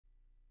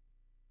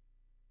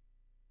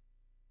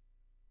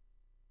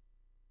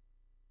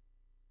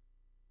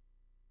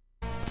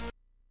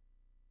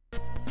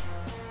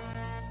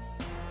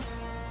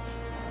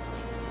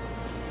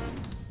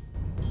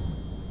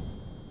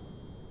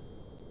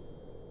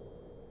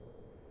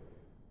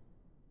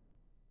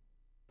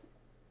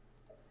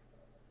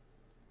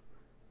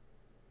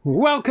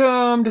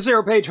Welcome to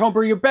ZeroPage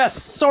Homebrew, your best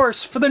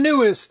source for the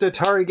newest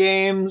Atari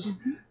games.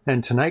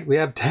 And tonight we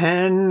have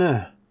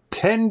 10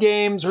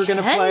 games we're going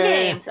to play. 10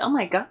 games? Oh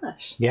my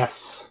gosh.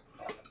 Yes.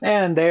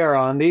 And they are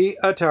on the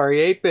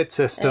Atari 8-bit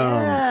system.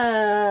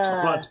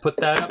 So let's put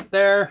that up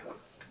there.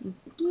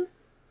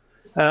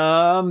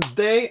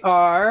 They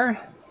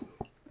are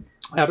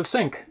out of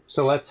sync.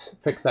 So let's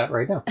fix that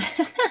right now.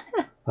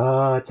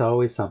 It's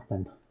always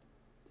something.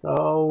 It's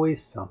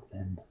always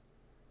something.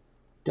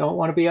 Don't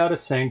want to be out of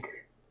sync.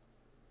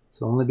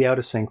 So only be out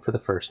of sync for the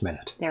first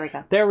minute. There we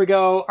go. There we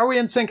go. Are we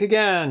in sync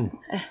again?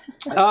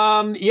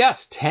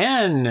 Yes,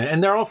 10.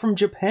 And they're all from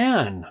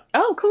Japan.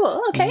 Oh,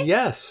 cool. Okay.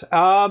 Yes.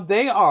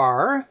 They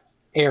are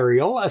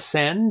Aerial,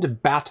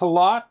 Ascend,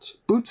 Battlot,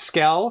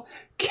 Bootskell,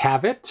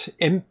 Cavit,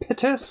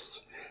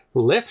 Impetus,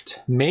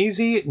 Lift,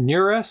 Mazy,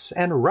 Neuras,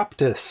 and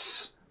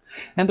Ruptus.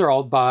 And they're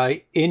all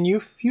by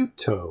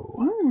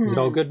Inufuto. Is it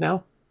all good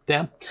now?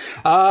 Damn.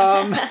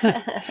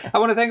 I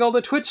want to thank all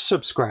the Twitch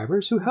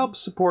subscribers who help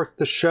support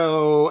the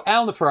show.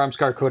 Alan the Firearms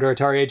Guard Coder,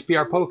 Atari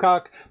HBR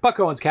Pocock, Buck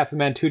Owens, Cafe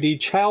Man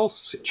 2D,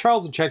 Charles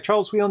and Check,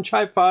 Charles Wheel and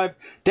Chive 5,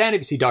 Dan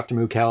AVC, Dr.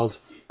 Moo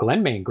Kells,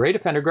 Glenn Main, Great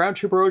Offender, Ground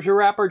Trooper, Roger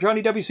Rapper,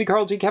 Johnny WC,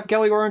 Carl G, Kev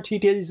Kelly, Oren,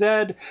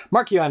 TTZ,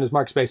 Mark Yohannes,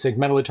 Mark Spacek,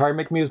 Mental Atari,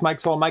 Mick Muse,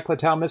 Mike Sol, Mike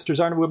Latow, Mr.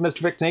 Zarnawood,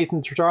 Mr. Vic,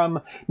 Nathan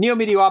Trum, Neo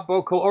Media, Op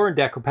Vocal, Oren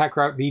Decker,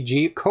 Packrout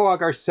VG,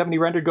 Coog RC70,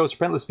 Rendered Ghost,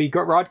 Repentless V,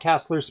 Rod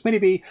Castler,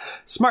 Smitty B,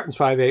 Spartan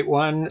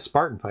 581,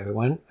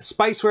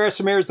 Spiceware,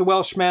 Samir's the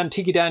Welshman,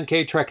 Tiki Dan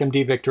K, Trek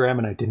MD, Victor M,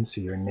 and I didn't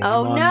see your name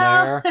on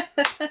there.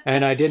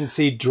 And I didn't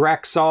see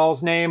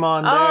Drexal's name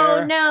on there.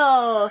 Oh,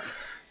 no.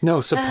 No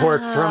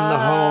support from the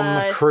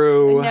home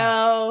crew.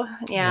 No.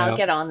 Yeah, I'll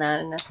get on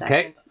that in a second.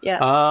 Okay.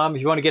 Yeah. If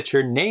you want to get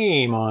your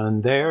name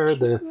on there,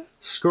 the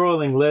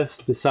scrolling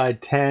list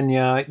beside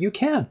Tanya, you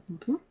can.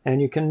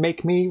 And you can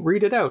make me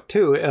read it out,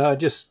 too.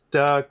 Just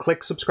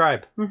click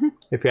subscribe.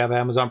 If you have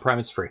Amazon Prime,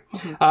 it's free.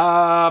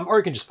 Or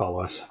you can just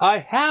follow us. I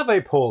have a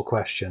poll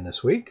question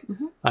this week.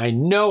 I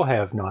know I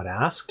have not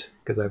asked,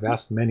 because I've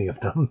asked many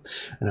of them,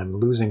 and I'm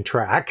losing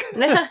track.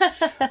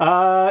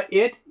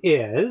 It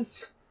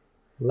is...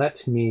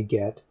 Let me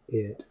get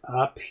it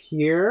up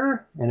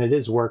here. And it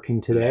is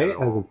working today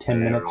as of 10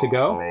 minutes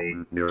ago.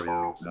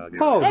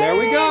 Oh, there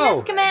we go.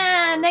 Miss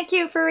Command, thank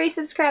you for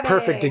resubscribing.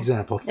 Perfect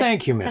example.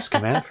 Thank you, Miss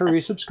Command, for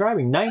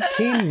resubscribing.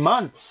 19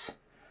 months.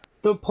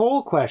 The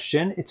poll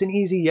question, it's an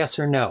easy yes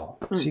or no.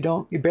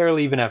 So you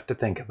barely even have to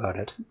think about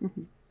it.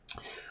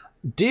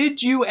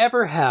 Did you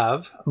ever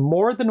have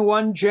more than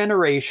one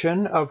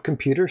generation of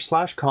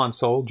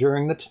computer/console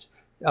during the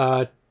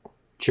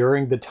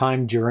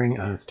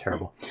it's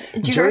terrible.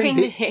 During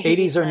the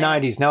 80s or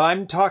 90s. Now,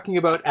 I'm talking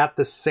about at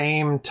the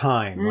same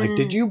time. Like,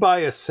 did you buy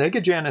a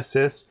Sega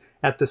Genesis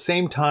at the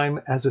same time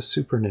as a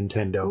Super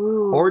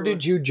Nintendo? Or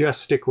did you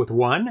just stick with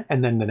one,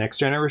 and then the next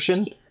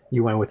generation,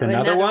 you went with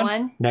another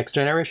one? Next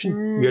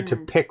generation, you had to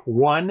pick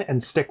one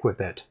and stick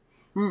with it.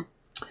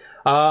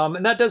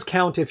 And that does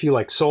count if you,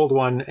 like, sold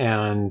one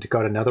and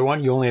got another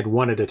one. You only had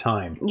one at a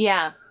time.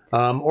 Yeah.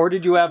 Or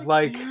did you have,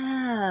 like...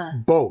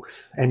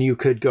 both, and you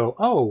could go,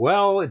 oh,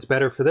 well, it's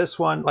better for this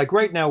one. Like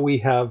right now we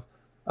have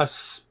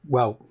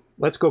well,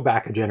 let's go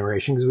back a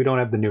generation because we don't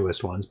have the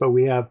newest ones, but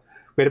we had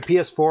a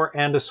PS4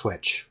 and a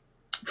Switch.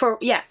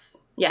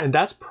 Yes. Yeah. And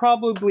that's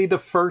probably the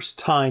first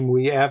time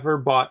we ever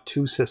bought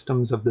two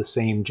systems of the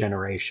same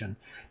generation.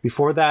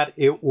 Before that,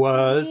 it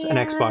was an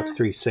Xbox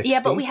 360.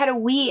 Yeah, but we had a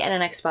Wii and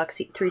an Xbox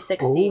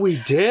 360. Oh,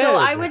 we did. So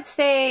I would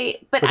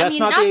say, but I mean,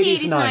 not the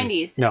 80s,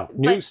 90s. No,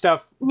 new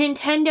stuff.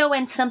 Nintendo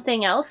and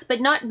something else,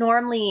 but not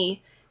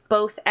normally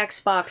both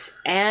Xbox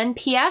and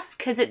PS,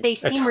 because they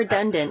seem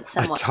redundant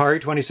somewhat.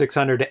 Atari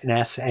 2600 and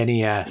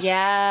SNES.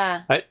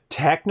 Yeah.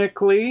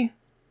 Technically...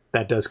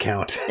 that does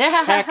count.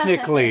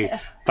 Technically.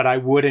 But I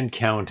wouldn't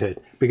count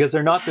it. Because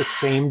they're not the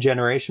same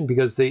generation.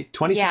 Because the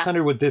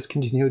 2600 was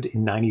discontinued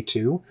in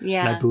 92.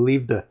 Yeah. And I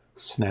believe the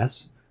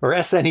SNES or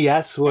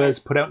SNES was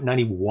put out in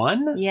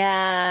 91.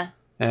 Yeah.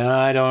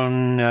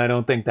 And I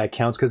don't think that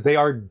counts. Because they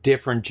are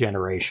different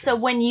generations. So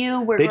when you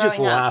were growing up... they just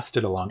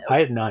lasted a long... I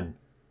had none.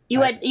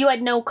 You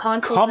had no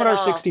consoles Commodore at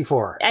all.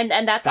 64.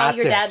 And that's all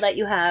your dad let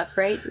you have,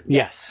 right?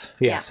 Yes.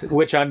 Yes. Yeah.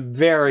 Which I'm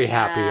very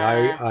happy.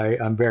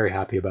 I'm very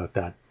happy about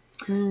that.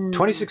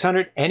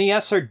 2600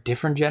 NES are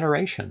different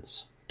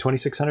generations.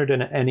 2600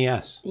 and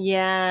NES.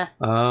 Yeah.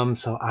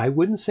 So I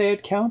wouldn't say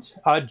it counts.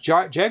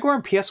 Jaguar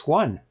and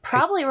PS1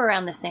 probably were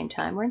around the same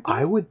time, weren't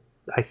they?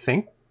 I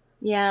think.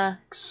 Yeah.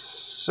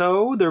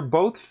 So they're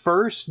both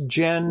first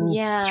gen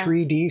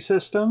 3D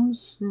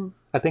systems.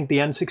 I think the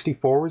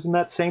N64 was in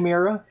that same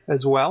era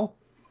as well.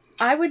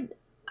 I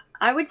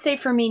would say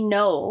for me,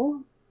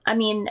 no. I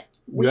mean,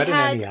 we had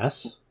an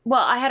NES.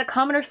 Well, I had a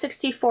Commodore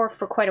 64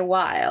 for quite a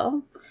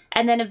while.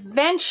 And then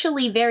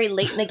eventually, very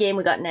late in the game,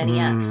 we got an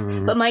NES.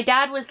 But my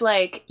dad was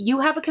like,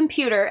 "You have a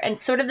computer, and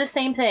sort of the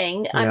same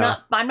thing. Yeah.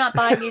 I'm not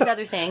buying these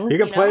other things. You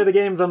can play the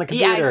games on the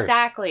computer." Yeah,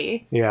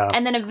 exactly. Yeah.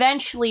 And then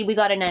eventually, we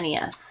got an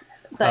NES.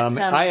 But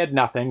I had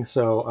nothing,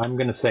 so I'm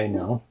going to say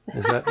no.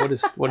 Is that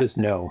what is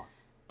no?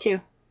 2.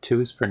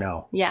 2s for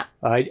no. Yeah.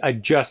 I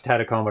just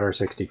had a Commodore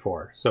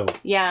 64, so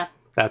Yeah.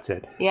 that's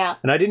it. Yeah.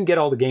 And I didn't get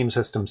all the game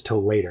systems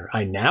till later.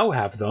 I now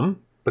have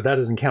them, but that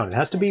doesn't count. It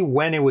has to be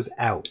when it was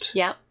out.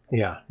 Yeah.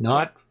 Yeah,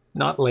 not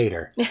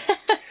later.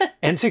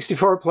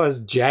 N64 plus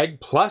JAG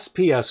plus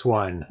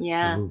PS1.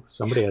 Yeah. Ooh,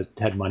 somebody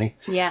had money.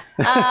 Yeah.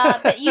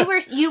 But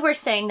you were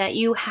saying that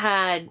you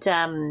had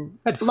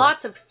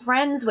lots of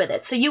friends with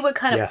it, so you would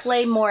kind of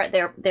play more at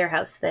their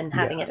house than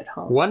having it at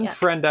home. One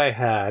friend I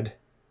had,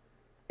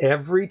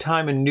 every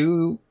time a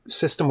new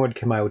system would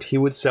come out, he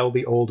would sell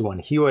the old one.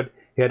 He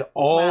had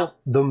all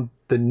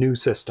the new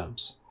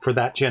systems for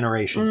that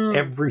generation,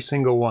 every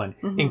single one,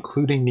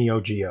 including Neo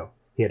Geo.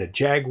 He had a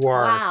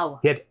Jaguar. Wow.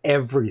 He had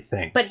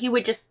everything. But he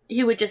would just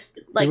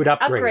like he would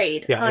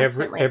upgrade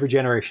constantly. Every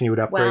generation he would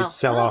upgrade,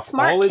 sell off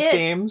all his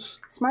games.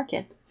 Smart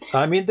kid.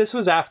 I mean, this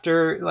was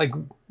after like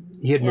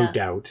he had moved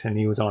out and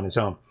he was on his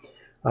own.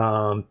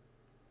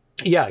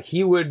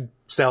 He would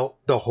sell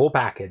the whole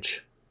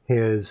package,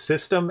 his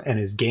system and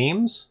his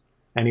games,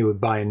 and he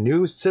would buy a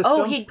new system.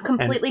 Oh, he'd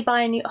completely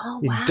buy a new. Oh,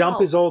 wow. He'd dump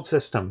his old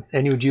system,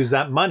 and he would use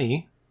that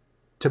money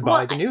to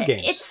buy the new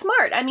games. It's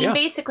smart. I mean,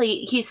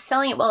 basically, he's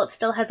selling it while it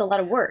still has a lot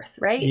of worth,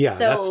 right? Yeah,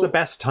 so that's the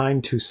best time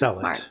to sell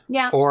it.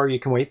 Yeah. Or you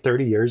can wait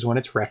 30 years when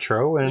it's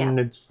retro and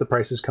the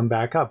prices come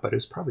back up, but it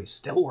was probably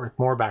still worth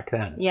more back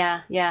then.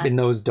 Yeah, yeah. In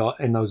those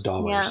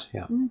dollars,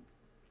 yeah.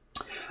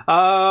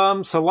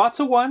 So lots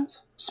of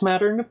ones,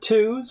 smattering of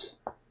 2s,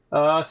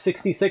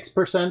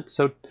 66%.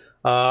 So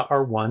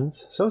are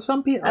 1s. So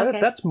some people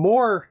that's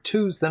more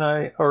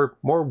 2s or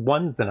more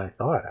 1s than I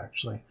thought.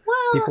 Actually,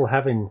 people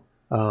having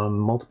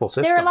multiple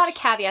systems. There are a lot of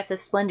caveats,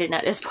 as Splendid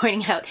Nut is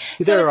pointing out.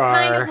 So it's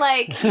kind of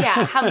like,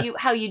 how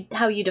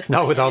you define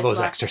no, with all it those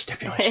extra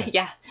stipulations.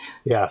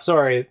 Yeah.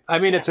 Sorry. I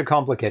mean, it's a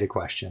complicated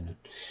question.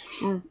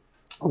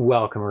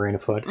 Welcome,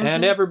 Inufuto,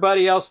 and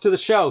everybody else to the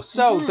show.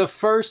 So the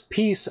first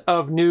piece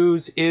of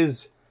news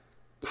is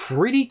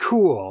pretty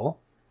cool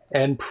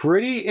and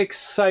pretty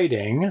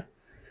exciting.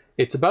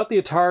 It's about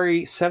the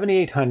Atari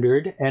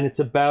 7800, and it's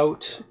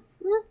about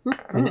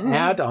an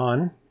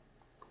add-on. Are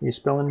you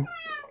spilling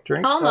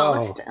drink?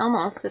 Almost.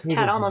 This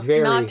cat almost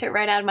knocked it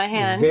right out of my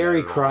hand.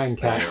 Very crying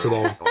cat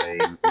today.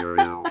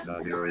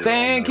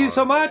 Thank you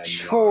so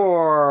much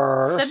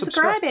for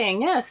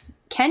subscribing. Yes,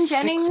 Ken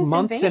Jennings. 6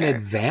 months in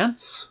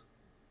advance.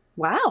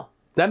 Wow.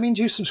 That means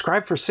you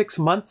subscribed for 6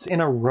 months in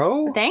a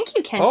row? Thank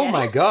you, Ken Jennings. Oh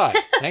my God.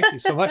 Thank you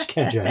so much,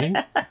 Ken Jennings.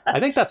 I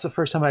think that's the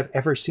first time I've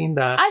ever seen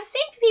that. I've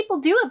seen people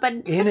do it,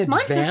 but 6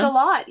 months is a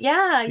lot.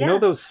 Yeah. You know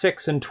those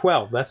 6 and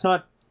 12? That's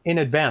not in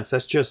advance.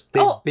 That's just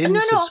they've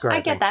been subscribing.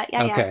 I get that.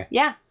 Yeah, okay.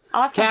 Yeah.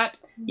 Awesome. Cat.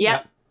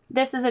 Yep.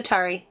 This is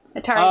Atari.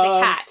 The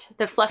cat.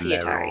 The fluffy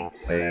Atari.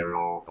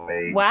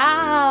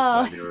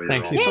 Wow.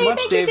 Thank you so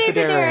much, Dave the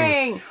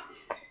Daring.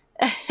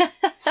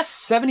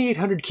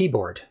 7800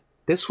 keyboard.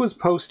 This was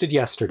posted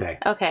yesterday.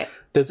 Okay.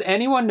 Does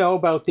anyone know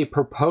about the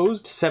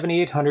proposed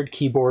 7800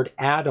 keyboard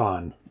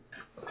add-on?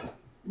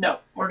 No.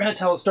 We're going to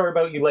tell a story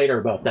about you later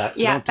about that.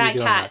 So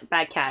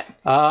bad cat.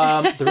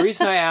 The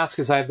reason I ask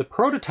is I have the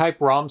prototype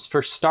ROMs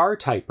for Star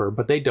Typer,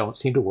 but they don't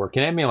seem to work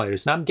in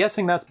emulators. And I'm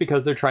guessing that's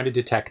because they're trying to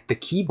detect the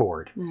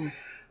keyboard.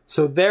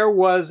 So there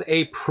was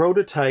a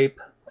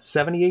prototype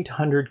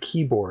 7800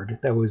 keyboard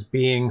that was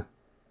being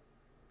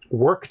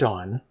worked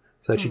on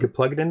so that you could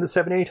plug it in the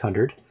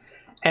 7800.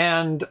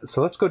 And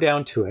so let's go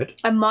down to it.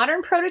 A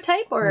modern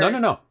prototype? Or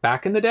No.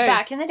 Back in the day.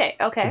 Back in the day.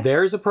 Okay.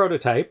 There's a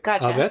prototype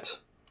of it.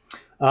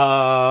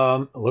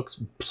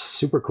 Looks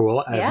super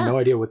cool. I have no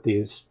idea what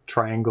these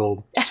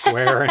triangle,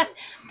 square, and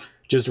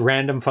just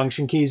random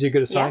function keys you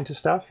could assign to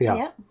stuff.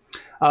 It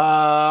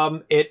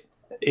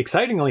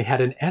excitingly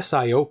had an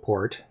SIO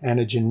port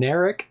and a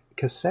generic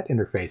cassette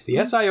interface. The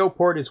SIO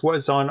port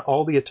was on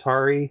all the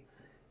Atari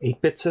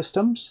 8-bit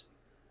systems.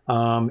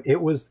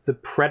 It was the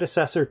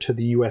predecessor to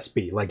the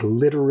USB, like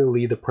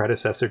literally the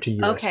predecessor to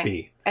USB.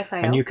 Okay.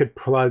 SIO. And you could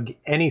plug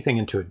anything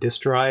into it,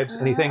 disk drives,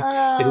 anything.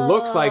 It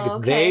looks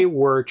like they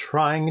were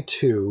trying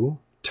to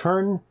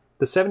turn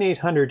the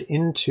 7800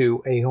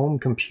 into a home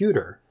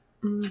computer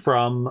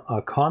from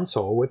a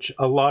console, which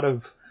a lot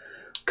of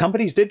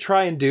companies did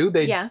try and do.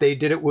 They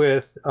did it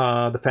with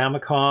the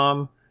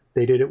Famicom.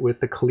 They did it with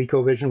the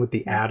ColecoVision with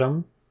the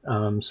Atom.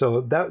 So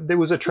there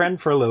was a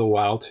trend for a little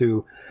while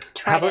to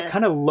have a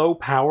kind of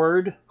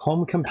low-powered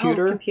home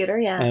computer,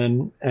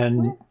 and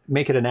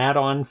make it an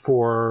add-on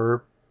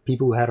for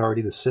people who had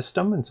already the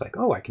system. And it's like,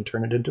 oh, I can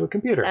turn it into a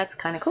computer. That's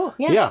kind of cool.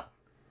 Yeah.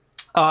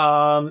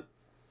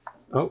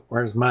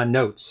 Where's my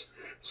notes?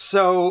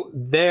 So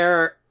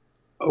there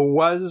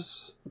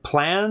was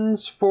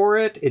plans for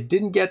it. It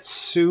didn't get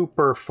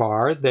super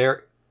far. It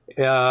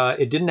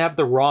didn't have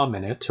the ROM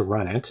in it to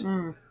run it.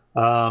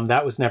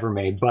 That was never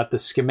made, but the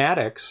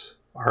schematics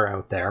are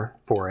out there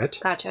for it.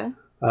 Gotcha.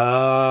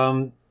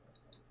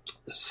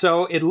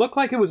 So it looked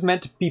like it was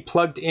meant to be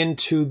plugged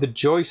into the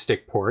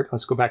joystick port.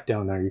 Let's go back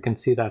down there. You can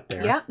see that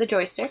there. Yeah, the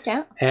joystick,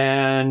 yeah.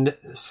 And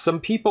some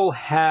people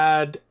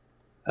had,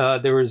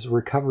 there was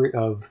recovery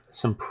of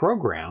some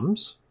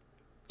programs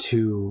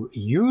to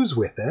use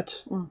with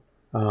it.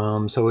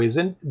 So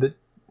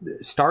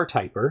star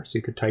typer, so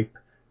you could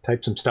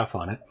type some stuff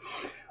on it.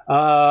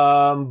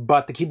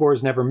 But the keyboard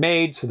is never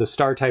made, so the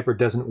star typer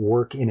doesn't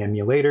work in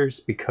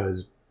emulators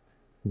because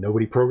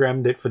nobody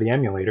programmed it for the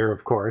emulator,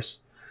 of course.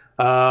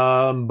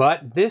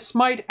 But this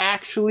might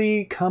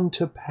actually come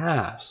to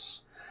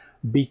pass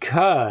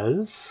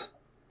because,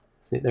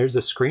 see, there's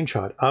a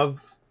screenshot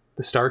of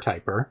the star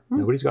typer.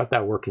 Nobody's got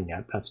that working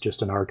yet. That's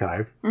just an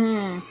archive.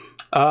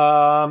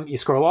 You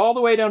scroll all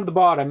the way down to the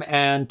bottom,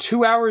 and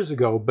 2 hours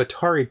ago,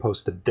 Batari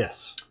posted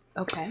this.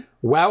 Okay.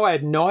 Wow, I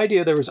had no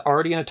idea there was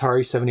already an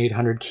Atari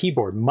 7800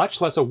 keyboard,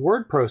 much less a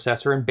word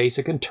processor and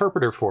basic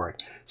interpreter for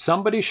it.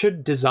 Somebody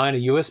should design a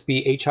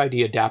USB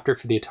HID adapter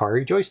for the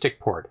Atari joystick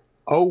port.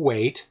 Oh,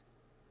 wait.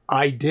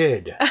 I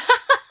did.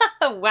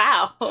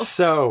 Wow.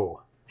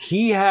 So,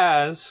 he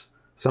has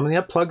something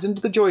that plugs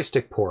into the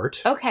joystick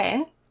port.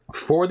 Okay.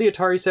 For the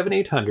Atari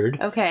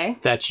 7800. Okay.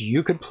 That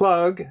you could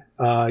plug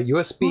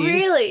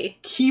USB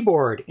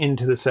keyboard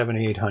into the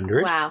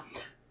 7800. Wow.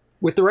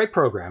 With the right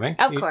programming.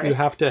 Of course. You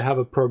have to have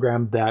a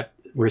program that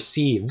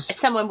receives.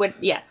 Someone would,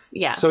 yes,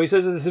 yeah. So he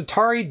says it's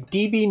Atari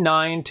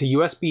DB9 to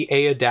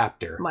USB-A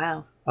adapter.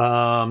 Wow.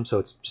 So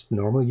it's just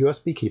normal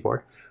USB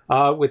keyboard.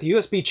 With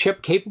USB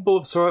chip capable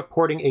of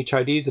supporting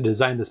HIDs, it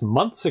designed this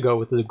months ago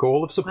with the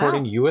goal of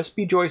supporting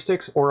USB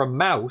joysticks or a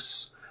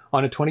mouse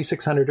on a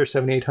 2600 or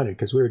 7800,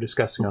 because we were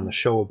discussing on the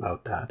show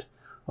about that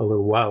a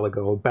little while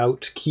ago,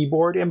 about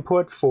keyboard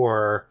input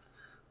for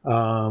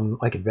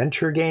like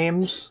adventure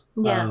games.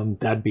 Yeah.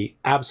 That'd be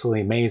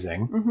absolutely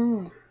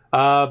amazing.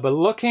 But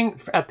looking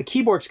at the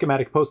keyboard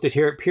schematic posted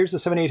here, it appears the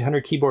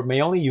 7800 keyboard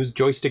may only use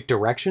joystick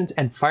directions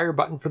and fire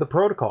button for the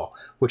protocol,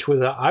 which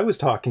was I was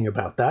talking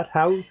about that.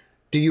 How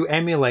do you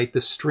emulate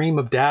the stream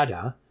of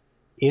data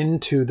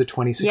into the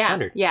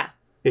 2600? Yeah.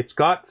 It's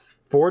got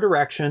 4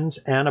 directions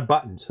and a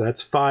button, so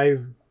that's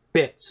 5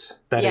 bits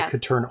that it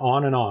could turn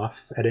on and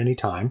off at any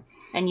time.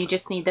 And you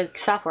just need the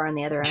software on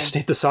the other end. Just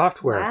need the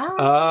software.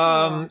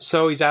 Wow.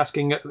 So he's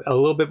asking a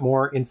little bit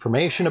more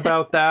information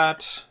about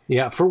that.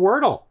 Yeah, for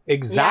Wordle.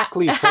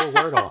 Exactly, for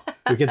Wordle.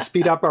 We can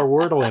speed up our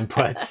Wordle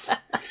inputs.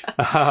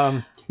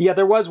 Yeah,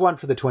 there was one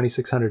for the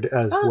 2600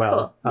 as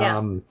well. Cool.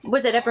 Yeah.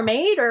 Was it ever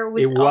made, or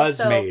was it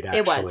was made, actually.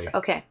 It was,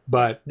 okay.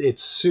 But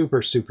it's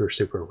super, super,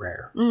 super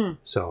rare.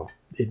 So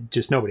it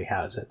just nobody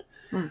has it.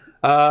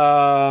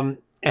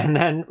 And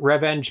then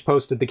Revenge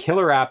posted the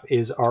killer app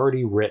is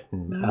already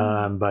written,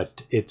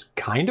 but it's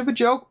kind of a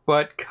joke,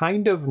 but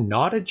kind of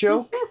not a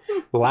joke.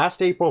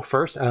 Last April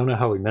 1st, I don't know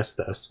how we missed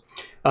this.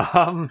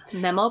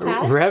 Memo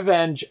pass?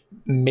 Revenge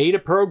made a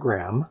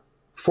program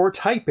for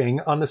typing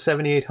on the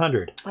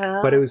 7800,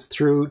 but it was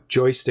through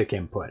joystick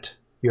input.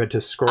 You had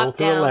to scroll Up,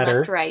 through down, a letter,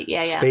 left, right.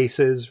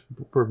 spaces,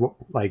 for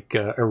like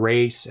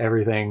erase,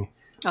 everything.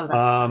 Oh,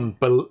 that's funny.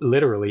 But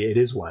literally, it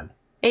is one.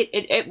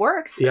 It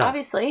works,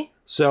 obviously.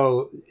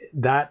 So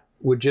that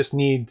would just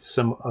need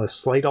a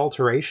slight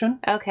alteration.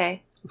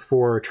 Okay.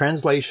 For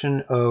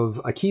translation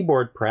of a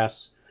keyboard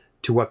press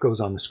to what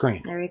goes on the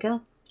screen. There you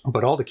go.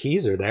 But all the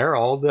keys are there.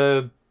 All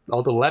the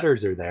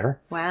letters are there.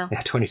 Wow.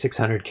 Yeah,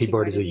 2600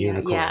 keyboard is a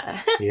unicorn.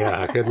 Yeah.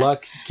 Yeah. Good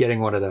luck getting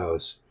one of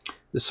those.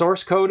 The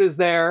source code is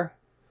there.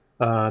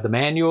 The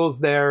manual's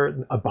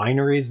there. A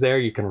binary's there.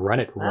 You can run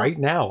it right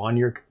now on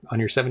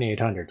your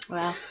 7800.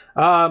 Wow.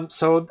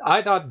 So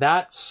I thought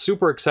that's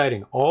super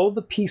exciting. All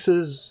the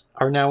pieces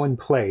are now in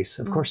place,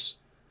 of course.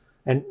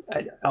 And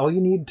all you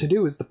need to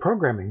do is the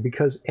programming,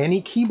 because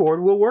any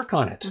keyboard will work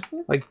on it.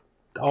 Like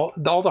all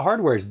the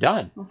hardware is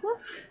done.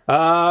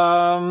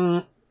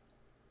 Yeah,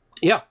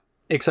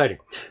 exciting.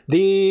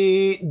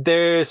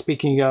 They're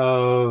speaking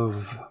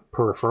of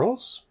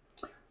peripherals.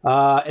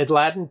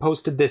 Atladdin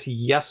posted this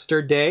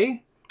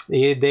yesterday.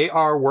 They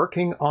are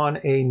working on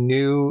a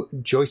new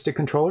joystick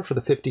controller for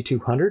the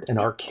 5200, an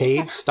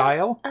arcade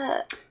style.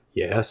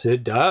 Yes,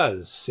 it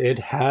does. It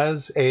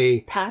has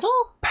a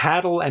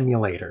paddle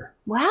emulator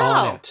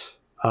on it.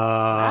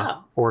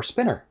 Or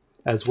spinner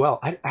as well.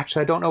 I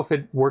don't know if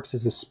it works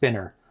as a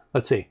spinner.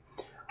 Let's see.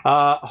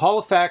 Hall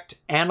effect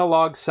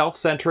analog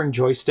self-centering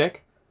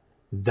joystick.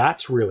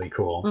 That's really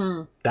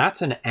cool.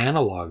 That's an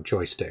analog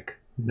joystick,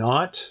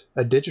 not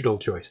a digital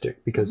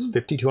joystick, because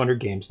 5200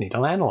 games need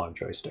an analog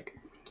joystick.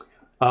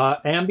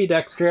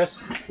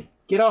 Ambidextrous.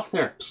 Get off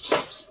there.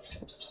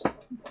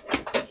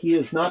 He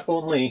is not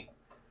only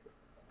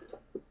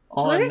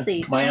on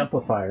my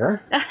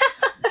amplifier,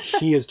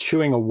 he is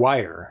chewing a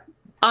wire.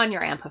 On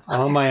your amplifier.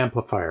 On my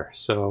amplifier,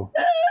 so...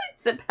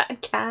 It's a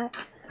bad cat.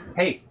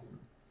 Hey,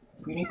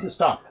 you need to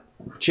stop.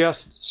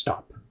 Just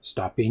stop.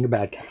 Stop being a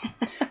bad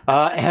cat.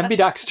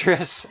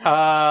 Ambidextrous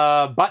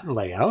button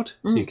layout,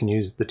 so you can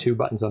use the 2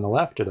 buttons on the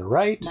left or the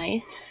right.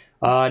 Nice.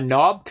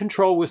 Knob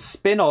control with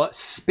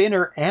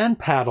spinner and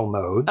paddle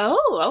modes.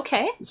 Oh,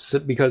 okay. So,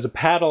 because a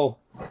paddle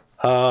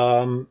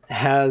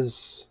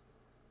has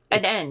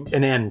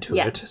an end to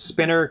it.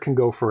 Spinner can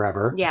go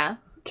forever. Yeah.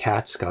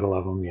 Cats, gotta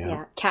love them, yeah.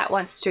 Yeah, cat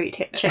wants street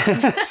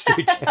chicken.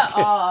 Street chicken.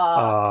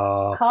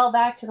 Aw. Call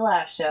back to the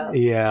last show.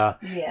 Yeah.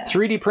 Yeah.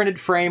 3D printed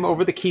frame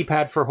over the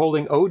keypad for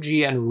holding OG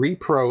and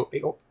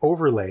Repro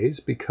overlays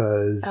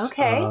because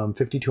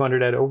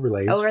 5200 had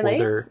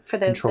overlays for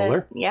their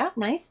controller. Yeah,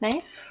 nice.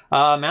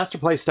 Master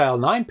Play style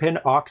 9-pin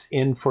aux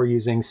in for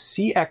using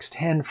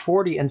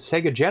CX1040 and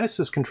Sega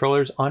Genesis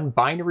controllers on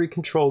binary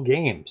control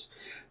games.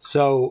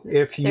 So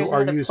if you there's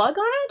another plug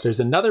on it? There's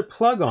another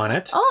plug on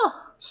it.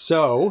 Oh.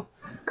 So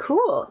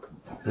cool.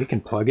 We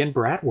can plug in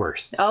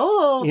bratwursts.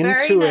 Oh,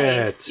 into very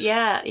nice. it.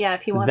 Yeah,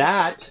 if you want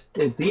that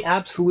is the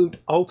absolute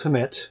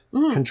ultimate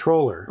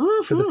controller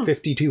for the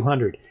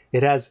 5200.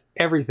 It has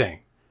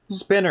everything.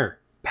 Spinner,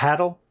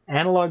 paddle,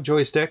 analog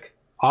joystick,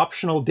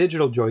 optional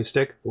digital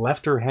joystick,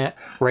 left or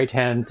right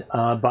hand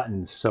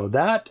buttons. So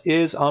that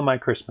is on my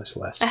Christmas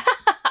list.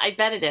 I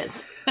bet it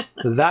is.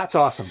 That's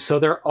awesome. So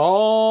they're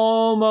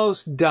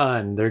almost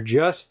done. They're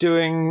just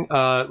doing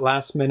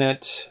last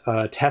minute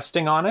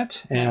testing on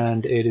it,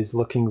 and it is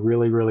looking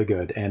really, really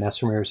good. And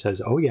Esramir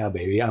says, "Oh yeah,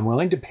 baby, I'm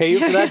willing to pay you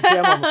for that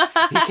demo."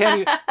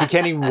 He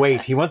can't even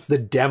wait. He wants the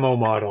demo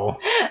model.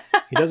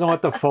 He doesn't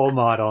want the full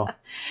model.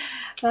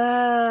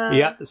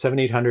 Yeah, the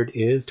 7800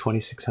 is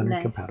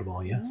 2600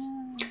 compatible. Yes.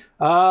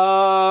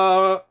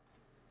 I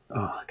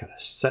gotta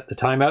set the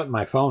timeout in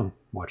my phone.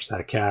 Watch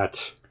that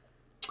cat.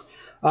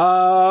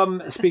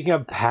 Speaking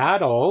of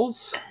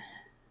paddles,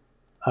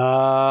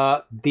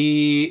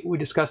 we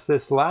discussed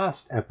this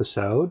last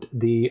episode,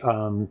 the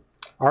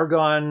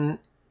Argon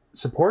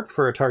support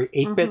for Atari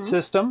 8-bit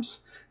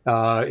systems.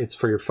 It's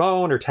for your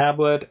phone or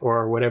tablet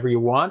or whatever you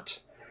want.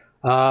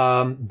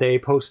 They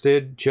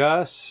posted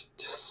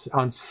just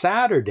on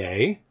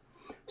Saturday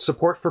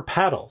support for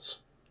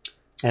paddles.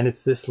 And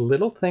it's this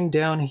little thing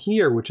down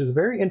here, which is a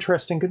very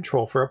interesting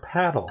control for a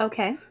paddle.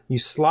 Okay. You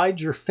slide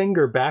your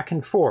finger back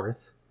and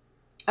forth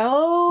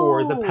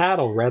for the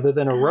paddle rather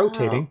than a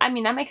rotating. I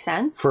mean, that makes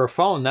sense. For a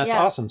phone, that's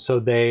awesome.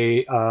 So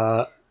they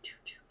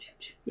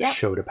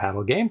showed a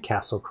paddle game,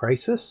 Castle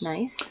Crisis.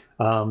 Nice.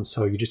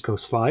 So you just go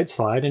slide,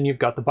 and you've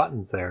got the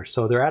buttons there.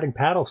 So they're adding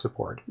paddle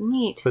support.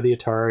 Neat. For the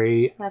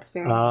Atari that's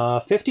very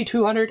neat.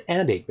 5200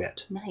 and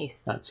 8-bit.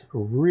 Nice. That's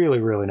really,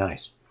 really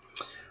nice.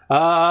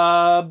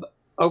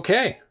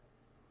 Okay.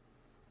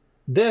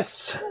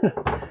 This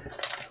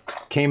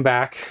came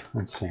back.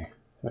 Let's see.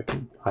 I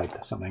can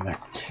hide something there.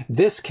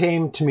 This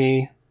came to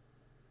me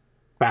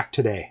back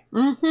today.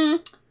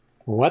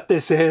 What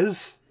this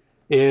is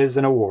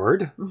an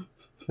award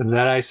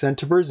that I sent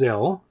to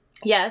Brazil.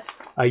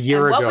 Yes. A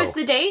year ago. What was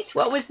the date?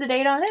 What was the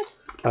date on it?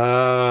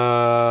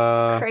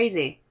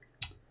 Crazy.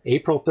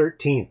 April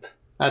 13th.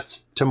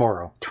 That's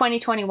tomorrow.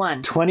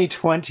 2021.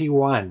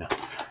 2021.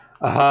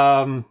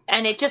 And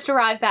it just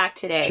arrived back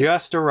today.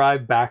 Just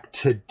arrived back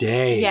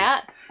today.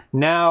 Yeah.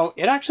 Now,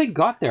 it actually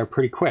got there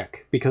pretty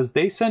quick because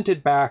they sent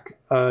it back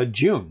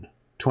June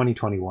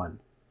 2021.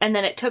 And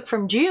then it took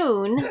from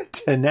June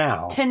to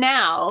now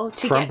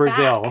from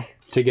Brazil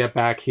to get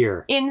back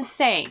here.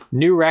 Insane.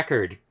 New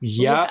record.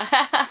 Yep.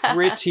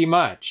 Pretty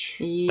much.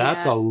 Yeah.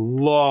 That's a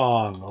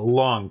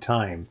long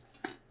time.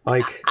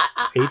 Like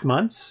 8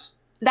 months?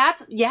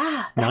 That's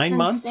 9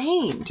 months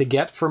insane. To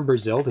get from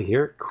Brazil to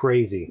here.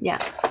 Crazy. Yeah.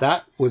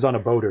 That was on a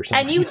boat or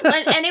something.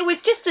 And it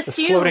was just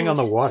assumed floating on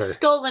the water.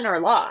 Stolen or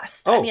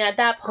lost. Oh, I mean, at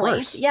that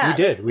point, we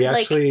did. We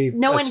actually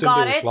no one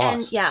got it,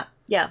 lost. and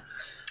yeah.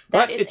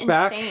 But is it's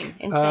insane. back.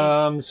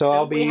 Insane. So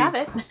I'll be we have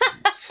it.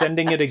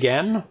 sending it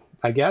again,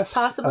 I guess.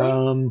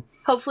 Possibly.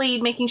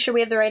 Hopefully making sure we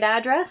have the right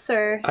address,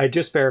 or... I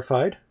just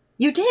verified.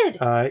 You did?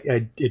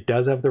 It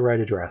does have the right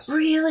address.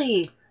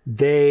 Really?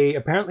 They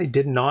apparently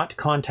did not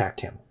contact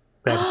him.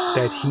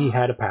 That he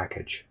had a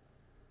package.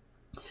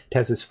 It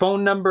has his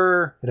phone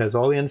number. It has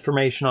all the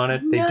information on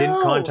it. They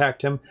didn't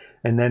contact him.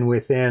 And then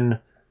within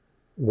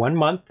 1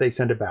 month, they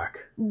sent it back.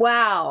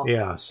 Wow.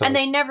 Yeah. So, and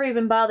they never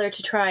even bothered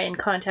to try and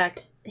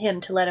contact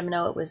him to let him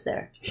know it was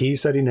there. He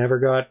said he never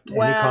got any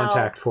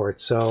contact for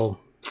it. So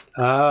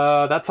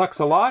that sucks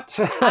a lot.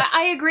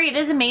 I agree. It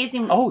is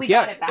amazing. We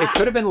got it back. It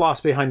could have been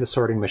lost behind the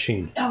sorting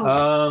machine.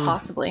 Oh,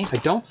 possibly. I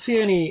don't see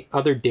any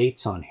other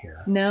dates on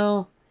here.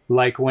 No.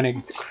 Like when it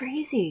That's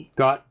crazy.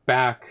 Got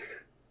back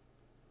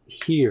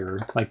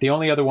here, like the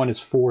only other one is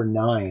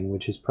 4/9,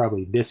 which is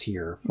probably this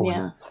year.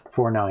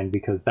 4/9,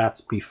 because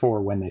that's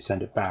before when they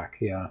sent it back.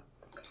 Yeah.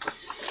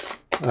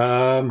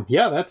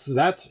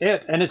 That's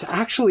it, and it's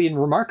actually in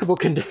remarkable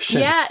condition.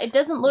 Yeah, it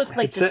doesn't look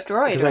like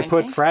destroyed. Because I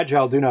put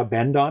fragile, do not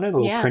bend on it. A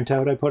little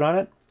printout I put on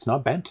it. It's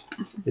not bent.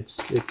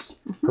 It's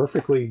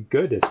perfectly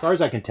good as far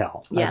as I can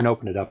tell. I haven't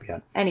opened it up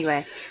yet.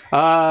 Anyway,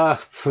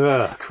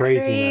 craziness.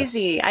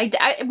 Crazy.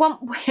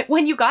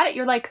 When you got it,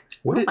 you're like,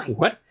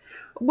 what?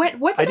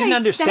 What I didn't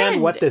understand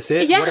send? what this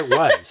is, what it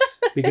was,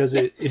 because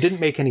it didn't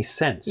make any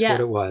sense what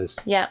it was.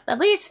 Yeah, at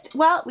least,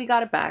 we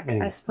got it back.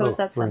 Anyway, I suppose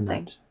that's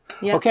something.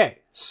 Yep. Okay,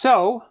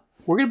 so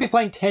we're going to be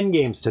playing 10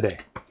 games today.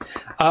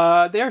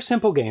 They are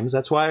simple games.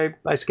 That's why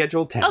I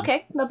scheduled 10.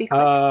 Okay, they'll be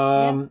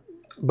quick.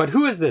 But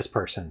who is this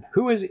person?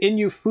 Who is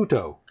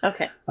Inufuto?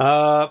 Okay.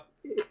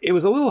 it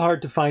was a little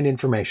hard to find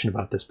information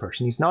about this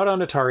person. He's not on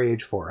Atari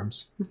Age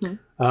forums.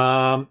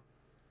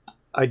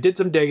 I did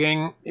some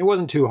digging. It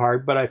wasn't too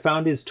hard, but I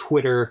found his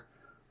Twitter.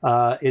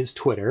 Okay.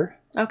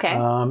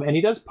 And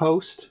he does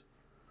post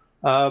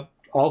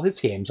all his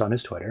games on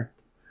his Twitter.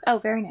 Oh,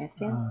 very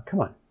nice. Yeah. Come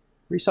on,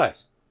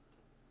 resize.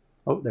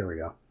 Oh, there we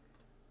go.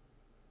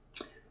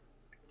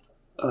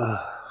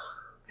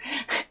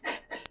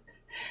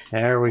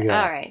 There we go.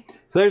 All right.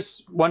 So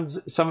there's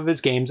some of his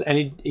games, and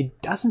he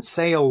doesn't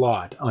say a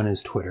lot on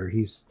his Twitter.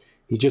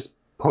 He just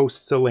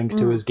posts a link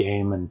to his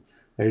game, and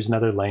there's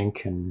another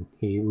link, and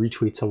he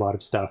retweets a lot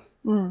of stuff.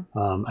 I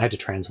had to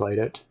translate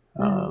it.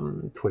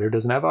 Twitter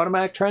doesn't have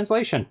automatic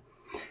translation.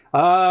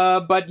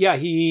 But yeah,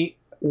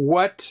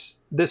 what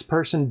this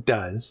person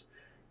does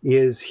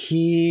is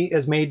he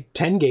has made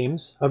 10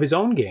 games of his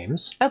own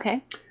games.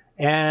 Okay.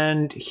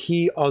 And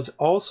he has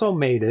also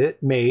made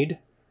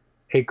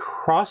a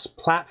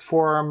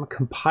cross-platform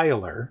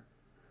compiler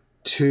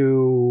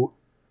to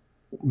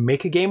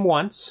make a game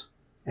once,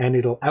 and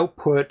it'll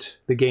output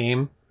the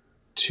game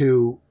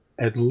to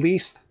at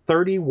least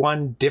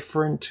 31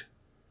 different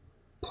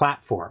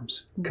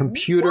platforms,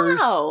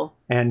 computers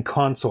and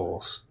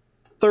consoles.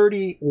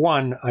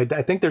 31. I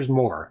think there's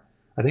more.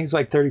 I think it's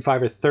like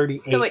 35 or 38.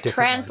 So it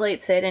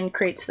translates it and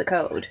creates the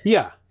code.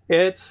 Yeah.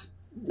 You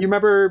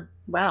remember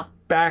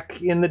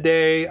back in the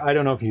day, I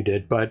don't know if you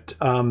did, but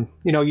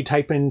you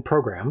type in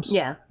programs.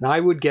 Yeah. And I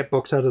would get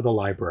books out of the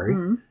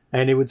library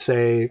and it would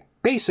say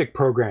basic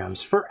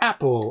programs for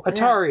Apple,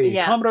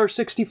 Atari, Commodore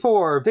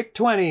 64,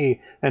 VIC-20,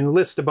 and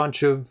list a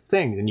bunch of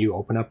things. And you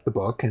open up the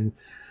book and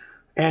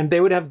they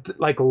would have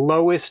like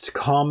lowest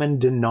common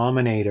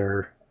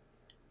denominator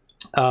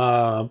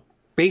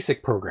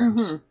basic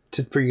programs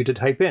for you to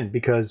type in,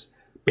 because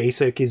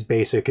basic is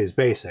basic is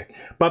basic.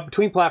 But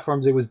between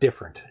platforms, it was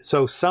different.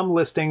 So some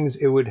listings,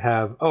 it would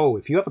have,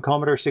 if you have a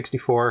Commodore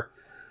 64,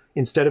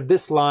 instead of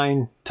this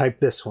line,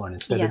 type this one.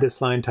 Instead of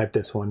this line, type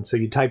this one. So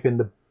you type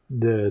in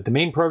the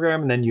main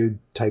program, and then you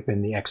type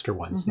in the extra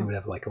ones. And it would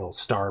have like a little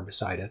star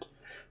beside it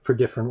for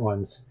different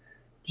ones.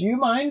 Do you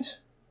mind?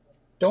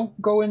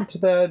 Don't go into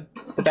the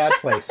bad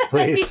place,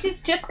 please.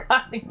 He's just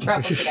causing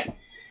trouble today.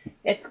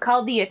 It's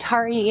called the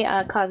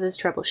Atari Causes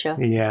Trouble Show.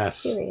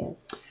 Yes. Here he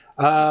is.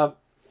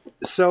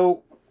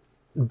 So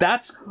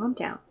that's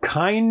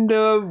kind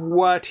of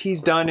what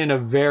he's done in a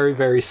very,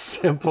 very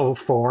simple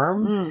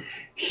form.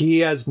 He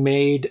has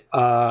made...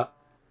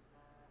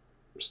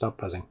 stop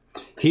buzzing.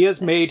 He has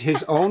made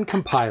his own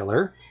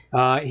compiler.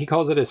 He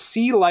calls it a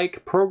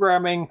C-like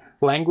programming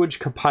language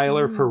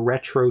compiler for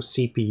retro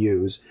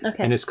CPUs.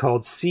 Okay. And it's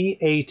called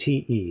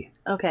CATE.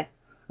 Okay.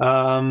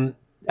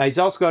 He's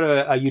also got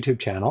a YouTube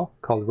channel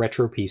called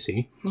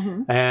RetroPC,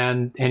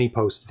 and he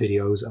posts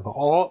videos of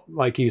all,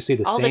 like you see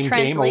the same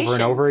game over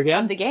and over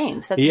again. Of the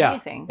games. That's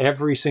amazing.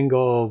 Every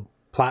single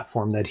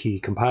platform that he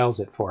compiles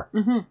it for.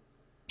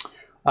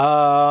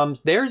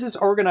 There's his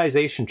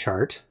organization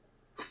chart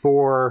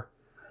for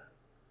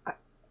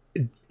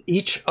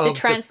each of the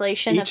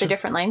translation of the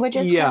different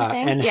languages. Yeah, kind of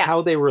thing? And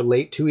how they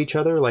relate to each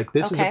other. Like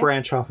this is a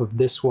branch off of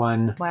this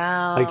one.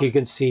 Wow. Like you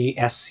can see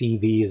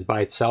SCV is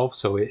by itself,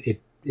 so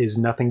it is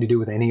nothing to do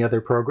with any other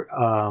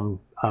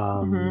platform. But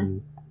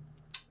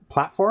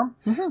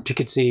you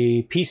could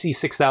see PC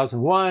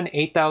 6001,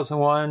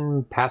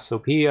 8001,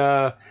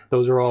 Pasopia.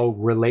 Those are all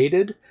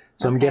related.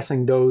 So I'm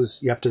guessing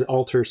those, you have to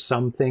alter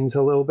some things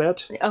a little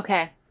bit.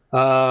 Okay.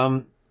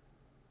 I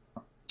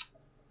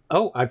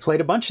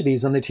played a bunch of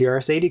these on the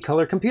TRS-80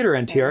 color computer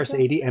and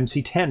TRS-80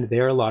 MC10. They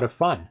are a lot of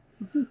fun.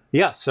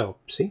 Yeah, so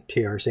see,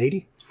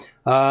 TRS-80.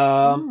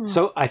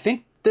 So I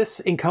think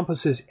this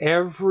encompasses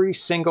every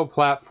single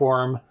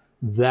platform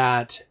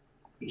that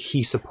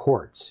he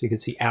supports. You can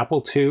see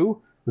Apple II,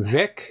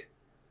 VIC,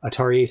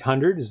 Atari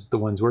 800 is the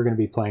ones we're going to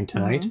be playing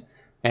tonight.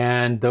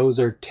 And those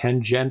are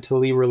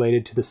tangentially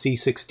related to the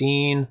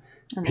C16,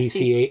 and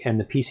PC8, and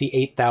the PC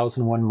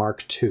 8001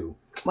 Mark II.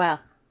 Wow.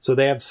 So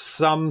they have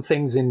some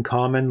things in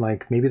common,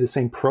 like maybe the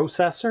same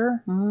processor,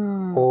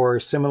 or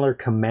similar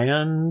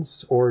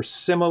commands, or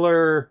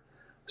similar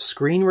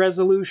screen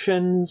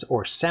resolutions,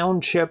 or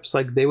sound chips.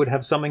 Like they would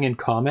have something in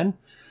common.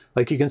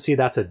 Like you can see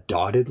that's a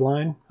dotted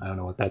line. I don't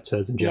know what that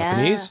says in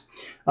Japanese.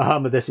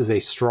 But this is a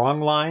strong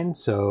line.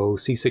 So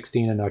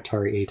C16 and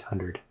Atari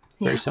 800.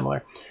 Very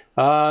similar.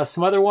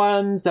 Some other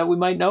ones that we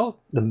might know,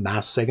 the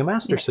Sega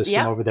Master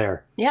System over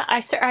there. Yeah,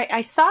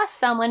 I saw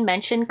someone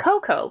mention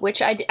Coco,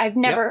 which I've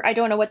never, I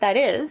don't know what that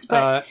is,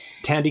 but...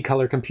 Tandy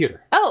Color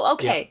Computer. Oh,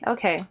 okay,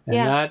 okay. And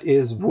that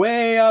is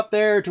way up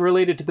there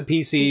related to the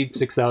PC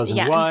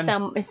 6001.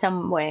 Yeah, in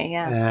some way,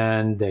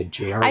 And the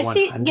JR100. I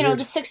see,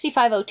 the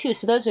 6502,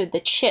 so those are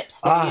the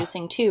chips they're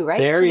using too, right?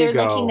 There so you they're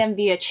go. linking them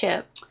via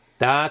chip.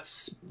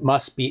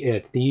 Must be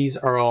it. These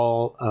are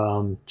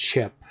all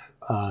chip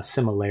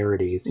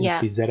similarities. You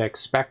see ZX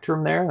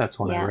Spectrum there. That's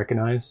one I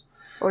recognize.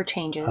 Or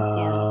changes,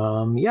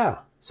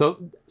 So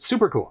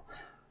super cool.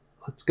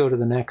 Let's go to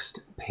the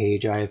next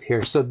page I have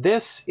here. So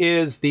this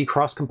is the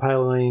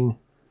cross-compiling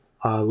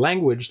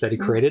language that he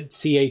created,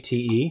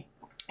 CATE.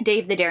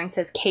 Dave the Daring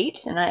says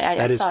Kate, and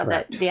I saw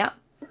correct. that. Yeah.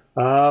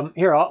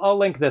 Here, I'll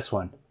link this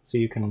one so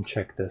you can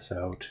check this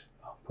out.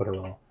 I'll put a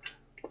little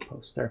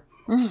post there.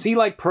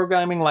 C-like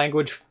programming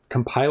language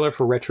compiler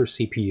for retro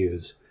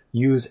CPUs.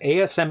 Use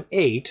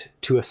ASM8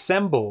 to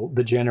assemble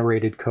the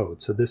generated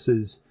code. So this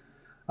is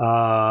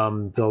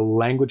the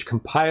language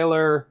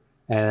compiler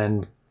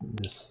and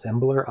the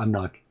assembler. I'm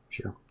not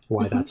sure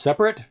why that's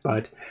separate,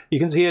 but you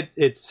can see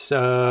it's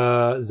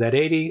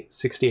Z80,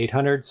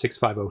 6800,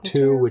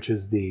 6502, which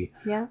is the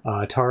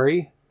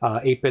Atari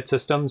 8-bit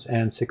systems,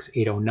 and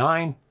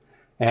 6809.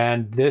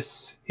 And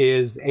this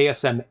is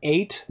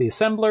ASM8, the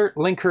assembler,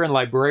 linker, and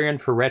librarian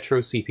for retro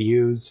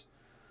CPUs.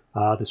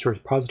 This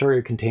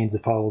repository contains the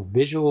following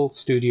Visual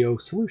Studio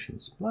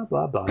solutions. Blah,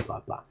 blah, blah, blah,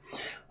 blah.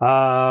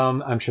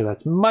 I'm sure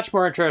that's much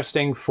more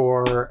interesting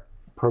for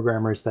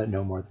programmers that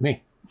know more than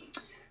me.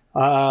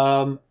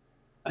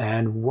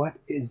 And what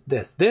is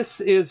this?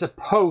 This is a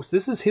post.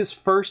 This is his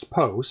first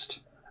post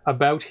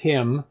about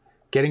him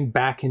getting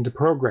back into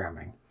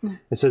programming.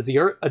 It says, the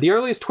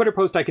earliest Twitter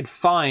post I could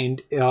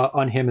find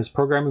on him is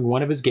programming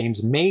one of his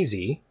games,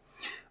 Mazy,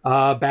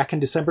 back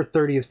in December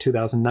 30th,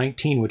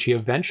 2019, which he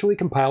eventually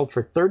compiled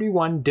for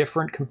 31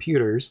 different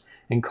computers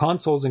and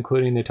consoles,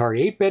 including the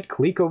Atari 8-bit,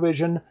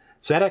 ColecoVision,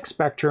 ZX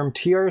Spectrum,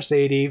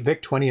 TRS-80,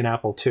 VIC-20, and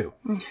Apple II.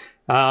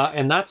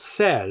 And that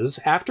says,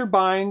 after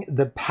buying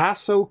the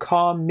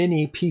PasoCom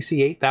Mini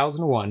PC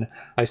 8001,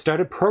 I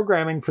started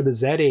programming for the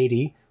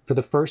Z80 for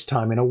the first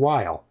time in a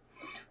while.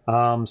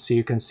 So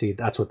you can see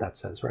that's what that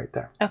says right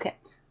there. Okay.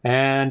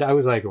 And I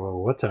was like, well,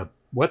 what's a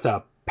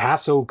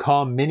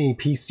PasoCom Mini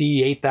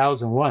PC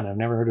 8001? I've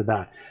never heard of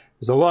that.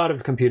 There's a lot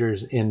of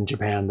computers in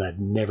Japan that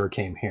never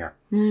came here.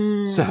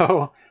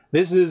 So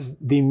this is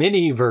the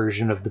mini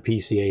version of the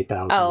PC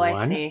 8001. Oh,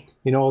 I see.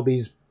 You know, all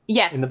these,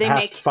 in the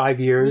past 5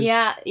 years,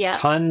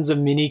 tons of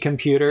mini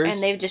computers.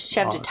 And they've just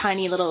shoved a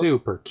tiny little...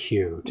 Super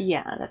cute.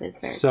 Yeah, that is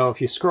very So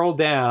if you scroll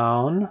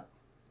down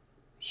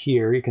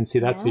here, you can see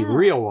that's the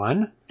real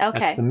one. Okay.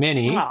 That's the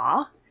mini.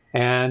 Aww.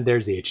 And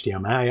there's the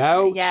HDMI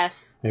out.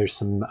 Yes. There's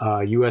some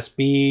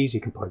USBs. You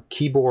can plug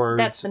keyboards.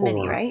 That's the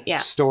mini, right? Yeah.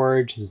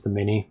 Storage. This is the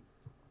mini.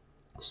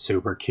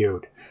 Super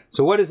cute.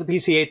 So what is the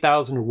PC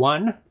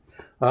 8001?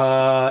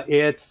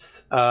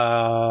 It's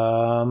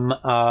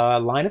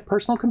a line of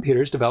personal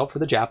computers developed for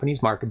the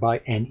Japanese market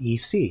by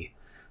NEC.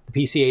 The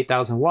PC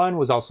 8001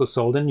 was also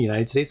sold in the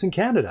United States and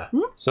Canada.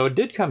 So it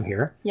did come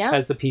here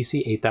as the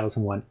PC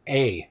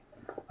 8001A.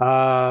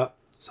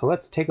 So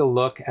let's take a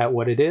look at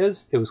what it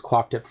is. It was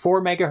clocked at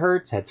 4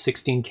 megahertz, had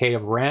 16K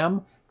of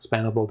RAM,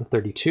 expandable to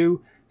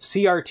 32,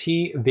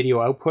 CRT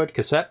video output,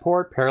 cassette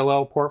port,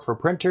 parallel port for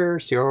printer,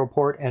 serial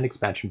port, and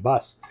expansion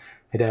bus.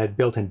 It had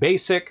built-in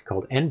BASIC,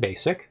 called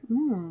NBASIC.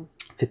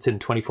 Fits in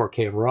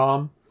 24K of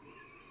ROM.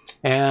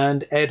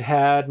 And it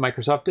had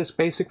Microsoft Disk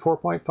Basic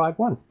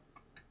 4.51.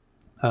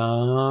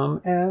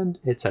 And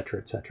et cetera,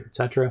 et cetera, et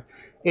cetera.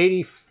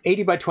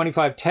 80 by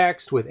 25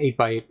 text with 8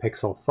 by 8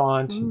 pixel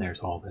font. And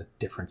there's all the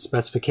different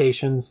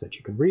specifications that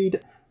you can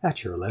read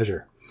at your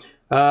leisure.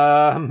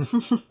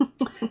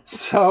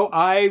 So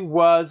I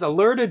was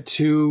alerted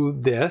to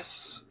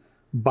this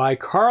by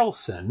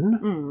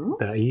Carlson.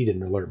 He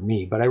didn't alert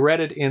me, but I read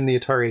it in the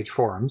Atari Age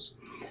forums.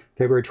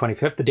 February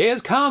 25th, the day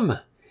has come.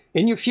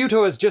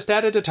 Inufuto has just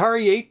added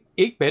Atari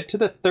 8-bit to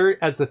the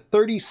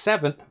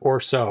 37th or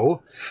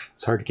so,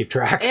 it's hard to keep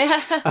track,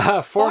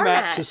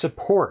 format to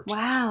support.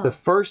 Wow. The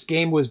first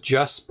game was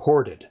just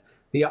ported.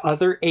 The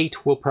other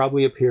 8 will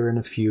probably appear in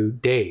a few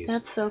days.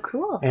 That's so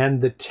cool.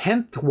 And the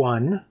 10th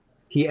one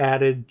he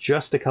added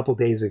just a couple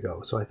days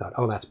ago. So I thought,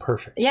 oh, that's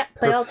perfect. Yeah,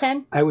 play all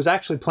 10. I was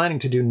actually planning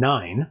to do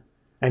 9,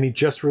 and he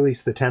just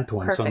released the 10th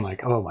one. So I'm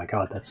like, oh my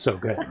God, that's so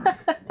good.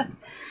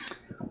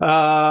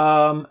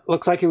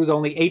 Looks like it was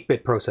only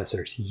 8-bit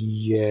processors.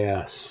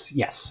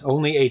 Yes,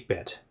 only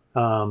 8-bit.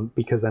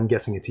 Because I'm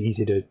guessing it's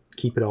easy to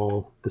keep it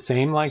all the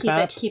same like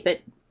that. Keep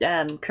it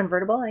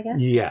convertible, I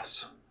guess.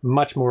 Yes,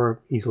 much more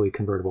easily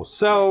convertible.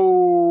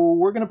 So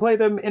we're going to play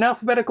them in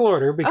alphabetical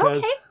order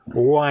because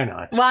why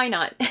not? Why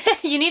not?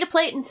 You need to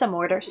play it in some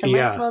order, so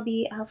might as well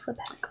be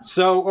alphabetical.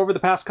 So over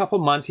the past couple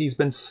months, he's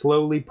been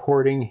slowly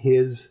porting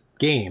his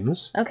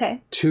games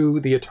to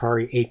the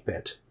Atari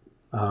 8-bit,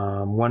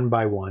 one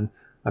by one.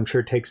 I'm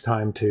sure it takes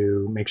time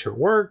to make sure it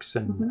works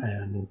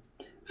and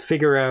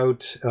figure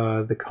out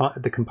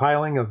the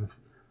compiling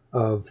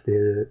of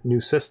the new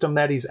system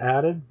that he's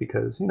added,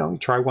 because, you know, you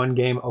try one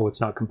game, oh,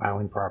 it's not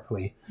compiling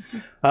properly.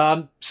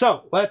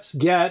 So let's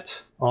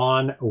get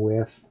on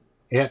with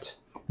it.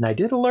 And I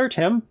did alert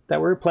him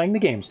that we're playing the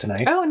games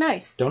tonight. Oh,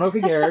 nice. Don't know if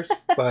he cares,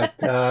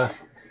 but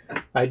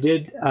I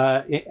did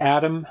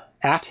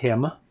at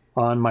him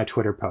on my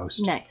Twitter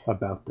post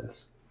about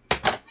this.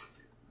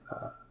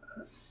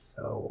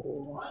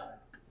 So,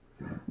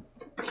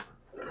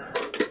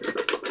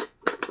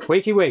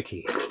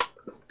 wakey.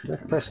 Did I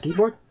press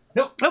keyboard?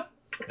 Nope.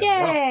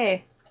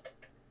 Yay!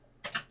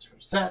 Let's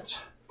reset.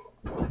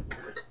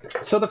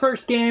 So the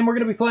first game we're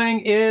going to be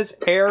playing is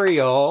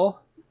Aerial.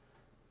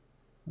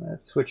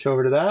 Let's switch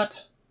over to that.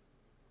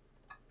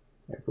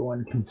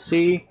 everyone can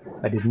see.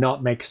 I did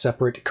not make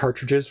separate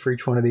cartridges for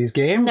each one of these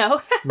games.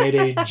 No. Made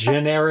a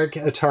generic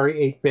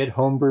Atari 8-bit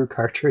homebrew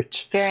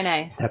cartridge. Very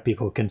nice. That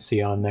people can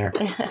see on there.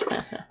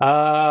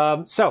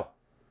 So.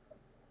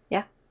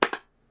 Yeah.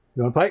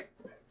 You want to play?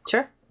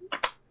 Sure.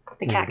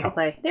 The cat can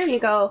play. There you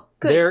go.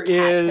 Good there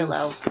cat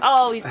is... pillow.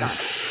 Oh, he's gone.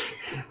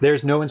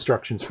 There's no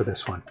instructions for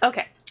this one.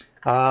 Okay.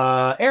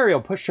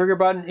 Ariel, push trigger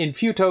button.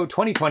 Inufuto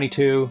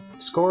 2022.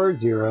 Score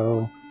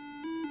 0.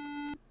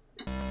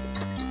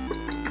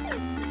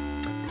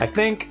 I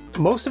think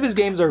most of his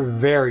games are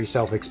very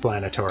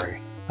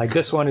self-explanatory. Like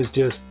this one is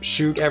just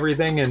shoot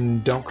everything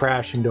and don't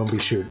crash and don't be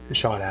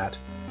shot at.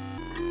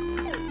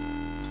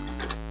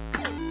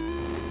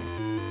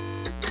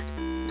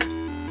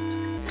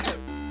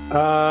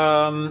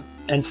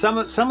 And some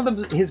of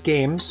his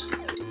games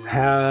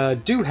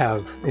do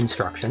have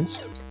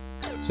instructions.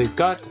 So you've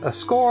got a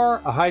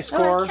score, a high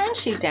score. Oh, I can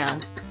shoot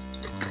down.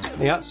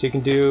 Yeah, so you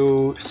can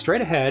do straight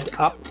ahead,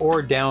 up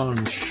or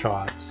down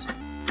shots.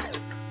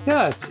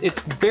 Yeah, it's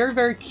very,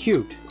 very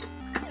cute.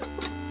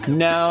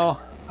 Now,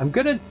 I'm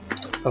gonna...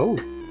 Oh,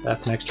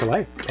 that's an extra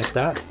life. Get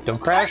that. Don't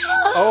crash.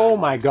 Oh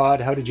my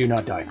god, how did you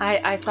not die?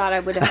 I thought I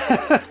would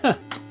have...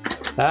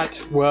 That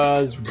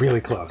was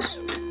really close.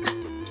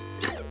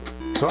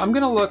 So I'm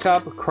gonna look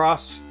up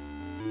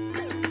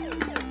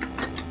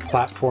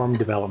cross-platform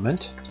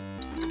development.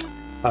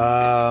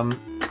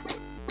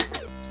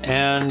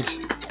 And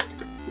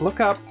look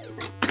up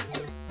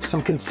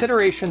some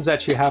considerations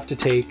that you have to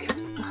take,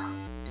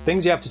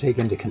 things you have to take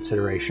into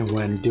consideration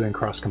when doing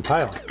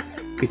cross-compiling,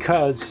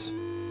 because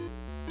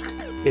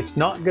it's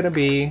not going to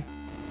be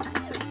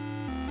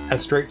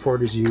as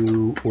straightforward as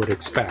you would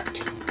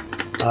expect,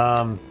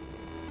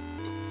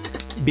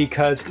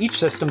 because each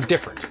system's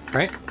different,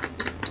 right?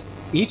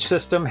 Each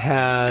system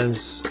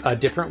has a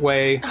different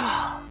way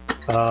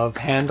of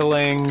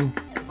handling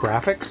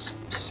graphics,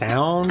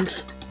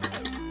 sound,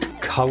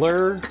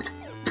 color.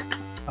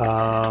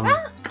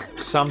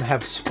 Some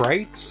have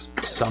sprites,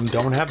 some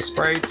don't have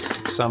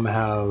sprites, some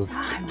have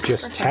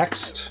just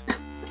text.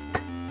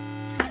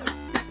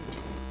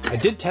 I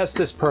did test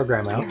this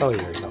program out. Oh,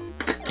 there you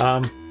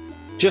go.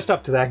 Just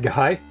up to that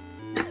guy.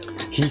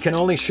 He can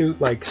only shoot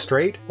like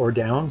straight or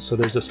down, so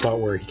there's a spot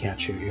where he can't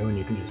shoot you and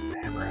you can just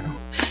hammer at him.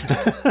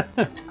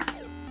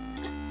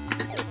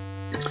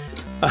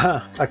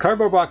 A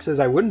cardboard box says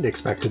I wouldn't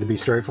expect it to be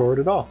straightforward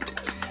at all.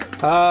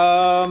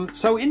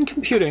 So in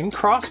computing,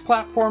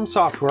 cross-platform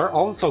software,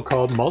 also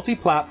called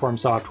multi-platform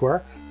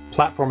software,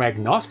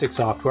 platform-agnostic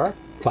software,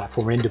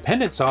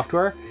 platform-independent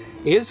software,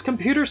 is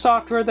computer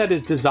software that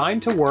is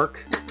designed to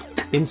work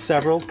in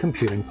several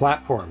computing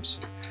platforms.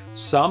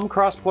 Some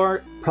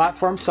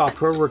cross-platform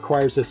software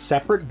requires a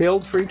separate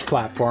build for each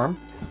platform,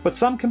 but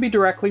some can be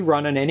directly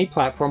run on any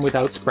platform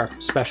without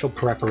special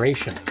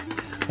preparation.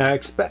 Now,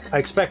 I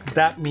expect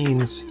that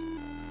means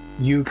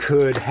you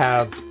could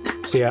have,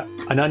 say,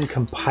 an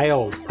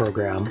uncompiled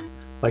program,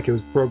 like it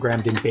was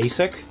programmed in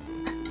BASIC,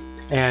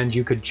 and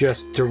you could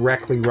just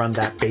directly run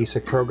that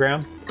BASIC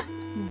program,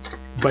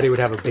 but it would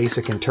have a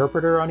BASIC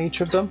interpreter on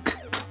each of them.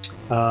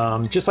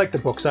 Just like the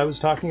books I was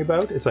talking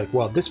about, it's like,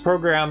 well, this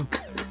program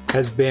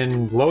has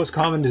been lowest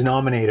common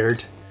denominator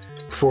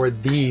for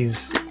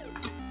these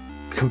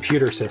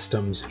computer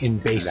systems in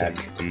BASIC.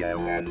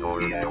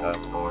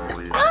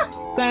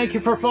 Thank you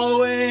for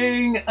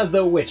following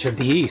The Witch of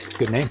the East.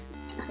 Good name.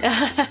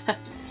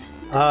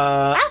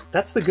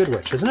 That's the Good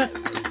Witch, isn't it?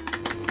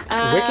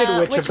 Wicked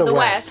Witch of the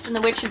West. And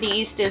the Witch of the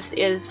East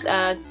is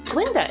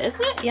Glinda,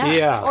 isn't it? Yeah.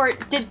 Yeah. Or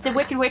did the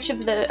Wicked Witch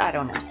of the... I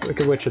don't know.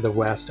 Wicked Witch of the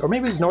West. Or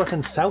maybe it's North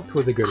and South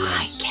were the good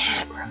ones. I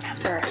can't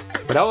remember.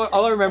 But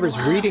all I remember is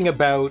reading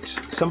about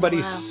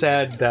somebody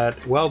said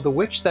that, well, the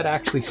witch that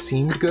actually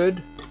seemed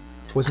good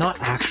was not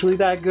actually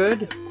that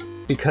good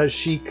because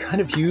she kind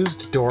of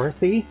used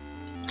Dorothy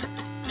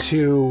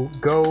to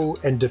go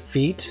and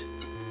defeat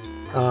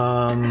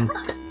the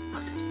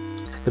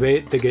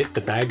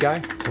bad guy.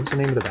 What's the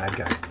name of the bad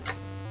guy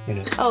in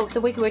it? Oh,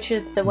 the Wicked Witch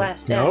of the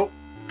West. No,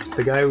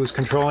 the guy who was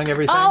controlling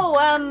everything. Oh,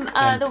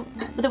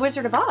 the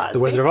Wizard of Oz. The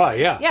Wizard of Oz,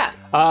 yeah. Yeah.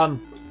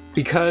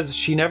 Because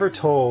she never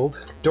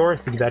told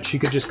Dorothy that she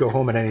could just go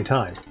home at any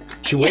time.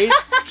 She waited.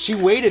 She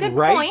waited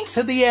right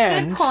to the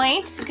end. Good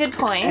point. Good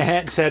point.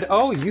 And said,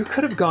 "Oh, you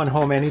could have gone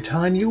home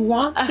anytime you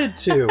wanted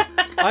to.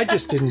 I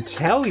just didn't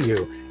tell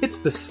you. It's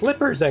the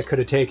slippers that could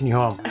have taken you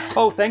home.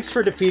 Oh, thanks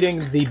for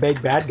defeating the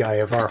big bad guy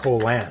of our whole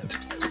land.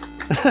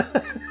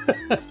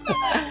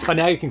 Oh,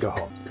 now you can go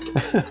home."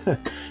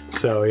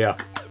 So yeah.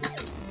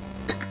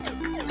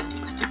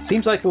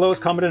 Seems like the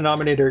lowest common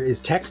denominator is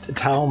text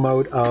tile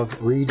mode of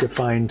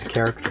redefined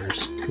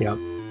characters. Yep.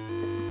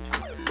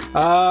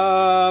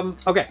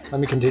 Okay, let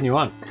me continue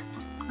on.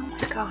 Oh my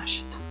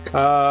gosh.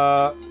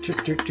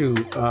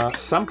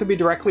 Some can be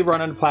directly run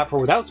on a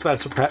platform without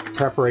special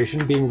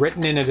preparation, being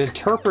written in an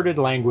interpreted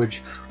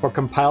language or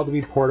compiled to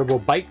be portable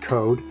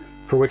bytecode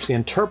for which the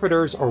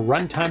interpreters or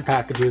runtime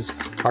packages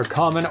are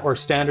common or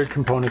standard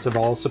components of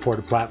all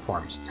supported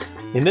platforms.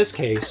 In this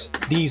case,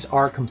 these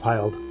are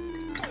compiled.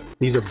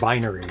 These are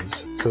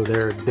binaries, so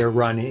they're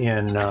run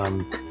in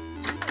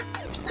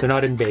They're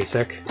not in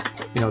BASIC.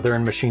 You know, they're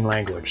in machine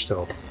language.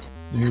 So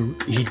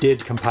he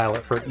did compile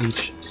it for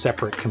each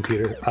separate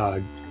computer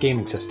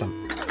gaming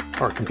system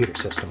or computer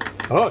system.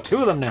 Oh, 2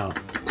 of them now.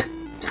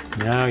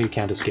 Now you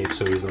can't escape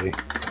so easily.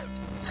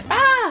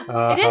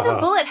 It is a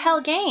bullet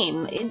hell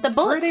game. The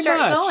bullets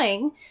start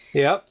going.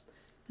 Yep.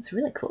 It's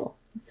really cool.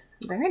 It's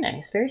very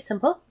nice. Very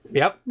simple.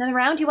 Yep. Another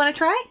round you want to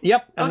try?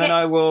 Yep. And then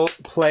I will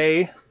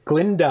play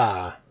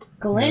Glinda.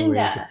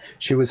 Glinda.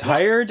 She was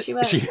hired. She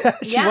was. She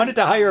wanted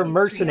to hire a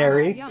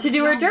mercenary. To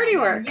do her dirty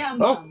work.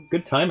 Oh,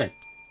 good timing.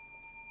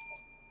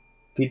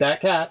 Feed that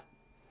cat.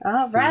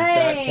 All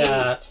right. Feed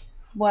that cat.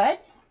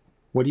 What?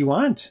 What do you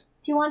want?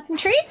 Do you want some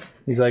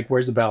treats? He's like,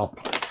 where's the bell?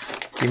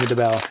 Give me the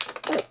bell.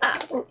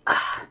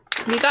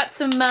 We got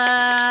some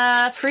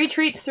free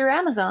treats through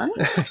Amazon.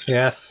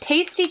 Yes.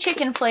 Tasty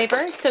chicken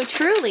flavor. So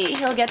truly,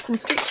 he'll get some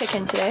street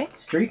chicken today.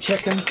 Street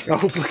chicken.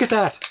 Oh, look at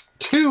that.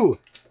 2.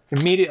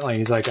 Immediately,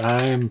 he's like,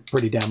 I'm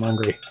pretty damn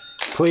hungry.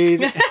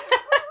 Please.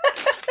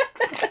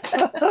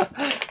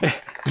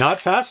 Not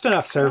fast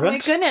enough, servant. Oh my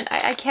goodness,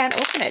 I can't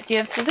open it. Do you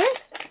have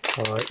scissors?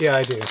 Yeah,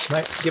 I do.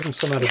 Might give him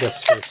some out of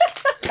this first.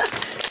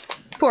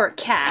 Poor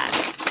cat.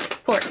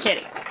 Poor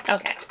kitty.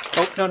 Okay.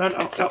 Oh, no.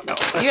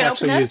 Let's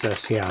actually use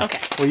this. Yeah. Okay.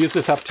 We'll use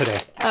this up today.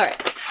 All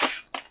right.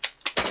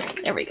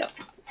 There we go.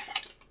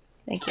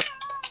 Thank you.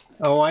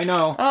 Oh, I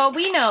know. Oh,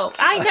 we know.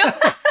 I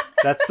know.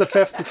 That's the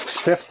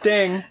fifth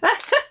ding.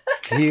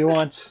 He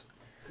wants...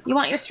 You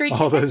want your street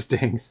all chicken? Those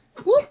dings.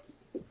 Woo.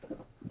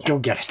 Go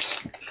get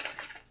it.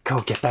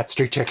 Go get that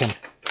street chicken.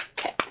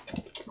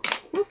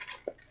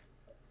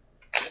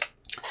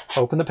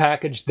 Open the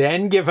package,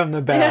 then give him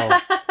the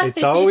bell.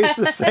 It's always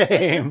the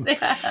same.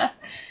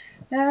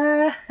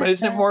 But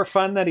isn't it more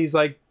fun that he's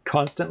like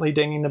constantly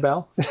dinging the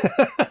bell?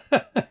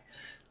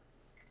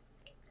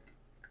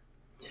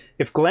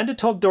 If Glenda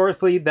told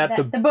Dorothy that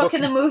the book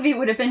and the movie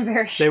would have been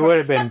very short. They would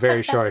have been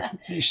very short.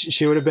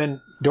 She would have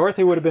been...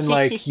 Dorothy would have been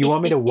like, you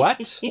want me to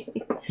what?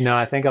 No,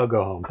 I think I'll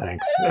go home,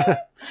 thanks.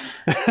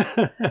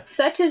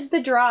 Such is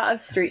the draw of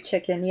street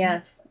chicken,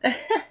 yes.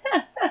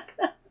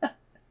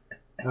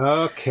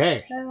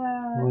 Okay.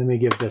 Let me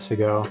give this a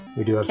go.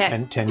 We do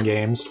have 10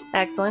 games.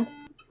 Excellent.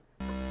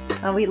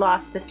 Oh, we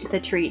lost the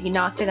treat. You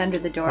knocked it under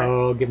the door.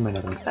 Oh, give him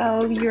another one.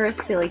 Oh, you're a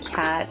silly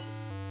cat.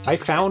 I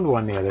found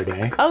one the other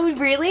day. Oh,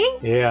 really?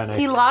 Yeah. And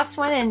he lost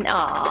one and...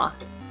 Aw.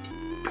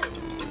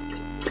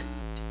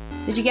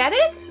 Did you get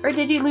it? Or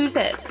did you lose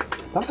it?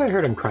 I thought I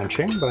heard him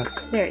crunching, but...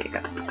 There you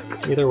go.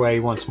 Either way,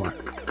 once more.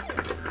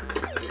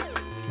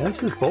 Yeah,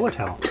 this is bullet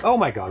hell. Oh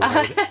my god,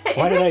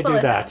 why did I do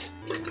that?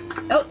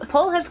 Oh, the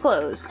poll has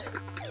closed.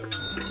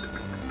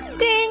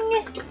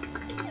 Ding!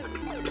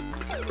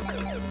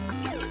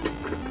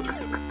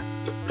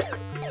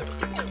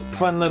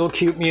 Fun little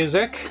cute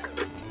music.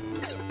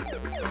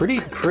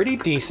 Pretty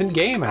decent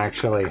game,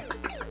 actually.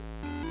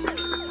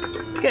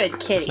 Good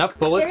kitty. Enough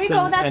bullets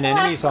and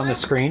enemies on the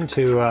screen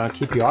to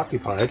keep you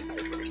occupied.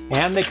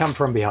 And they come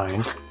from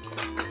behind.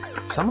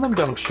 Some of them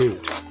don't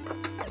shoot.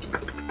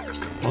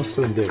 Most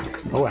of them do.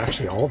 Oh,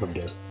 actually all of them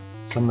do.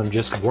 Some of them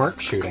just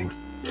weren't shooting.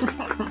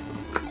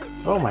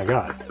 Oh my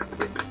god.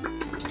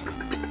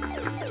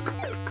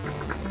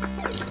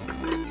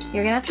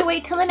 You're gonna have to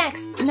wait till the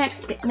next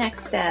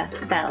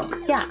bell.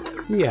 Yeah.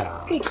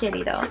 Yeah. Good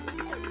kitty, though.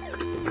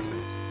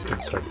 It's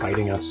gonna start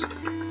biting us.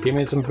 Give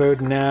me some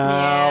food now.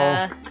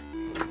 Yeah.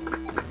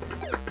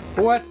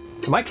 What?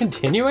 Am I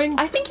continuing?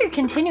 I think you're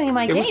continuing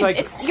my game. Was like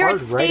you're at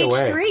stage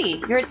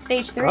 3. You're at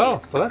stage 3.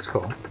 Oh, well that's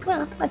cool.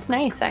 Well, that's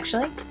nice,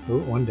 actually. Ooh,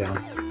 one down.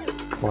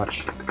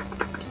 Watch.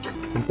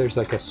 I think there's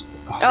like a...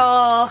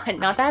 Oh,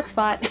 not that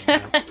spot.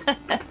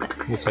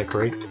 It's like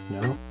right...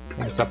 No? I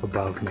think it's up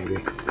above, maybe.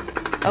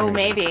 Oh,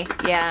 maybe.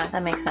 Yeah,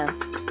 that makes sense.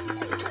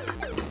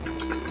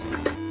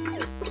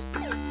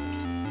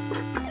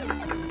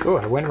 Oh,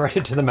 I went right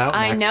into the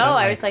mountain. I know.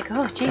 I was like,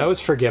 oh, jeez. That was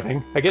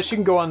forgiving. I guess you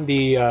can go on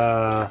the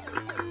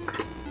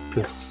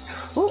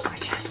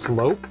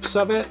slopes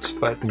of it,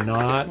 but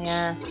not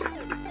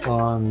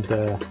on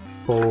the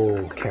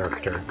full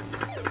character.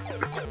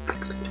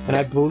 And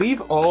I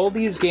believe all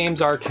these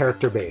games are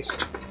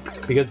character-based,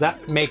 because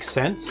that makes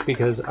sense,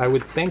 because I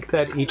would think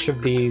that each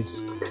of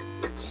these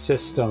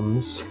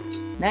systems...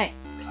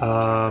 Nice.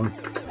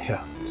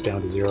 Yeah, it's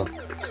down to 0.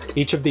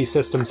 Each of these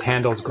systems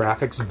handles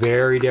graphics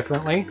very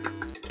differently,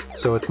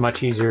 so it's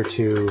much easier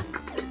to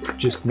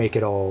just make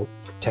it all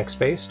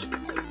text-based.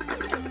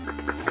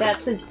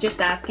 Steps is just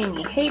asking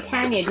me, hey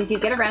Tanya, did you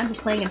get around to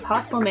playing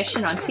Impossible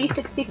Mission on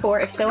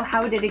C64? If so,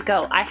 how did it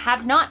go? I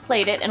have not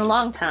played it in a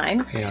long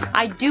time. Yeah.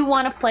 I do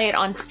want to play it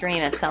on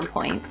stream at some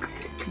point.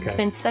 It's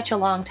been such a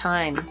long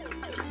time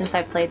since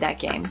I played that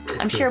game.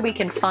 I'm sure we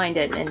can find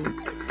it and...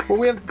 Well,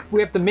 we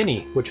have the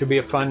Mini, which would be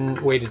a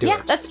fun way to do it.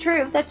 Yeah, that's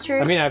true. That's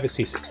true. I mean, I have a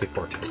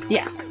C64 too.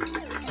 Yeah.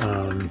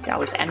 You can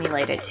always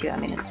emulate it too. I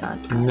mean, it's not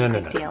a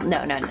big deal.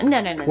 No.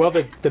 Well,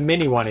 the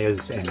Mini one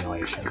is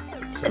emulation.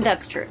 So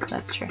that's true.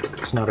 That's true.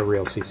 It's not a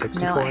real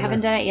C64. No, I haven't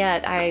done it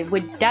yet. I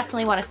would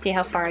definitely want to see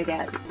how far I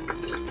get.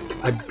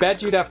 I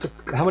bet you'd have to...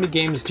 How many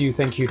games do you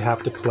think you'd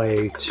have to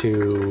play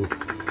to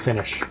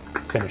finish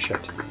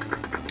it?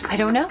 I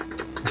don't know.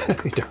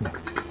 You don't know.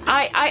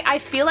 I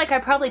feel like I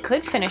probably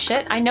could finish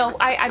it. I know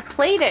I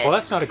played it. Well,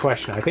 that's not a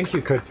question. I think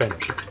you could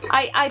finish it.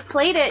 I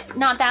played it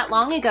not that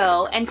long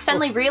ago and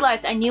suddenly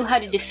realized I knew how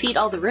to defeat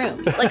all the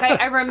rooms. Like,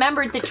 I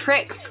remembered the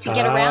tricks to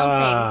get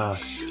around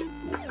things.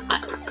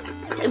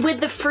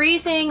 With the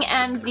freezing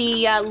and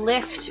the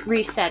lift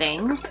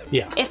resetting,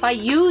 if I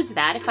use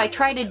that, if I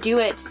try to do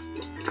it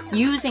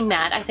using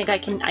that, I think I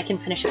can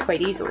finish it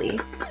quite easily.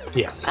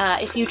 Yes.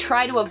 If you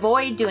try to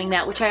avoid doing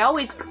that, which I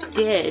always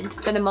did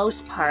for the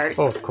most part.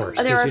 Oh, of course,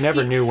 because you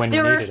never knew when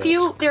you needed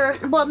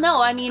it. Well,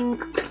 no, I mean,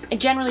 I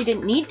generally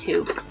didn't need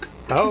to.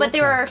 Oh, but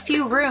there are a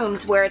few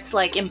rooms where it's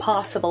like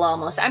impossible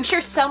almost. I'm sure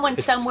someone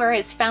somewhere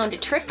has found a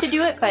trick to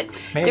do it, but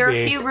there are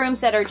a few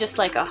rooms that are just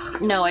like, oh,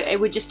 no, it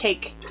would just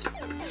take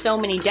so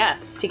many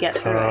deaths to get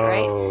through it,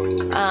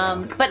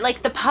 right? But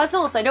like the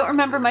puzzles, I don't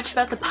remember much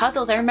about the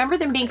puzzles. I remember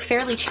them being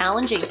fairly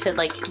challenging to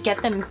like get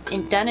them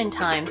done in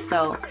time.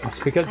 So it's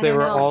because they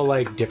were all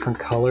like different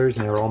colors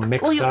and they were all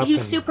mixed up. Well, you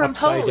and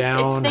superimpose. It's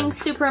things and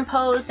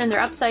superimposed and they're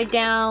upside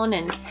down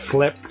and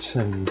flipped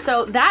and.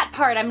 So that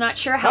part, I'm not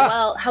sure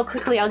how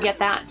quickly I'll get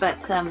that,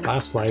 but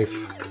Last Life.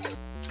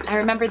 I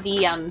remember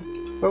the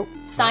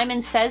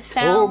Simon Says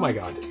sounds. Oh my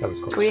god, that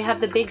was cool. Where you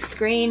have the big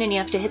screen and you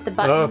have to hit the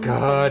buttons. Oh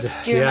god.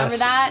 Do you remember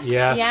that?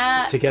 Yes.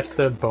 Yeah. To get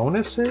the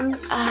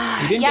bonuses?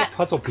 You didn't get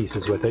puzzle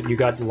pieces with it. You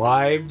got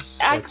lives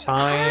or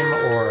time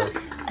or...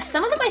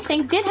 Some of them I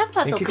think did have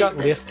puzzle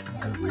pieces.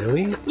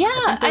 Really?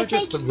 Yeah, I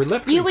think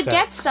you would resets.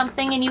 get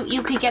something and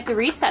you could get the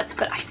resets,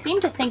 but I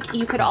seem to think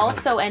you could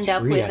also end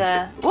up with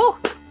a... Woo!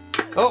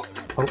 Oh!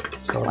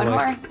 So One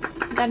more.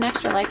 Got an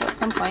extra life at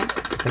some point.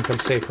 I think I'm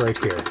safe right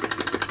here.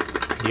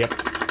 Yep.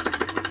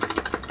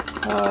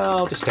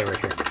 I'll just stay right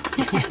here.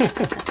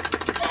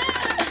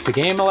 If the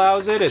game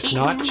allows it, it's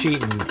not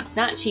cheating. It's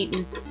not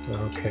cheating.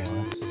 Okay,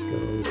 let's go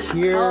It's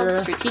here. called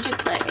strategic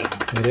play.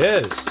 It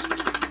is.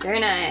 Very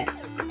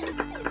nice.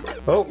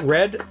 Oh,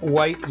 red,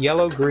 white,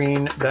 yellow,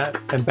 green,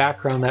 and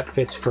background that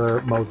fits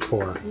for mode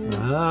 4.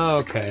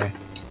 Okay.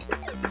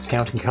 It's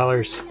counting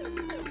colors.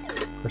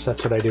 Of course,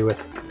 that's what I do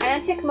with.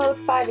 Antic mode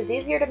 5 is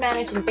easier to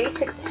manage in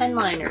basic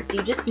 10-liners.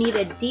 You just need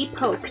a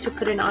D-poke to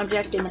put an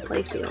object in the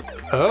playfield.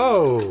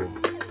 Oh!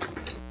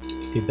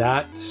 See,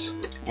 that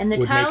And the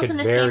tiles in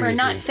this game are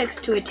not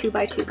fixed to a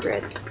 2x2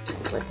 grid.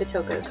 It's like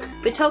Bitoko.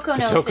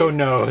 Bitoko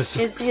knows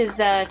his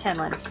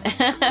 10-liners.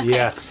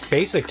 Yes,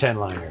 basic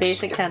 10-liners.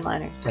 Basic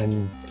 10-liners.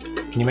 And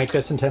can you make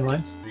this in 10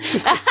 lines?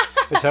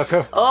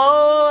 Bitoko?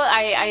 Oh,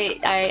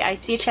 I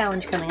see a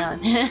challenge coming on.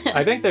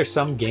 I think there's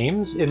some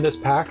games in this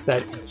pack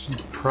that he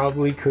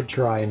probably could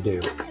try and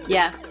do.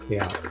 Yeah.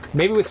 Yeah.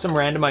 Maybe with some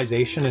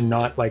randomization and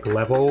not like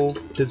level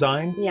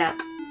design. Yeah.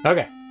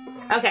 Okay.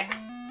 Okay.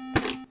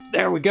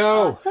 There we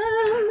go. Awesome.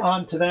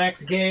 On to the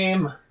next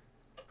game.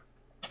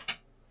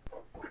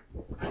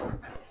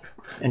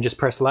 And just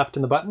press left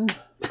in the button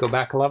to go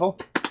back a level.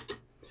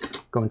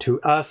 Going to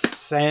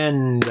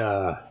ascend.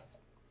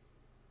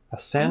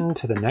 Ascend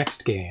to the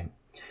next game.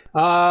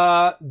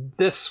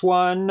 This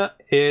one,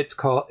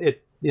 the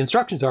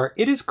instructions are,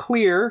 it is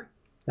clear,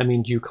 that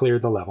means you clear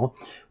the level,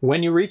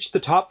 when you reach the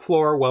top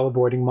floor while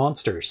avoiding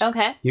monsters.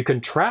 Okay. You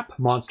can trap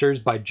monsters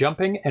by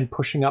jumping and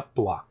pushing up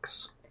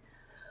blocks.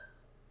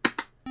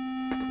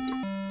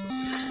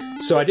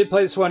 So I did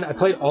play this one. I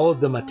played all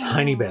of them a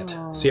tiny bit.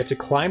 So you have to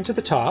climb to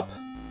the top,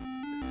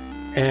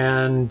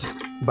 and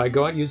by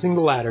using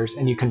the ladders,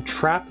 and you can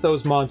trap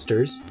those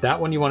monsters. That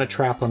one you want to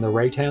trap on the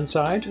right-hand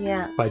side.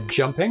 Yeah. By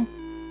jumping.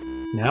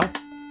 Now.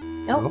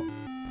 Nope.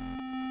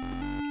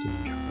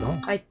 Didn't jump at all.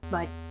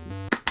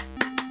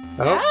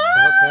 Oh,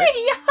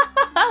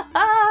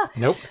 okay.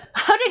 Nope.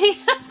 How did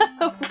he?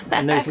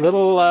 And there's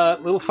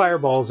little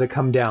fireballs that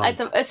come down.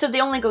 So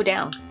they only go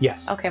down.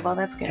 Yes. Okay, well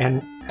that's good.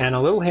 And a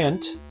little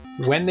hint: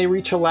 when they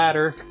reach a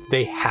ladder,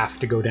 they have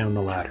to go down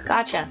the ladder.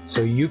 Gotcha.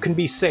 So you can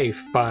be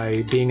safe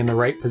by being in the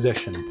right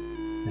position.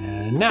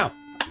 And now,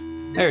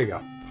 there you go.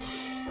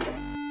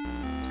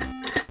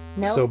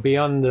 Nope. So be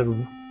on the.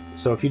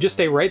 So if you just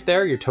stay right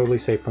there, you're totally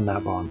safe from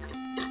that bomb.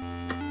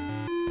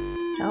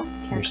 Oh,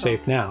 you're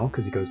safe now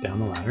because he goes down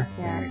the ladder.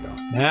 Yeah. There you go.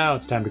 Now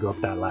it's time to go up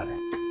that ladder.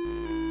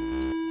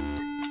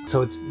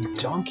 So it's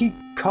Donkey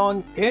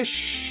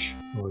Kong-ish.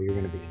 Oh, you're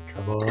gonna be in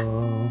trouble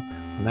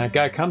when that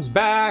guy comes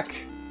back.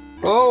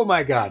 Oh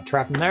my God!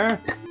 Trap him there.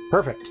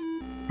 Perfect.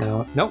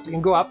 No, nope. You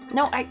can go up.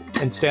 No,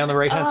 and stay on the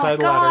right-hand side of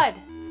the ladder.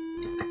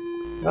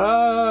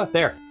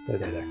 There.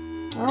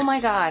 Oh my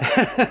God.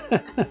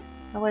 That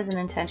wasn't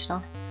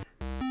intentional.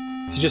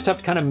 So you just have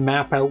to kind of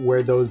map out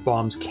where those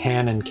bombs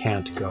can and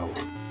can't go.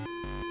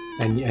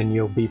 And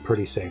you'll be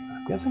pretty safe.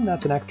 I'm guessing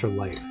that's an extra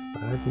life,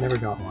 but I've never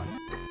got one.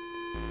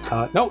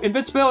 No,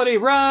 invincibility!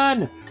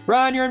 Run!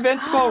 Run, you're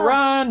invincible!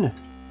 Run!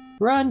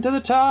 Run to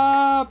the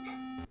top!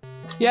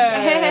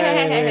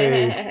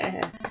 Yay!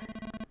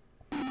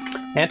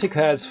 Antic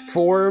has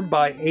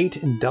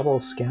 4x8 in double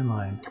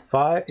scanline.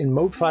 In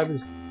mode 5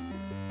 is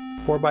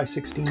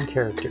 4x16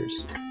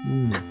 characters.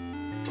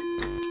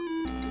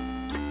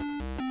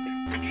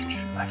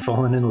 I've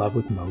fallen in love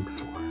with mode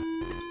 4.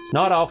 It's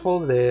not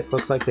awful. It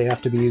looks like they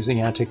have to be using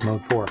antic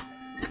mode 4.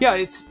 Yeah,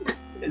 it's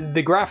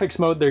the graphics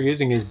mode they're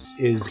using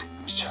is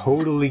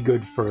totally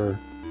good for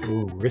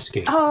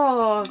risky.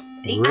 Oh,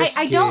 risky.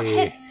 I don't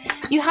hit.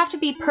 You have to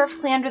be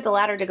perfectly under the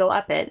ladder to go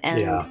up it,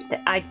 and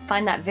I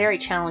find that very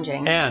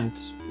challenging. And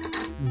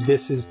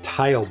this is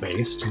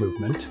tile-based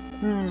movement,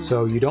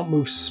 so you don't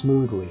move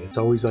smoothly. It's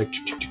always like,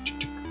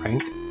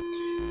 right?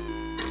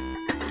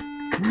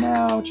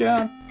 Now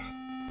jump.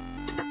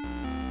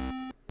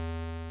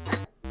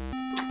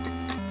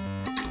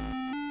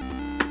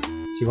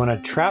 So you want to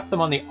trap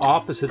them on the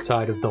opposite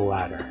side of the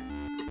ladder.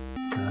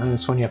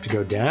 This one you have to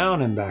go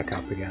down and back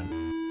up again.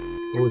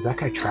 Oh, is that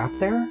guy trapped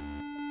there?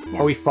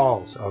 Yeah. Oh, he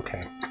falls.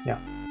 Okay. Yeah.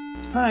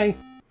 Hi.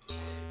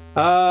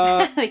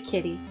 The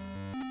kitty.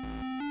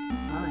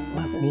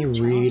 Let me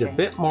read a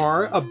bit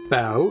more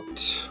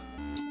about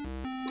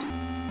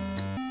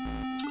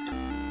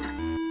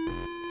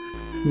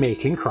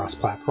making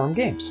cross-platform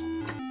games.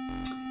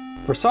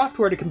 For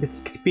software to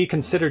be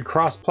considered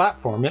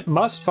cross-platform, it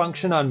must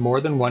function on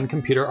more than one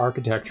computer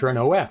architecture and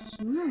OS.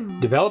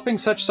 Developing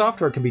such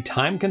software can be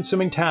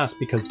time-consuming task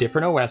because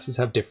different OSs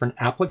have different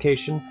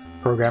application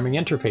programming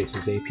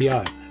interfaces,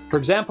 API. For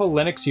example,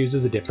 Linux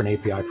uses a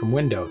different API from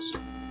Windows.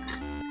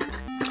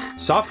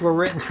 Software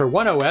written for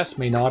one OS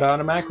may not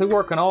automatically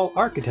work on all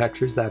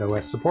architectures that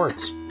OS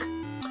supports.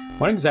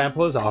 One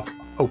example is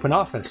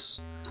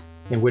OpenOffice,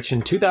 in which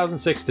in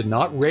 2006 did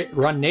not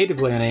run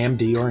natively on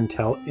AMD or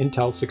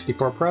Intel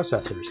 64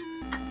 processors.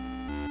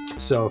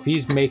 So if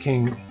he's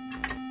making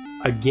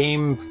a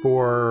game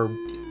for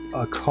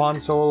a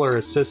console or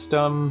a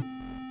system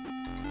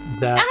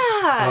that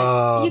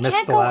you missed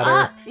can't the go ladder.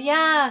 up.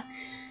 Yeah,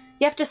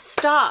 you have to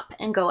stop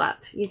and go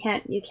up. You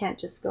can't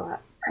just go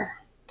up.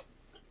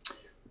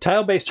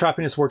 Tile-based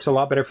choppiness works a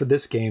lot better for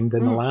this game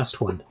than the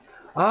last one.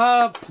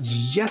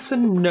 Yes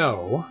and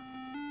no.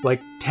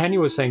 Like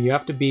Tanya was saying, you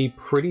have to be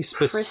pretty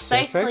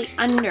specific. Precisely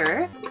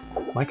under.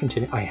 Am I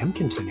continuing? I am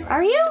continuing.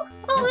 Are you?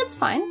 Oh, that's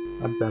fine.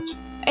 That's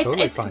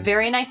totally it's fine.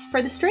 very nice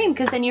for the stream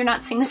because then you're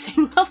not seeing the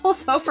same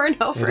levels over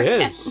and over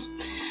again. It is.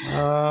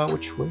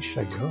 Which way should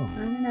I go? I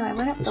don't know. I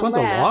went up This the one's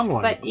left, a long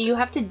one. but you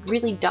have to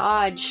really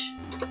dodge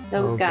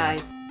those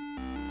guys.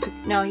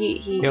 No,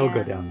 he'll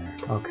go down there.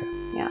 Okay.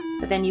 Yeah,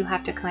 but then you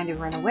have to kind of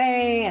run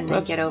away and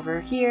then get over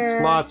here.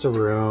 There's lots of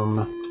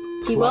room.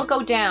 He will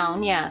go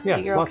down, so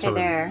you're okay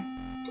there.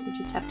 You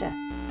just have to.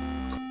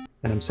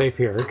 And I'm safe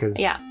here because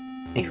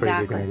which way is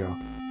it going to go?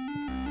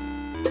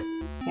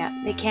 Yeah,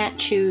 they can't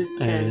choose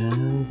to.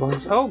 And as long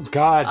as, oh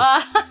God!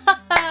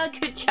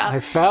 Good job. I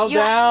fell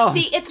down.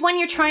 See, it's when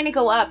you're trying to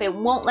go up, it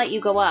won't let you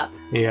go up.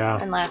 Yeah.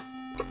 Unless.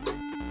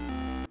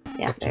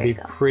 Yeah, have to be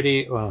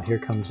pretty. Well, here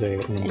comes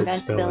an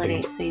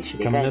invincibility. So you should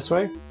be coming this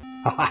way.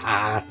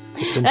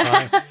 Just in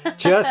time.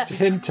 Just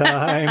in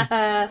time.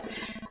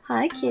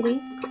 Hi, kitty.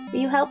 Are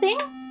you helping?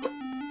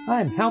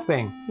 I'm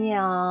helping.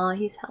 Yeah,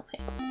 he's helping.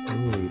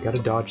 Ooh, you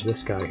gotta dodge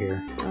this guy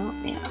here. Oh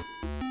yeah.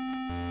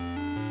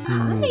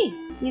 Hi.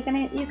 You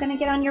gonna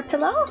get on your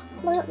pillow,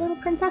 little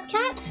princess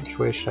cat? Which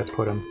way should I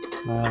put him?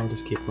 I'll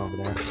just keep him over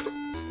there.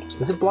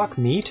 Does it block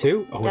me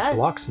too? It does. It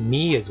blocks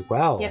me as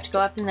well. You have to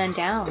go up and then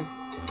down.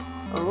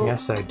 Oh.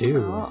 Yes, I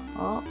do.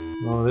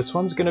 Well, this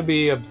one's gonna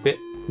be a bit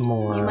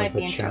more you might of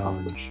be a in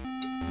challenge.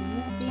 Trouble. You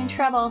might be in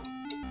trouble.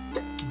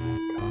 Oh,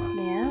 God.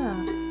 Yeah.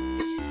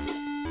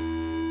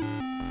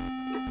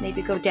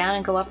 Maybe go down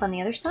and go up on the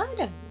other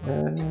side.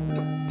 Oh,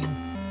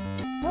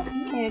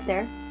 you made it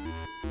there.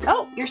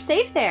 Oh, you're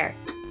safe there.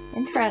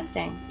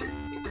 Interesting.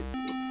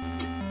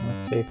 Not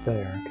safe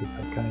there because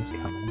that guy's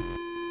coming.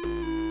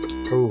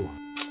 Oh,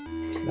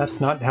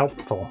 that's not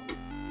helpful.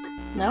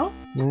 No?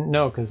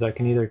 No, because I'd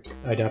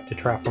have to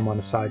trap him on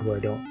the side where I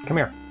don't. Come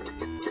here.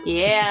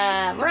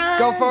 Yeah, run!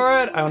 Go for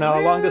it! I don't know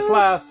how long this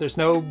lasts. There's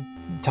no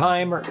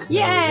time or...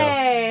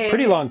 Yay!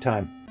 Pretty long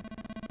time.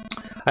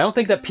 I don't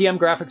think that PM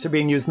graphics are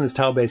being used in this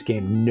tile-based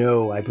game.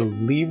 No, I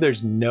believe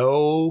there's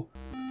no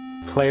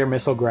player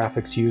missile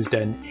graphics used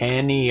in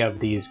any of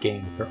these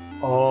games. They're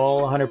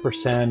all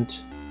 100%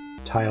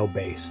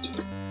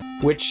 tile-based,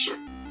 which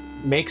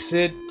makes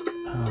it...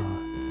 I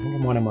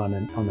think I'm on the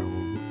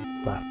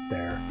left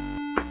there.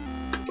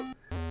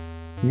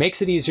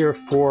 Makes it easier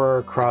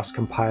for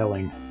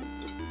cross-compiling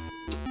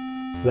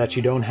so that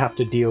you don't have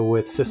to deal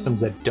with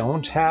systems that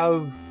don't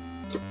have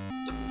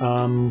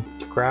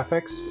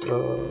graphics.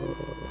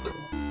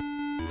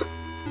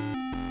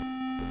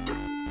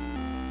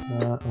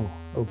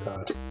 Oh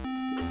God.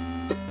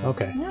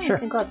 Okay, yeah, sure.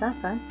 You can go up that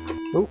side.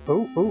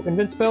 Oh,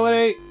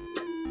 invincibility!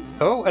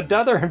 Oh,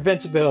 another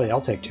invincibility.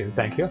 I'll take 2,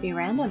 thank you. Must be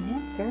random,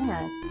 yeah. Very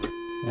nice.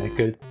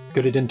 Good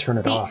it didn't turn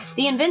it off.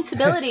 The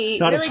invincibility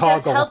really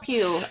does help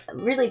you.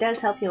 Really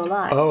does help you a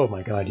lot. Oh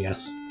my God,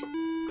 yes.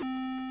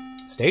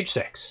 Stage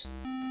 6.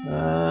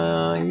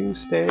 You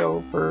stay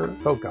over.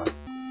 Oh God.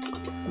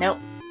 Nope.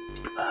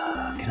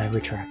 Can I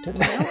retract it?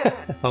 Nope.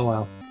 Oh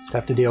well. Just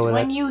have to deal with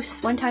it.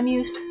 One-time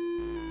use.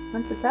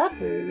 Once it's up.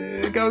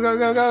 Go, go,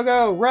 go, go,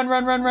 go! Run,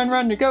 run, run, run,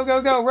 run! Go,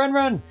 go, go! Run,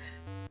 run!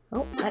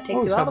 Oh, that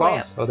takes you all the way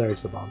up. Oh,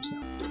 there's the bombs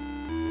now.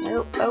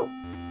 Oh.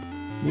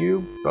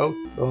 You both...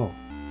 Oh,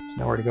 there's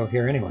nowhere to go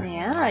here anyway.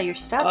 Yeah, you're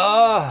stuck.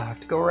 Oh, I have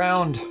to go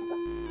around.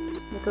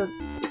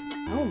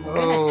 Oh my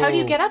goodness, how do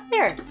you get up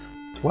there?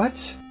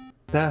 What?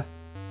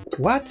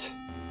 What?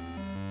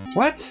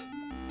 What?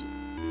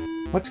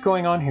 What's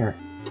going on here?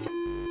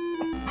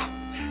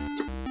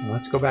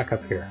 Let's go back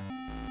up here.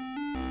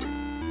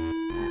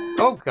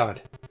 Oh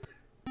god.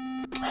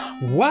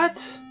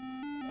 What?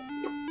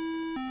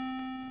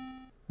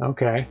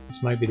 Okay,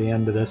 this might be the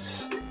end of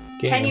this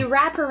game. Can you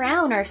wrap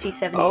around, RC70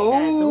 says?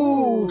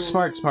 Oh, Ooh.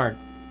 smart.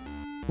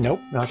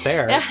 Nope, not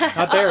there.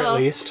 Not there at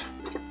least.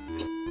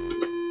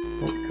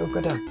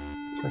 Go down.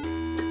 Quick.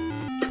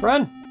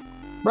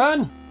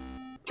 Run!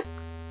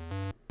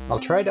 I'll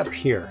try it up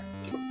here.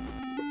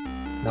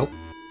 Nope.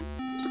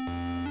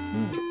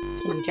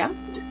 Can you jump?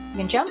 You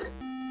can jump?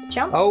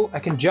 Jump? Oh, I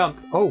can jump.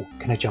 Oh,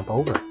 can I jump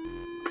over?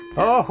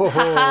 Oh,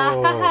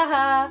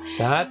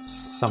 that's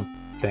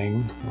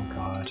something. Oh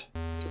god.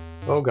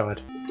 Oh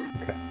god.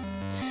 Okay.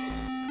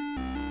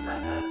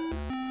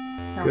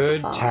 Don't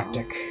Good fall.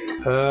 tactic.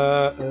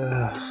 No,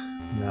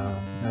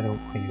 I don't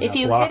want to use If that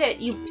you block. hit it,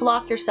 you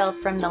block yourself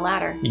from the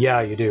ladder.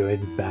 Yeah, you do.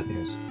 It's bad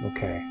news.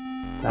 Okay.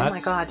 That's Oh my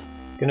god.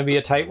 gonna be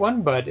a tight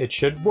one, but it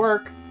should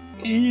work.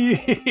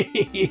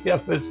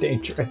 That was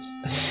dangerous.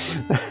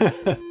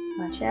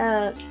 Watch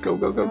out. Go. I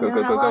don't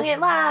know how long it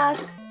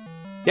lasts.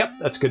 Yep,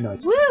 that's good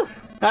noise. Woo!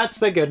 That's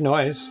the good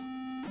noise.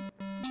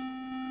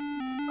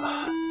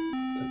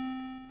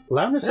 The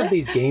loudness of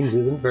these games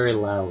isn't very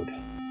loud.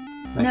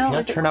 I No, can't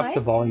is it turn up quiet?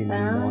 the volume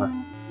anymore.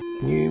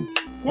 Can you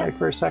play Yep.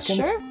 for a second?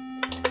 Sure.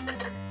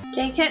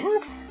 Okay,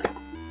 kittens.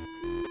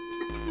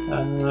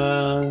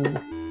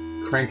 Let's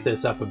crank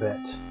this up a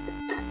bit.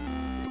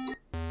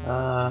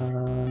 Crank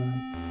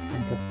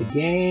up the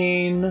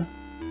gain.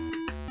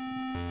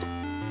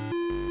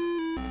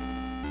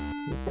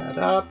 Get that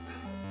up.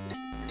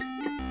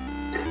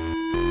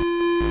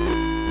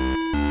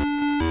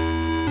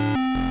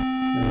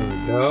 There we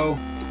go.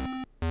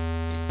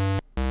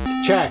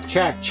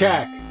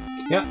 Check.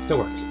 Yeah, still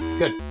works.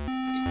 Good.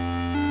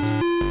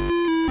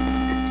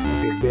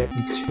 Maybe a bit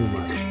too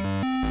much.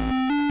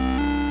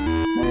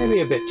 Maybe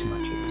a bit too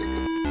much.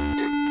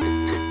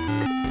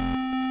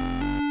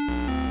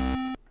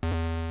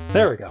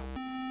 There we go.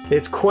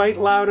 It's quite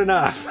loud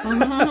enough.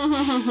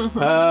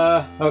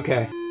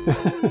 Okay.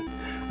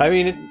 I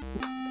mean,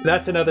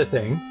 that's another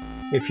thing.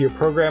 If you're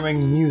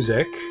programming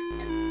music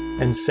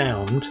and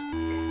sound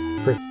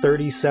for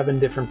 37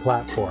 different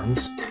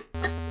platforms,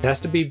 it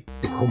has to be,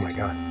 oh my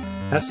god,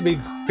 it has to be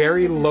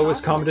very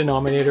lowest common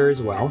denominator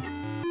as well.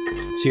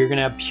 So you're going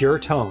to have pure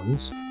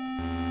tones.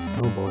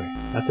 Oh boy,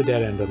 that's a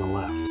dead end on the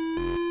left.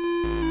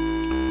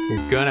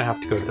 You're going to have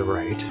to go to the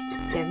right.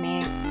 Give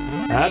me.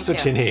 That's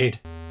what you need.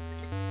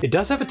 It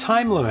does have a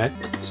time limit,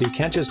 so you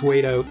can't just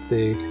wait out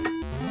the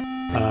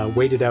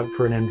wait it out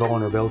for an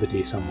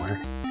invulnerability somewhere.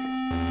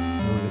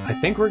 I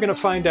think we're gonna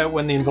find out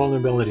when the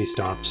invulnerability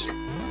stops.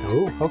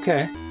 Oh,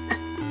 okay.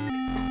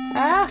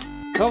 Ah!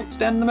 Oh,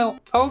 stand in the middle.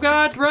 Oh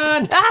god,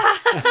 run!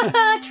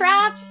 Ah!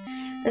 Trapped!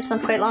 This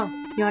one's quite long.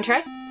 You wanna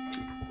try?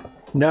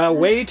 No,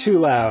 way too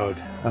loud.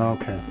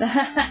 Okay.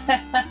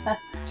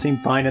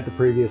 Seemed fine at the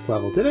previous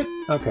level. Did it?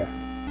 Okay.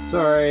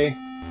 Sorry.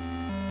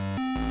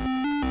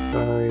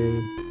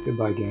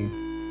 Goodbye, game.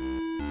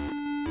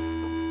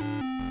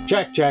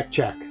 Check.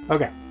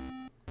 Okay.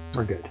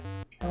 We're good.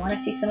 I want to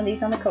see some of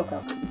these on the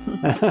Coco.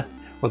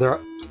 Well,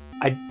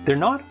 they're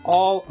not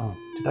all... Oh,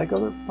 did I go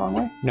the wrong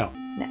way? No.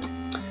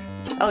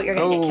 Oh, you're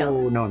gonna get killed.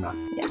 Oh, no, I'm not.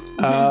 Yeah.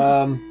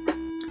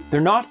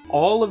 They're not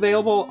all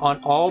available on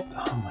all...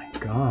 Oh my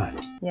god.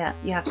 Yeah,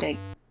 you have to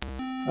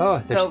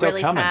Oh, they're go still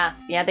really coming.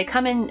 fast. Yeah, they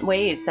come in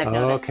waves, I've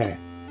noticed. Okay.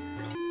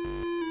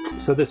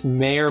 So this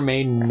may or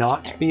may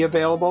not be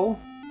available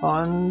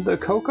on the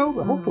Coco,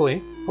 but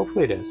hopefully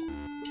it is.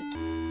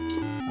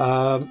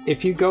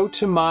 If you go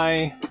to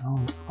my...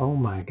 Oh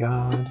my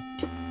god.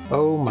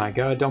 Oh my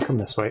god, don't come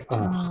this way.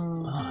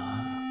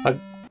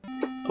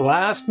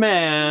 Last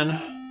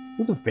Man.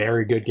 This is a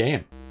very good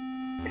game.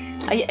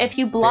 If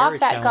you block Very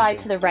that guy challenging.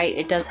 to the right,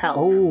 it does help.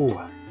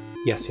 Oh,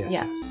 yes.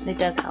 Yeah, it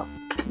does help.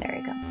 There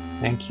you go.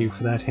 Thank you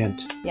for that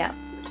hint. Yeah.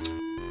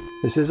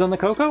 This is on the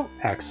Coco?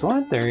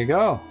 Excellent, there you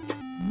go.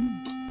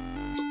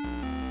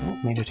 Oh,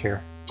 made it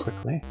here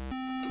quickly.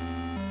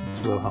 This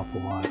will help a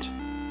lot.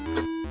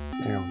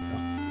 There we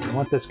go. I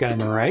want this guy on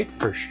the right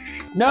for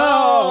No!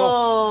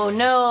 Oh,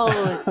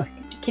 no!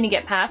 Can you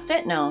get past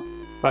it? No.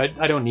 But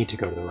I don't need to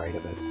go to the right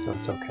of it, so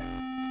it's okay.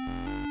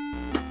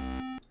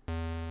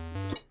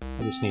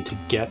 I just need to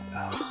get...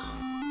 I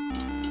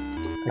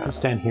can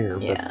stand here,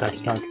 but Yeah,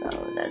 that's I not... guess so.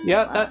 That's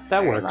Yeah, not that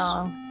very works.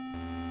 long.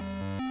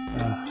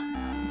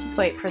 Just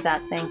wait for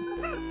that thing.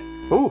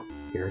 Ooh,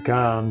 here it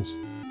comes.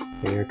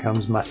 Here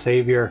comes my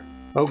savior.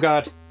 Oh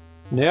god.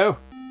 No.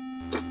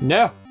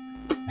 No.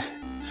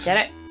 Get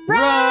it?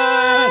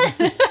 Run!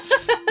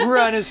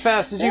 Run as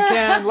fast as you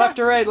can. Left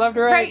or right, left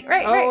or right.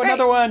 Right, oh, right.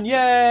 another one.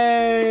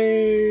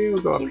 Yay!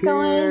 We'll go Keep up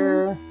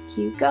here. going.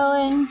 Keep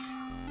going.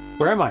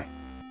 Where am I?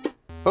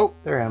 Oh,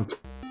 there I am.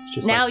 It's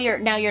just now like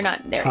you're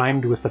not there.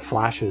 timed with the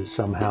flashes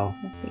somehow.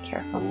 Let's be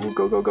careful. Ooh,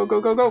 go, go, go, go,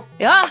 go, go.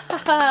 Yeah.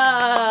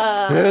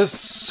 Yes.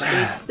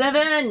 Speed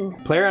 7.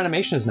 Player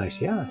animation is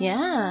nice, yes.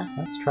 Yeah.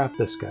 Let's trap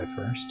this guy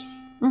first.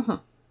 Mm-hmm.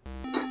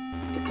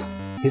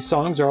 His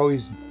songs are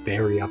always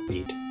very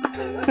upbeat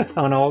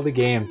on all the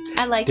games.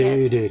 I like it.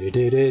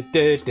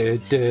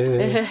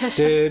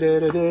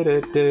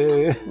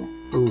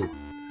 Ooh.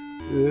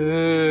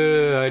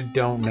 I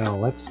don't know.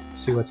 Let's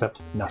see what's up.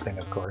 Nothing,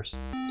 of course.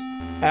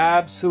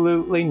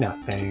 Absolutely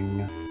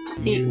nothing.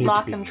 So you need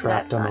lock to be him to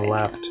trapped that on side. the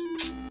left.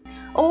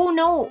 Oh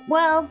no!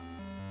 Well,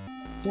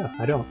 Yeah,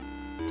 I don't.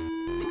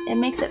 it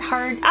makes it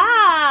hard.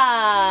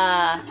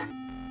 Ah!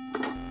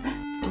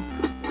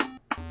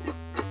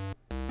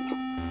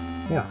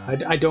 Yeah,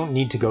 I don't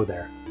need to go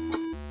there.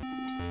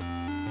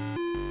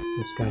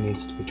 This guy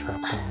needs to be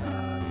trapped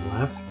on the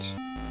left.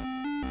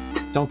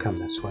 Don't come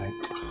this way.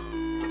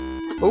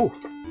 Oh,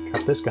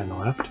 trap this guy on the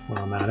left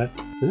while I'm at it.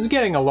 This is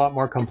getting a lot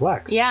more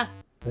complex. Yeah.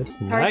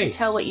 That's It's nice. hard to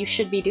tell what you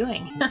should be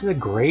doing. This is a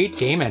great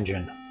game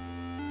engine.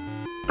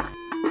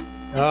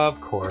 Of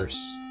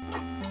course.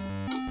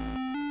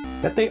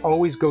 Bet they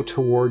always go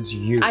towards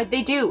you.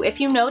 They do. If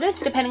you notice,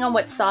 depending on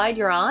what side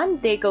you're on,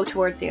 they go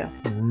towards you.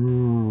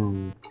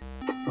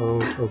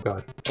 Oh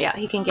god. Yeah,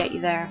 he can get you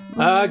there.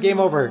 Game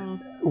over.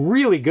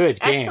 Really good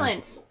game.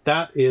 Excellent.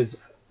 That is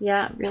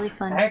Yeah, really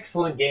fun.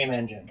 excellent game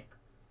engine.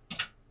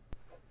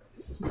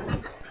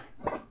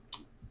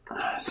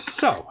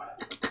 So,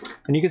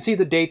 and you can see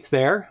the dates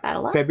there.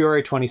 Battlot.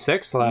 February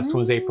 26th. The last one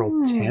was April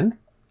 10th.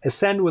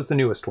 Ascend was the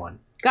newest one.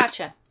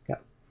 Gotcha. Yeah.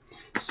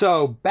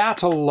 So,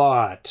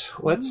 Battlot.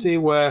 Let's see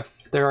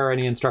if there are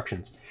any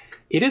instructions.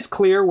 It is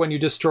clear when you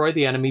destroy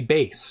the enemy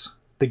base.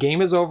 The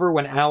game is over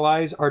when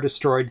allies are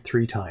destroyed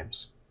 3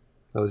 times.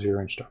 Those are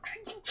your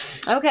instructions.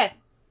 Okay.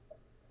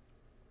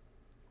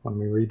 Let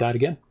me read that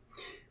again.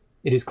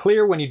 It is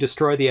clear when you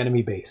destroy the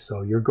enemy base.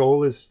 So your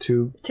goal is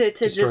to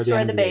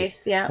destroy the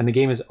base, yeah. And the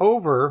game is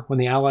over when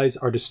the allies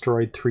are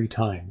destroyed 3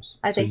 times.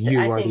 I think so you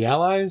are the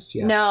allies?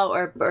 Yes. No,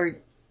 or Well,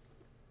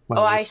 oh, we'll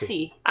I see.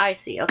 see. I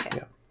see. Okay.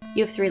 Yeah.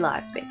 You have 3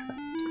 lives, basically.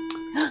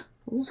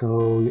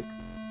 So,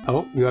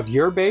 you have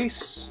your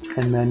base,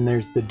 and then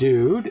there's the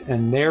dude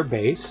and their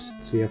base.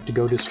 So you have to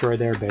go destroy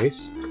their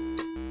base.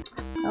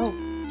 Oh.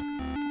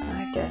 I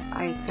have to,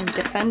 I assume,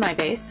 defend my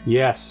base.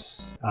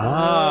 Yes.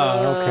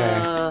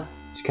 Okay.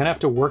 So you kind of have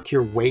to work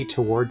your way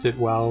towards it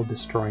while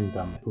destroying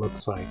them, it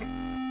looks like.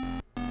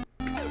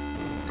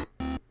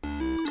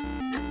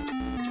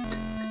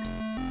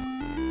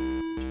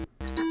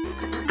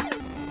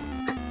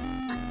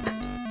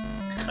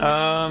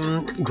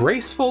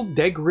 Graceful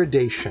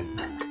Degradation.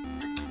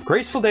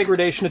 Graceful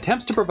Degradation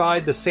attempts to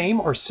provide the same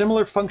or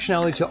similar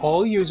functionality to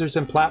all users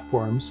and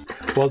platforms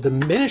while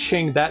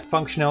diminishing that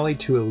functionality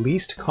to a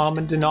least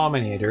common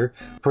denominator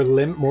for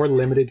more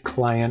limited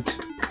client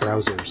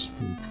browsers.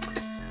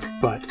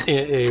 But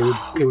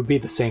it would be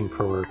the same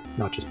for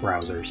not just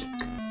browsers.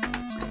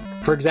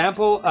 For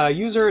example, a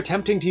user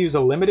attempting to use a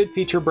limited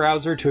feature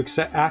browser to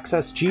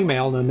access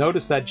Gmail, now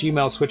notice that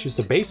Gmail switches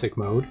to basic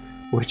mode,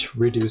 which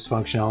reduces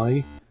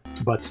functionality,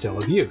 but still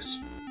of use.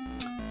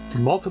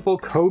 Multiple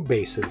code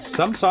bases.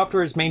 Some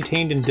software is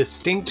maintained in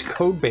distinct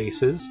code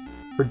bases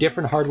for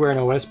different hardware and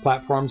OS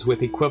platforms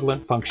with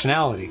equivalent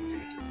functionality.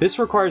 This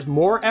requires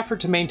more effort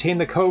to maintain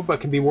the code, but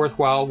can be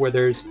worthwhile where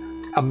there's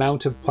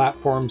amount of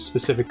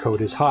platform-specific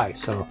code is high.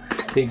 So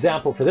the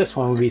example for this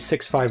one would be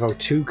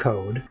 6502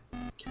 code.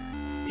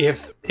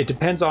 If it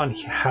depends on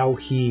how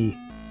he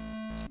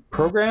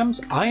programs,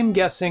 I'm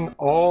guessing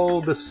all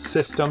the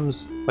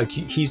systems, like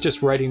he's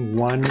just writing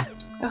one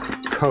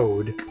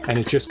code and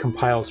it just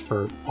compiles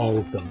for all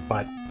of them,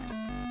 but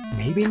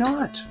maybe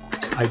not.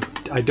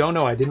 I don't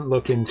know. I didn't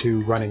look into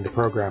running the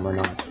program or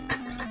not,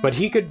 but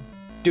he could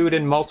do it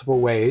in multiple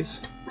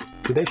ways.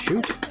 Do they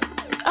shoot?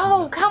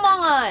 Oh, come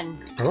on!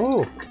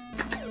 Oh,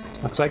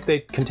 looks like they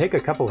can take a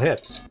couple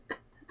hits.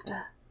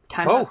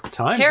 Time up.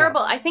 Time's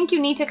Terrible. up. I think you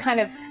need to kind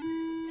of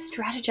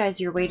strategize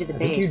your way to the I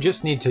base. think you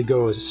just need to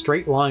go a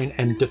straight line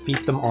and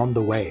defeat them on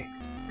the way.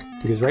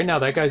 Because right now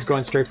that guy's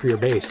going straight for your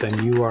base and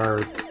you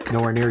are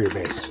nowhere near your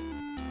base.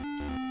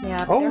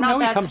 Yeah, but they're not no,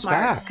 he that comes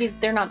smart. back.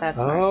 They're not that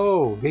smart.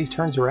 Oh, he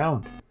turns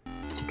around.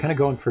 He's kind of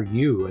going for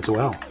you as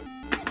well.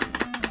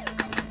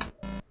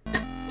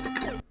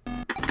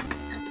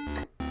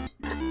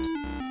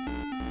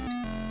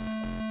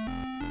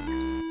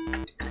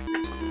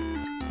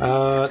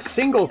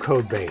 Single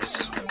code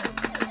base.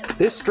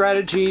 This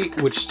strategy,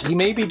 which he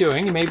may be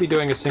doing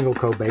a single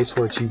code base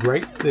where you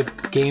write the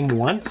game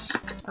once.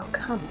 Oh,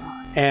 come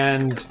on.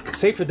 And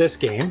say for this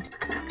game,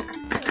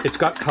 it's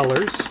got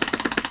colors.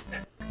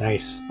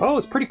 Nice. Oh,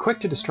 it's pretty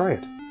quick to destroy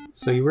it.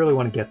 So you really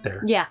want to get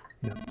there. Yeah.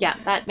 Yeah,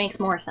 that makes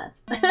more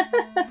sense.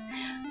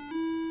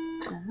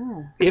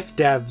 If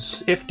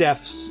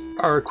defs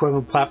are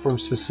equivalent platform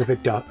specific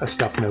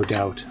stuff, no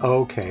doubt.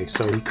 Okay,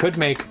 so he could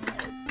make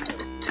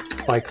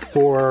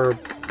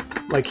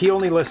like he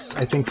only lists,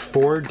 I think,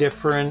 4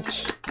 different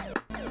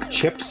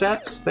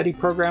chipsets that he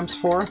programs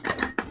for.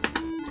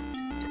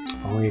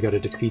 Oh, you gotta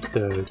defeat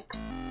the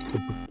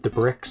the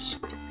bricks.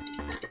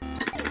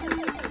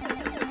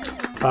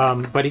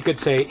 But he could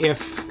say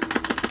if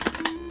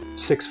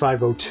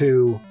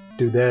 6502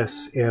 do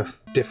this, if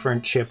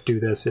different chip do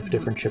this, if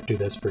different chip do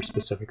this for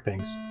specific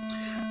things.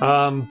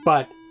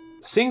 But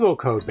single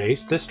code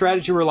base, this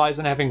strategy relies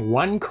on having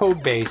one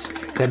code base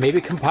that may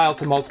be compiled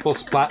to multiple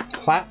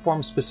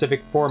platform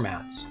specific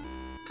formats.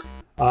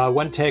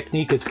 One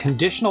technique is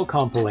conditional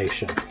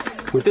compilation.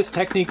 With this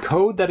technique,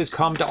 code that is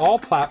common to all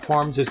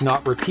platforms is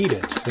not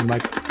repeated. They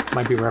might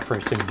be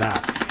referencing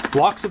that.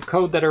 Blocks of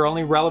code that are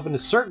only relevant to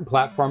certain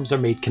platforms are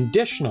made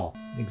conditional,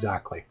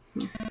 exactly,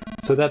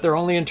 so that they're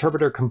only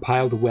interpreted or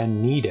compiled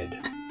when needed.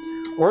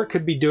 Or it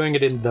could be doing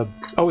it in the...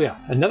 Oh yeah,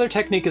 another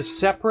technique is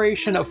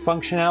separation of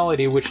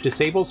functionality, which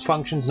disables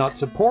functions not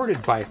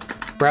supported by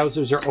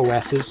browsers or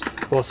OSs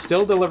while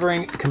still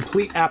delivering a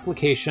complete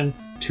application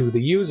to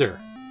the user.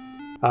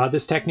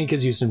 This technique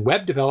is used in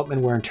web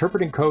development, where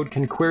interpreting code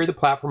can query the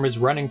platform as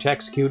running to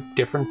execute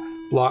different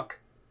blocks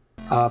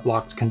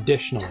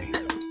conditionally.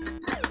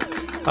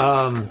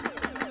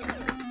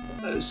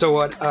 So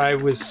what I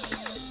was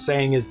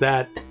saying is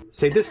that,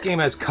 say this game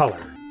has color,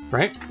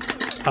 right?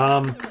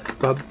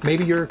 But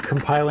maybe you're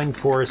compiling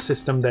for a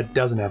system that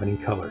doesn't have any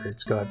color.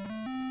 It's got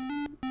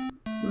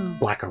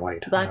black and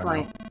white. Black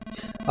and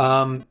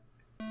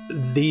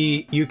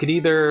white. You could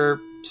either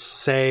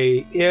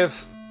say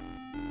if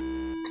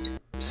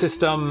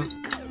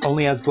system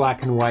only has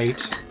black and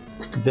white,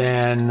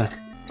 then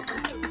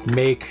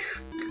make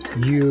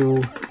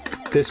you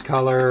this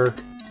color,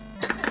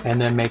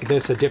 and then make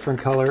this a different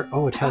color.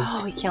 Oh, it has...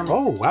 Oh, he killed me.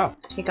 Oh, wow.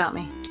 He got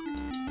me.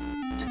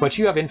 But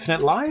you have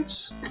infinite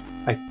lives,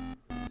 I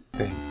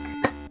think.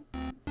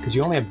 Because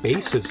you only have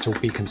bases to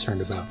be concerned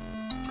about.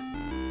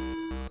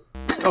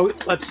 Oh,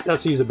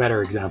 let's use a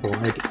better example.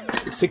 Like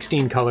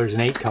 16 colors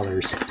and 8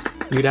 colors.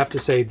 You'd have to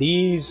say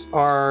these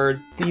are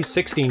these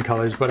 16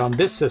 colors, but on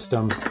this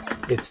system,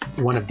 it's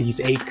one of these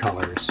 8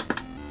 colors.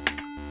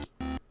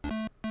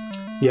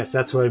 Yes,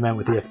 that's what I meant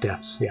with the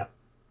if-defs, yeah.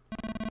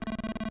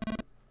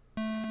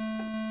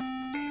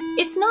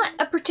 It's not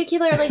a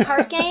particularly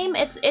hard game.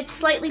 It's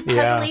slightly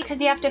puzzly because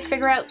you have to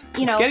figure out,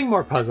 It's getting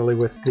more puzzly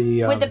with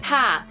the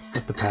paths.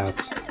 With the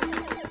paths.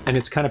 And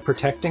it's kind of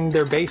protecting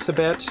their base a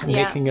bit and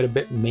making it a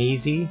bit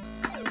mazy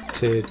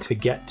to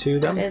get to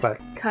them. It is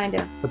kind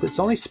of. But it's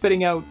only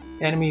spitting out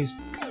enemies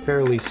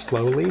fairly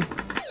slowly,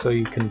 so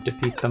you can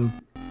defeat them.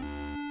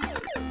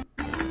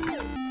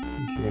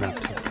 You're gonna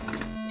have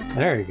to...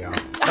 There you go.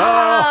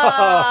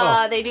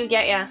 Ah, they do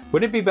get ya.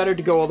 Wouldn't it be better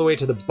to go all the way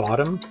to the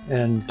bottom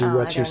and do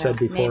what you said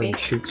before and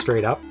shoot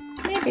straight up?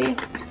 Maybe.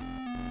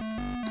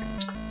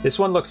 This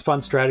one looks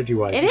fun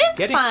strategy-wise. It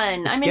is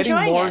fun. I'm enjoying it. It's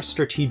getting more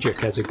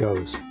strategic as it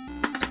goes.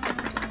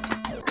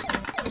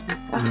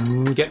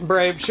 Getting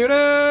brave. Shoot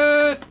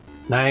it!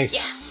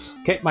 Nice.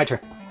 Yeah. Okay, my turn.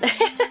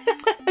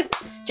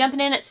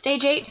 Jumping in at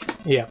stage 8?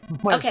 Yeah,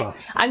 might as well.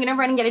 I'm gonna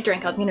run and get a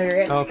drink. I'm gonna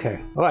ready. Okay.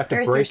 Oh, I have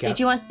to break out.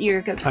 Do you want...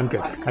 You're good. I'm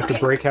good. I have to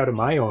break out of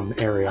my own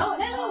area. Oh,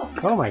 no!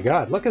 Oh my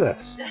god, look at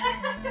this.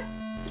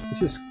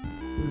 This is...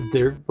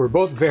 We're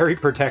both very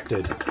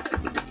protected.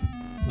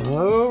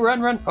 Oh,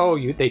 run, run. Oh,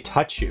 they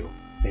touch you.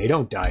 They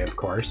don't die, of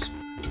course.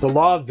 The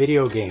law of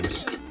video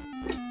games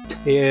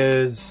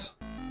is...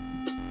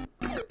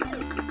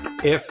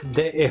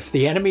 If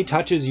the enemy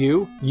touches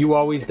you, you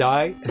always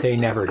die. They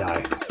never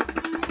die.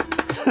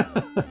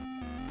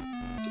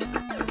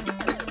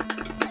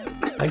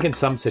 I think in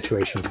some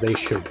situations they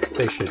should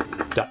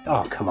die.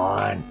 Oh, come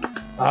on.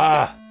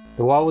 Ah,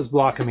 the wall was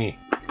blocking me.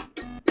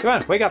 Come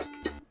on, wake up.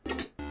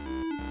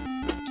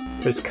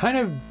 But it's kind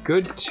of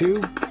good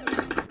too,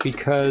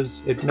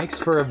 because it makes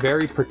for a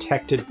very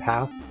protected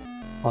path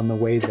on the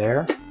way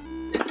there.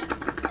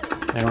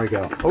 There we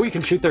go. Oh, you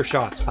can shoot their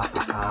shots. Ha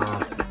ha ha.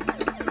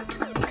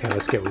 Okay,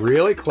 let's get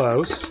really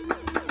close.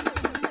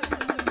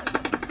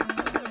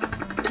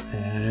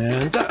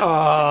 And...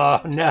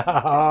 Oh,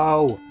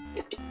 no!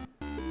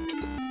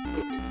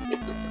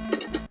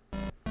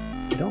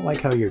 I don't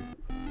like how you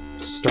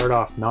start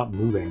off not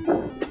moving.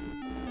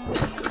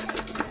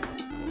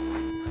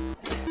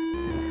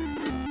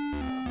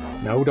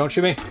 No, don't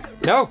shoot me!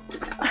 No!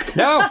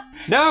 No!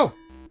 No!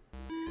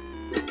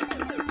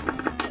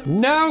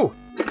 No!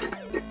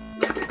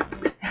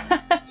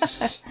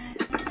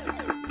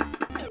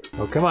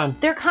 Oh, come on.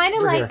 They're kind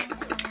of like... Here.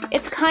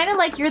 It's kind of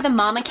like you're the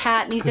mama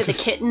cat and these are the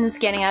kittens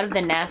getting out of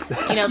the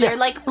nest. You know, they're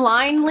like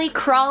blindly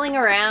crawling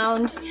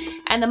around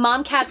and the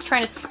mom cat's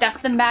trying to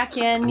stuff them back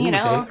in, you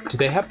know. Do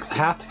they have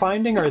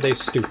pathfinding or are they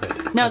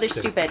stupid? No, they're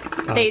stupid.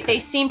 Okay. They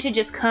seem to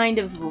just kind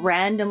of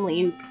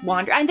randomly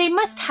wander. And they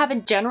must have a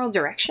general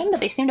direction, but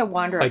they seem to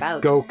wander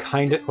about. Go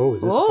kind of... Oh,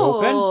 is this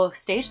open? Oh,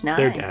 stage 9.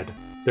 They're dead.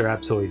 They're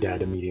absolutely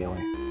dead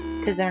immediately.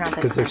 Because they're not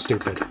Because they're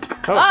stupid.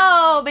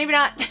 Oh, maybe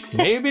not.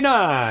 Maybe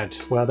not.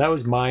 Well, that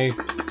was my...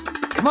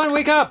 Come on,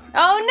 wake up!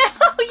 Oh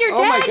no, you're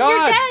dead! My God.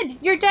 You're dead!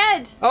 You're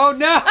dead! Oh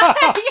no!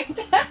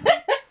 You're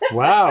dead.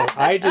 Wow,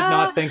 I did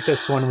not think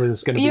this one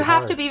was going to be You have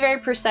hard. to be very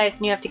precise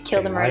and you have to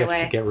kill them right away. I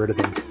have to get rid of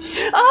them.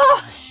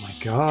 Oh! My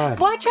God.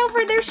 Watch out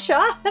for their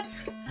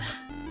shots!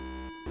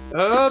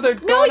 Oh, they're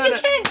going No, you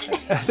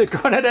can't. They're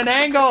going at an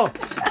angle.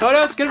 Oh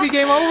no, it's gonna be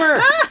game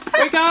over.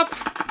 Wake up!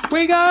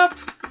 Wake up!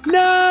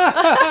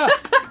 No!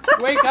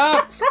 Wake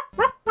up!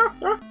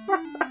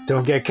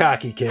 Don't get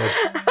cocky, kid.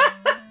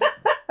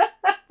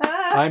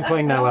 I'm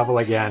playing that level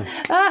again.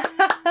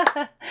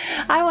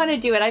 I want to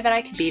do it. I bet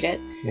I could beat it.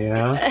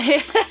 Yeah.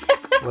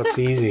 Looks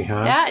easy,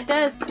 huh? Yeah, it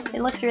does.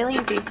 It looks really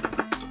easy.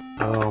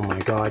 Oh my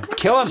god.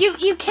 Kill him!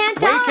 You can't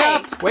die! Wake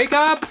up! Wake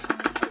up!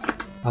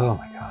 Oh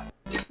my god.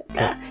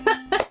 Okay.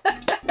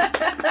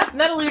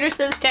 Metal Looter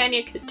says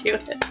Tanya could do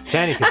it.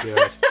 Tanya could do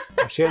it.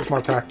 She has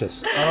more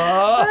practice.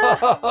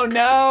 Oh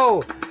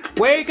no!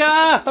 Wake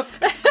up!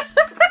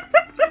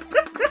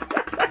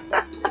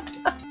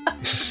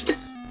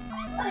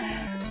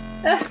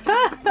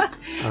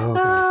 Oh,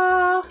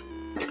 God.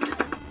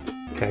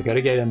 Okay, I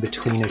gotta get in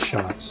between his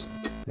shots.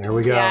 There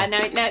we go. Yeah, no.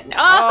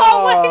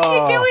 Oh, what are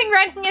you doing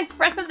running in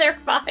front of their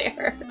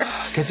fire?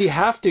 Because you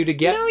have to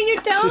get No, you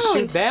don't. to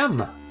shoot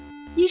them.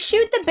 You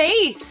shoot the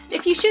base.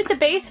 If you shoot the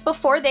base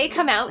before they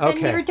come out, then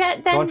you're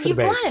dead. Then you've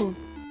won.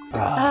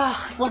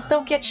 Oh, well,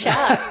 don't get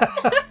shot.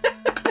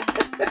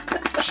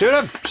 Shoot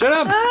him! Shoot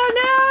him!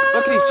 Oh, no!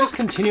 Look, he's just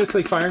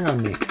continuously firing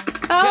on me.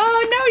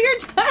 Oh, no, you're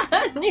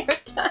done. You're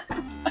done.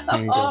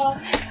 There you go.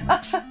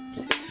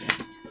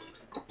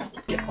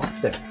 Get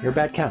off there. You're a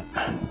bad count.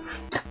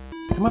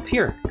 Come up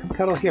here. Come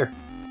cuddle here.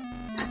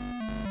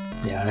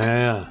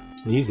 Yeah.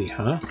 Easy,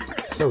 huh?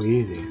 So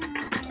easy.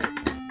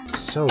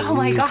 So easy. Oh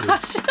my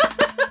gosh.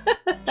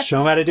 Show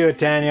him how to do it,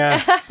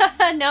 Tanya.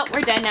 No,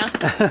 we're dead now.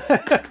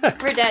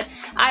 We're dead.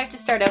 I have to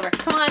start over.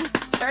 Come on,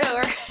 start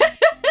over.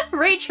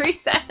 Rage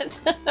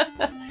reset.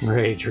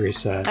 Rage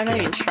reset. I'm not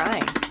even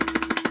trying.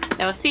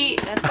 No, see,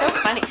 that's so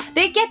funny.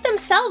 They get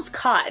themselves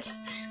caught.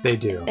 They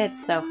do.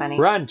 It's so funny.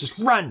 Run, just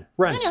run.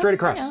 Run, straight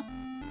across.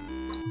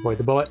 Avoid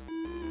the bullet.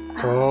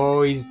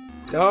 Oh, he's...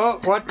 Oh,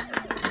 what?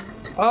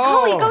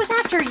 Oh, he goes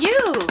after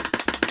you.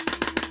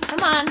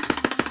 Come on.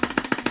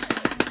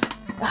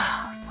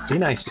 Oh, be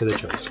nice to the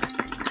joystick.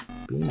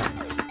 Be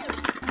nice.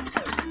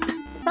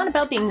 It's not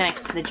about being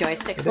nice to the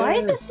joysticks. Why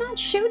is this not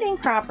shooting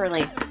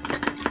properly?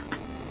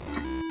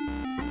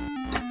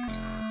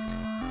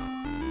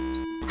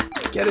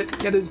 Get it.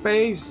 Get his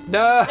base.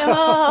 No.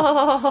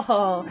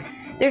 Oh,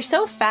 they're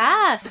so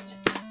fast.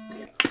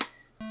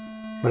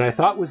 What I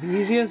thought was the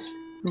easiest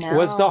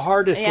was the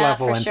hardest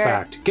level, in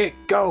fact. Okay,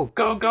 go.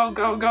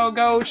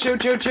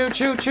 Shoot.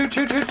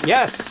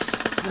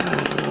 Yes.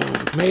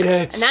 Made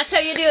it. And that's how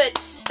you do it.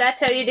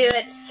 That's how you do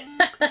it.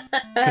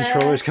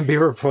 Controllers can be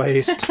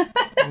replaced.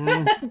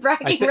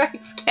 Bragging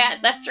rights, cat.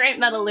 That's right,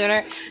 Metal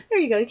Lunar. There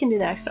you go. You can do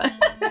the next one.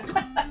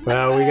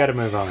 Well, we got to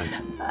move on.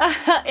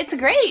 It's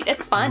great.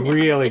 It's fun.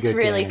 Really good. It's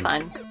really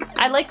fun.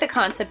 I like the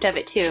concept of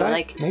it too.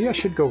 Maybe I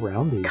should go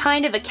round these.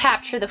 Kind of a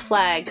capture the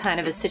flag kind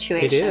of a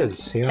situation. It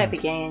is, yeah. Type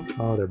of game.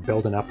 Oh, they're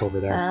building up over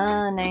there.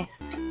 Oh,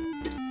 nice.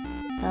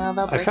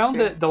 Oh, I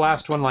found that the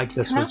last one like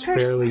this was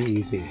fairly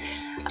easy.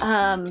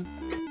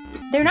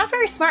 They're not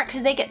very smart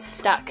because they get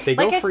stuck. They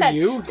go like I said,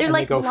 you, they're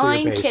like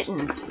blind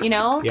kittens, you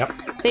know? Yep.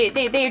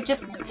 They're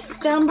just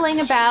stumbling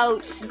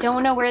about,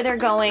 don't know where they're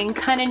going,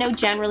 kind of know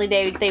generally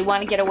they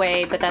want to get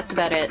away, but that's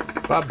about it.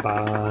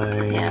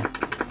 Bye-bye. Yeah.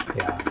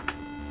 Yeah.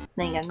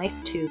 Then you got a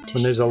nice tube.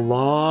 When there's a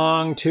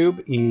long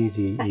tube,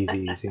 easy.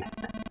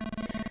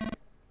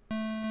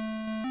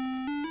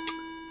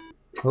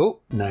 Oh,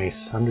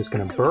 nice. I'm just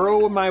going to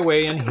burrow my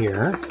way in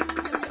here.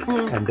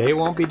 And they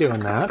won't be doing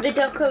that. The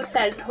Doko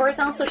says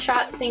horizontal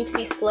shots seem to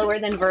be slower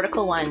than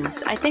vertical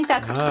ones. I think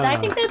that's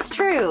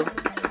true.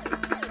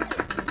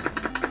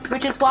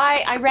 Which is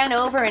why I ran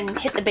over and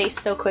hit the base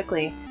so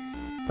quickly.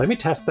 Let me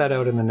test that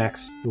out in the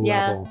next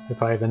level.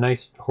 If I have a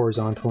nice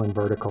horizontal and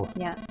vertical.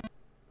 Yeah.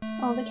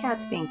 Oh, the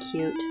cat's being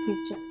cute.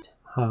 He's just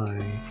Hi.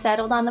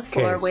 Settled on the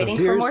floor, waiting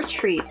for more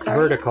treats.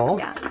 Vertical.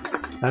 Yeah.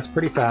 That's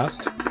pretty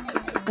fast.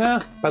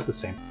 Yeah, about the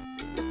same.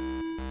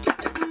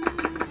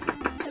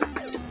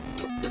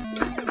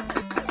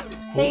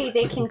 Hey,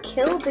 they can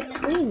kill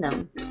between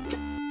them.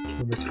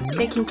 Kill between?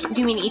 They can. Do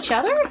you mean each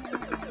other?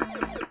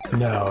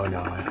 No.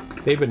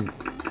 They've been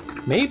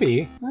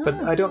maybe, but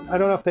I don't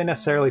know if they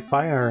necessarily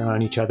fire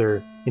on each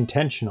other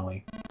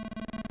intentionally.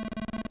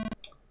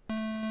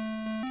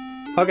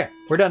 Okay,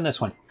 we're done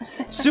this one.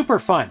 Super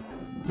fun.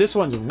 This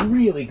one's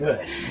really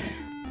good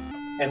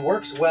and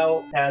works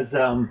well as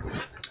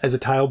a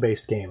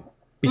tile-based game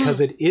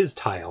because it is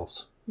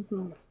tiles.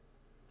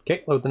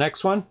 Okay, load the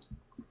next one.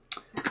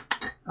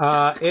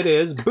 It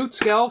is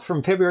Bootskell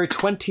from February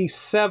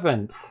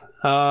 27th.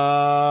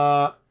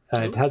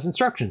 It has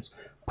instructions.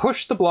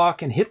 Push the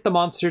block and hit the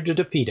monster to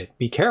defeat it.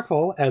 Be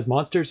careful, as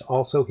monsters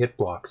also hit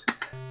blocks.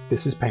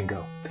 This is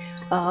Pengo.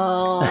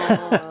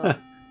 Oh.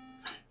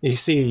 You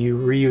see, you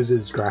reuse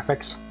his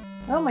graphics.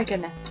 Oh my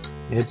goodness.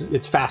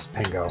 It's fast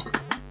Pengo.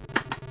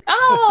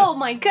 Oh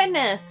my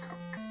goodness.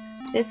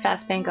 It is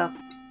fast Pengo.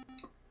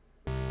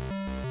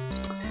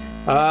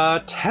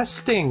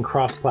 Testing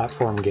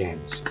cross-platform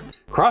games.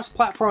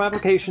 Cross-platform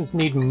applications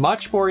need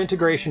much more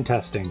integration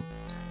testing.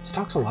 This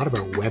talks a lot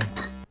about web.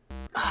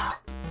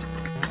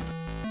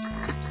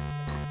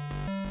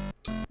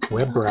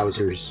 web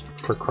browsers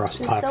for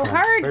cross-platform. so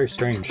hard. It's very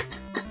strange.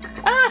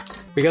 Ah!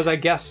 Because I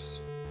guess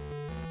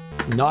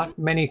not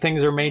many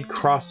things are made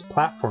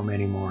cross-platform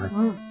anymore,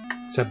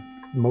 except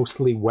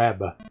mostly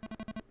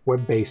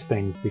web-based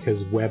things,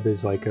 because web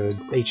is like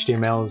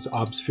HTML is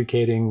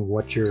obfuscating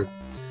what you're...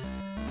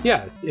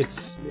 Yeah,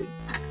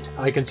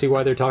 I can see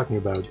why they're talking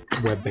about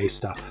web-based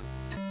stuff.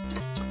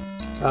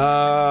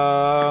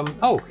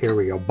 Oh, here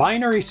we go.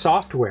 Binary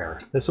software.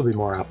 This will be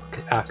more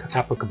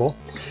applicable.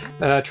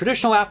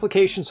 Traditional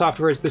application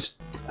software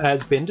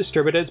has been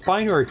distributed as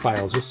binary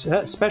files,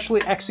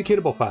 especially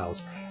executable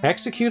files.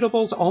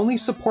 Executables only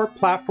support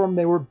platform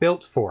they were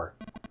built for.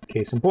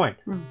 Case in point,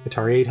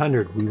 Atari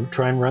 800. We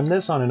try and run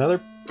this on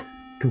another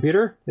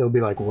computer, it'll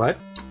be like, what?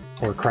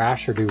 Or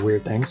crash or do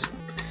weird things.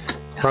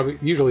 Probably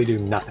usually do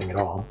nothing at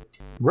all.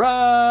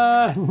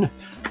 Run!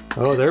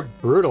 Oh, they're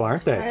brutal,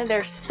 aren't they?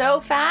 They're so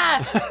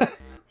fast.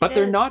 But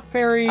they're not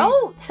very...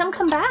 Oh, some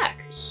come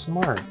back.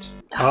 Smart.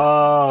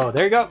 Oh,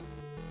 there you go.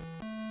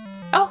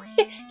 Oh,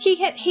 he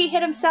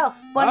hit himself.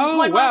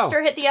 One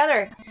monster hit the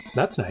other.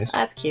 That's nice.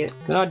 That's cute.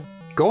 They're not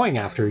going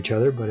after each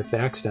other, but if they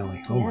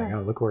accidentally... Oh my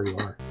god, look where you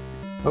are.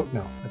 Oh,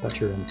 no. I thought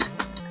you were in...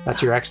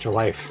 That's your extra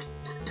life.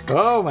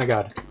 Oh my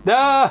god.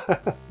 No!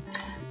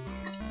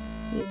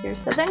 Easier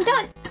said than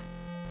done.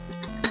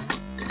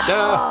 No.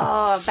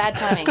 Oh, bad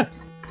timing.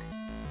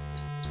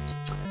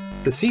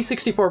 The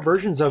C64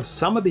 versions of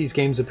some of these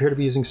games appear to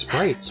be using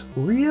sprites.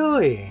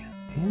 Really?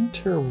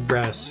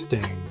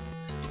 Interesting.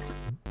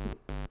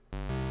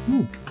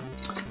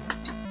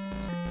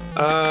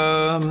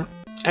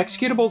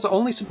 Executables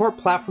only support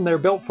platform they're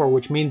built for,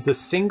 which means the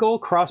single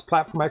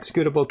cross-platform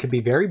executable can be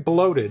very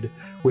bloated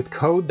with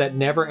code that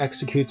never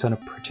executes on a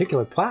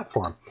particular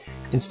platform.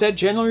 Instead,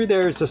 generally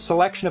there's a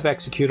selection of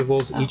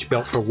executables, each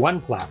built for one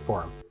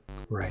platform.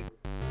 Right.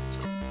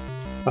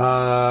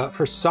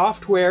 For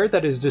software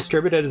that is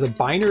distributed as a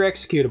binary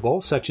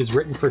executable, such as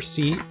written for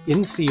C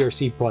in C or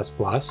C++,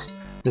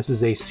 this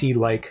is a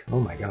C-like... Oh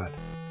my god.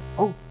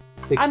 Oh,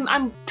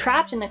 I'm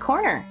trapped in the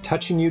corner.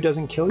 Touching you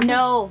doesn't kill you?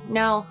 No,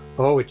 no.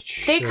 Oh, it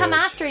should. They come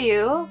after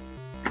you.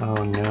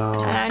 Oh no.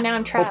 Now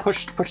I'm trapped. Well,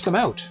 push them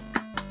out.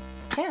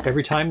 Yeah.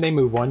 Every time they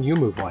move one, you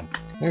move one.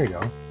 There you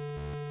go.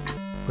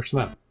 Push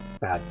them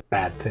out.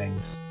 Bad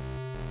things.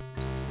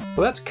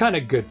 Well, that's kind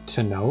of good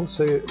to know.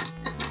 So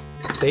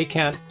they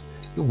can't...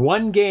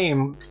 One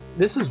game...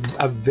 This is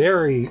a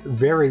very,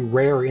 very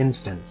rare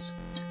instance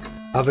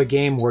of a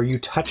game where you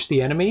touch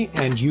the enemy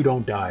and you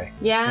don't die.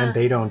 Yeah. And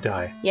they don't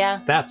die.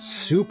 Yeah. That's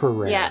super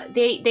rare. Yeah,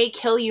 they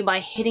kill you by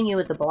hitting you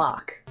with the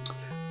block.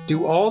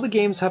 Do all the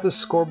games have a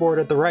scoreboard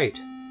at the right?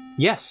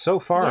 Yes, so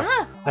far.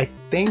 Yeah. I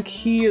think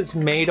he has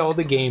made all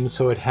the games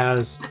so it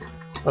has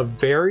a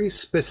very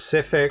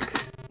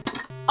specific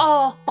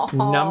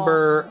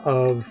number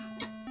of,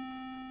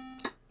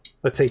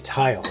 let's say,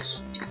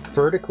 tiles,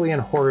 vertically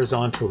and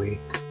horizontally,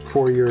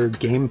 for your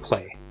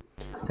gameplay.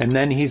 And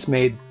then he's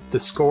made the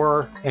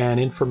score and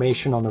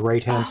information on the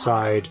right-hand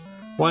side.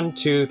 1,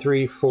 2,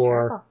 3,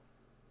 4,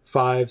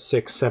 5,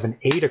 6, 7,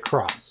 8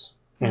 across,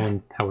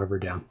 and however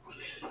down.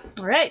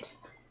 All right.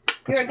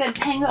 You're a good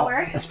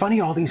penguin. It's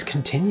funny, all these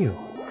continue.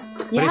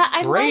 Yeah,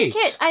 I great.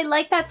 like it. I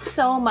like that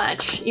so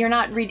much. You're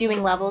not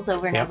redoing levels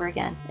over and over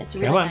again. It's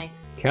really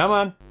nice. Come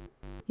on.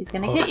 He's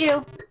going to hit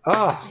you.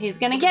 Oh. He's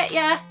going to get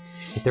ya.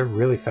 They're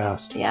really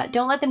fast. Yeah,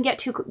 don't let them get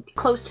too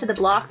close to the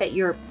block that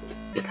you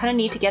kind of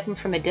need to get them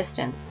from a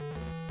distance.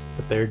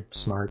 But they're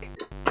smart.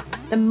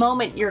 The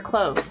moment you're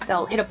close,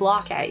 they'll hit a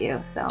block at you,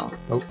 so...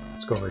 Oh,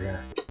 let's go over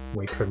here.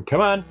 Wait for them. Come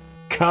on!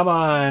 Come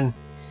on!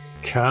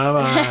 Come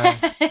on!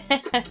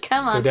 Let's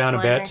go down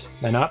a bit,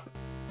 then up.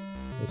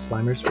 The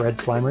Slimers, red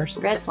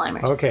Slimers. Red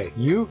Slimers. Okay,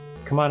 you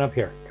come on up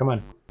here. Come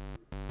on.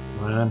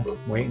 Come on,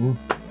 waiting.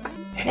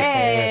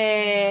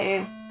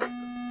 Hey!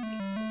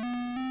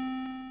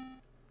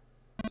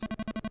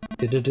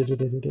 Oh, gotta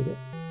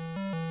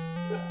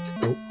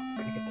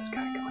get this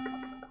guy. Come on.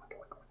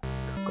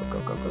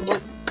 Go.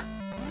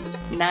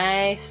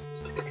 Nice.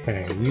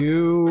 Okay,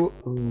 you...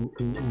 Ooh,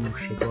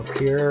 should go up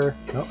here.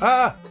 No.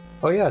 Ah!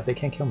 Oh yeah, they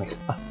can't kill me.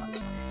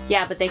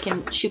 Yeah, but they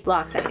can shoot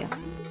blocks at you.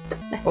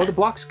 Oh, the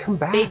blocks come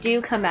back. They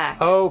do come back.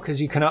 Oh, because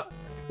you cannot,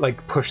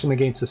 like, push them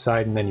against the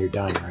side and then you're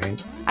done,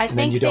 right? I and think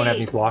then you don't have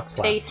any blocks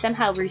left. They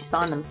somehow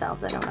respawn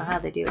themselves. I don't know how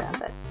they do that,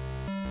 but...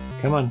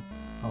 Come on.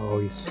 Oh,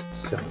 he's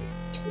silly.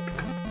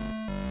 Okay.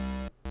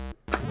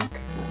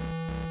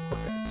 Poor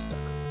guy's stuck.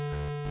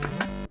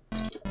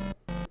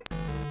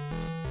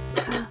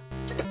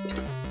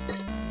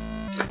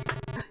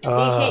 They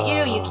hit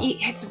you.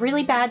 It's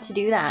really bad to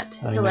do that,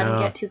 to let them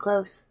get too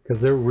close.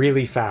 Because they're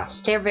really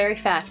fast. They're very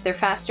fast. They're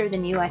faster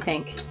than you, I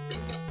think.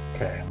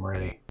 Okay, I'm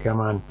ready.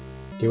 Come on.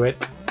 Do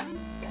it.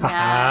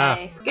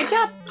 Nice. Good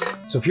job.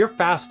 So if you're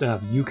fast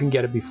enough, you can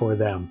get it before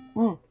them.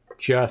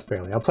 Just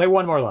barely. I'll play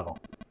one more level.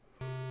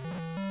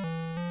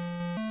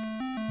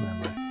 Where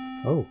am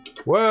I? Oh.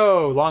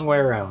 Whoa! Long way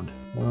around.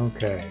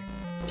 Okay.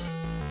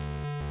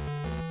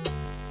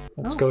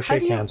 Let's go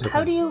shake hands with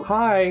him.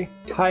 Hi.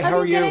 Hi, how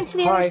are you? How do you get into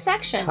the other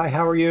sections? Hi,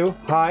 how are you?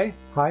 Hi,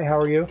 how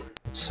are you?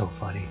 It's so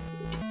funny.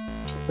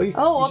 Oh, you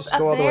just up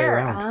go all the way there.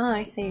 around. Oh,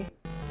 I see.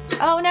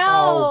 Oh, no!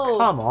 Oh,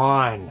 come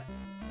on.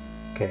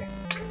 Okay.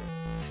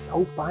 It's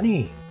so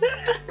funny.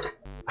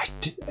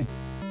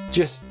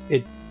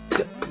 It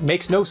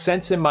makes no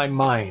sense in my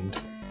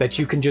mind that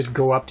you can just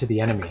go up to the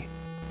enemy.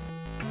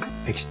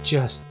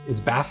 It's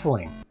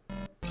baffling.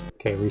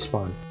 Okay,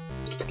 respawn.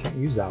 Can't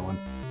use that one.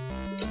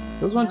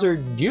 Those ones are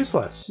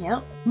useless.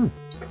 Yep.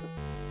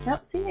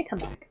 Yep, see, they come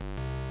back.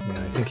 Yeah,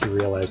 I think he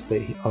realized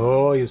that he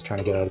was trying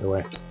to get out of the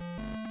way.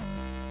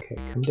 Okay,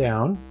 come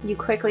down. You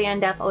quickly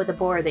end up with a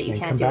board that you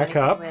can't do anything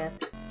up. with.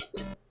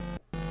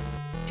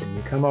 And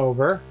you come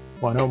over.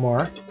 One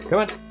more. Come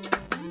on.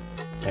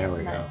 There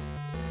we go.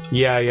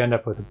 Yeah, you end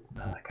up with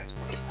that guy's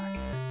way back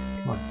here.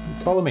 Come on.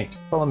 Follow me.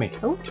 Follow me.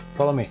 Oh.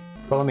 Follow me.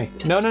 Follow me.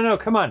 No,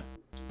 come on.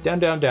 Down,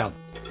 down, down.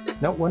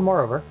 No, one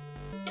more over.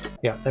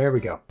 Yeah, there we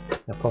go.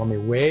 Now follow me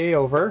way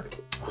over.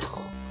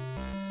 Oh,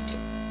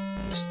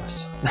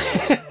 useless.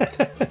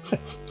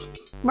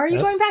 Why are you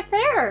going back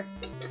there?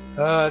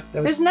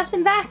 There's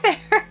nothing back there.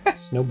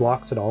 There's no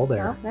blocks at all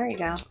there. Oh, there you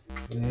go.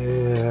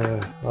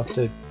 Yeah, I'll have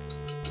to...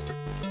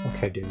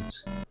 Okay,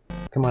 dudes.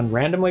 Come on,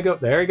 randomly go.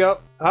 There you go.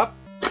 Up.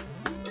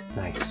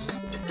 Nice.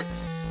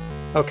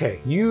 Okay,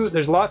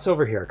 there's lots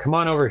over here. Come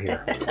on over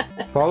here.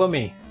 Follow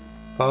me.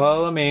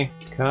 Follow me.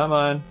 Come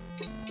on.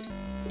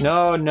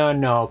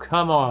 No.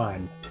 Come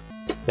on.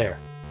 There.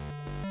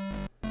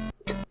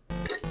 I'm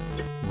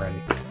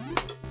ready.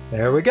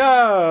 There we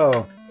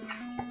go.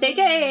 Stage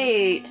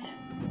 8.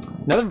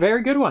 Another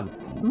very good one.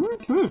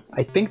 Mm-hmm.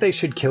 I think they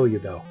should kill you,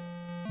 though,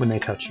 when they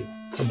touch you.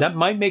 That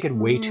might make it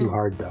way too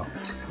hard, though.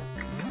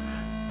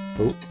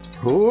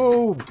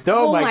 Oh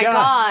my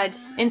god.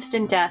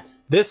 Instant death.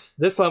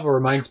 This level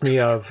reminds me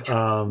of...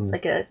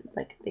 it's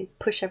like they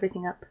push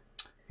everything up.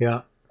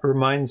 Yeah.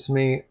 Reminds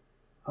me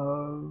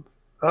of...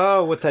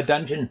 Oh, what's that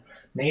dungeon?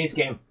 Maze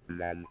game.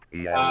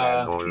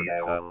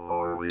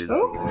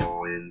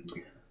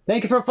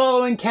 Thank you for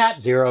following Cat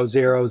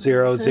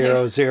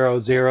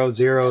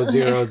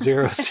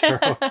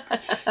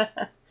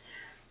 00000000000.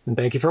 And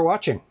thank you for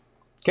watching.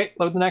 Okay,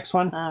 load the next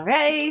one. All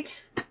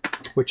right.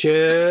 Which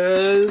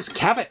is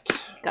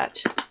Cavit.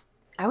 Gotcha.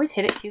 I always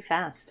hit it too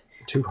fast.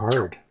 Too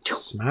hard.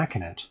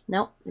 Smacking it.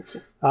 Nope, it's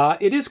just...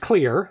 it is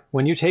clear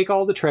when you take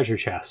all the treasure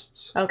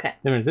chests. Okay.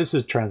 I mean, this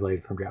is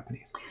translated from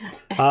Japanese.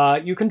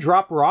 You can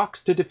drop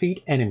rocks to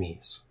defeat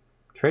enemies.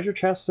 Treasure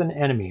chests and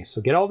enemies. So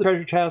get all the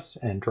treasure chests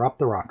and drop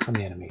the rocks on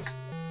the enemies.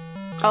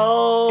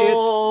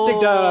 Oh, it's Dig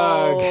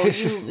Dug.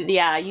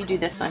 Yeah, you do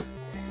this one.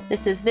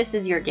 This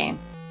is your game.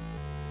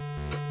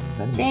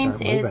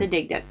 James is a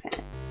Dig Dug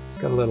fan. He's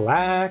got a little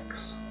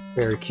axe.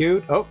 Very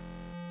cute. Oh,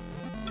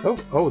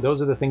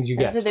 those are the things you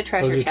get. Those are the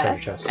treasure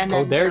chests. And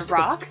then there's the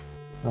rocks.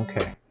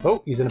 Okay.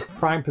 Oh, he's in a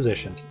prime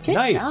position. Good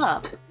nice.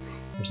 job.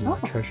 There's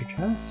another treasure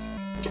chest.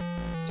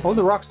 Oh,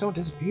 the rocks don't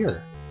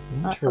disappear.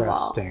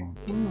 Interesting.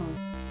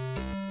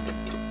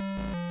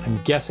 I'm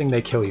guessing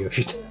they kill you if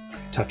you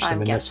touch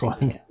them in this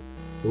one.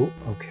 Oh,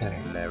 okay.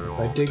 If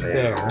I dig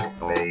there...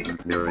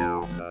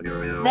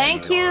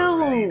 Thank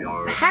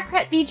you!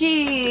 Hackrat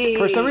VG!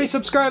 For some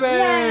resubscribing!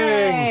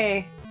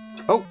 Yay!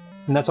 Oh,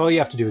 and that's all you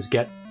have to do is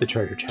get the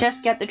treasure chest.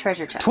 Just get the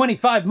treasure chest.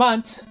 25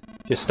 months!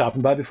 Just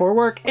stopping by before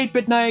work.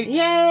 8-bit night!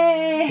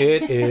 Yay!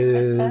 It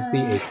is the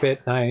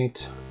 8-bit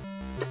night.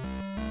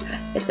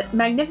 It's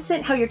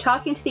magnificent how you're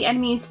talking to the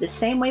enemies the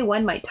same way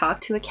one might talk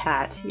to a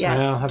cat.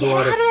 Yes. Get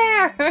out of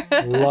there!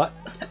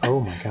 Oh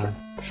my god.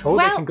 Oh,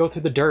 well, they can go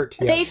through the dirt.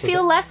 Yes, they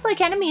feel less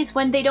like enemies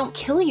when they don't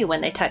kill you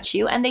when they touch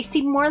you, and they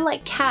seem more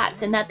like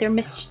cats in that they're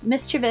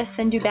mischievous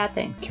and do bad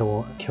things.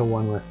 Kill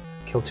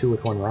two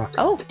with one rock.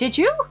 Oh, did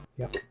you?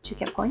 Yep. Did you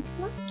get points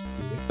for that?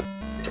 Yep.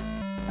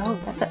 Oh,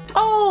 that's it.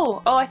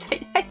 Oh, I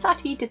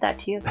thought he did that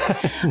to you.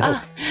 No.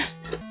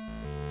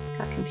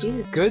 Got confused.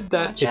 It's good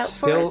that Watch it's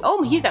still...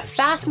 Oh, he's a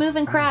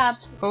fast-moving crab.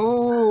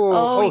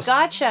 Oh, he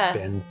gotcha.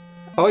 Spin.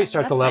 Oh, you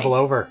start the level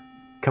over.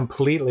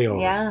 Completely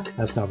over. Yeah.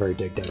 That's not very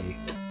Dig Duggy.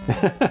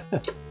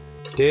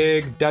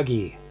 Dig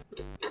Duggy.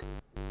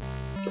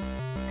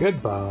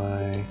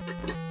 Goodbye.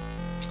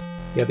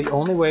 Yeah, the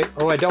only way...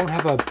 Oh, I don't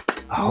have a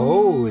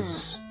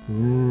hose.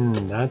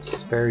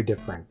 That's very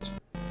different.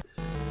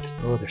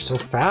 Oh, they're so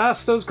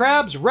fast, those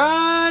crabs!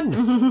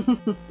 Run!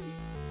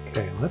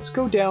 Okay, let's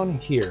go down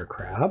here,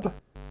 crab.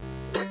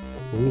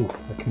 Ooh,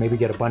 I can maybe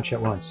get a bunch at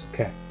once.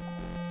 Okay.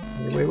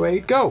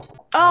 Wait, go!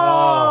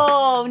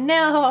 Oh,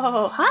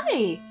 no!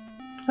 Hi!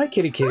 Hi,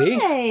 kitty.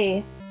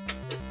 Hi!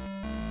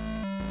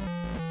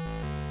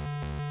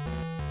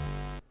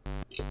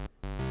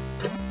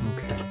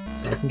 Okay,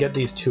 so I can get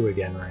these two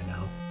again right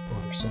now.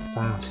 Oh, they're so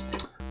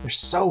fast. They're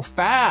so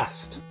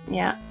fast!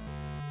 Yeah.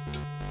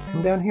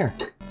 Come down here.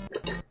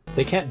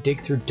 They can't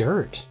dig through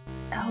dirt.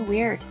 Oh,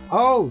 weird.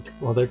 Oh!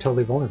 Well, they're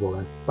totally vulnerable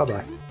then.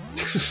 Bye-bye.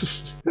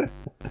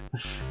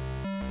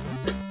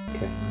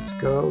 Okay, let's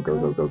go.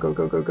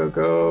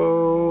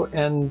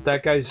 And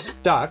that guy's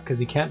stuck because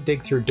he can't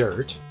dig through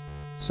dirt.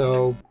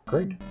 So,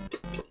 great.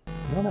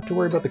 I don't have to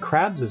worry about the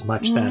crabs as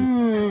much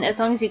then. As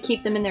long as you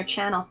keep them in their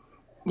channel.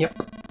 Yep.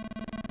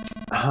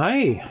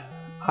 Hi.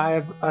 I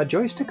have a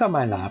joystick on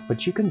my lap,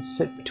 but you can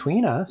sit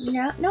between us.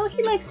 Yeah. No,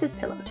 he likes his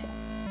pillow too.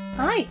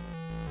 Hi.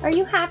 Are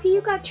you happy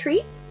you got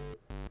treats?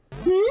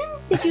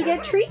 Did you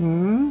get treats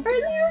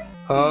earlier?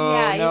 Oh,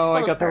 yeah, no,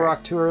 I got the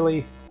rock too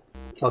early.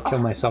 I'll kill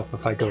myself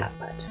if I go.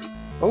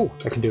 Oh,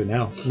 I can do it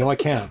now. No, I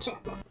can't.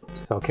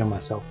 So I'll kill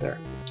myself there.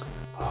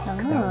 Oh,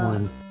 look at that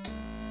one.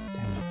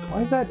 Damn it.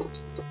 Why is that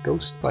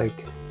ghost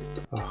bike?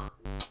 Oh,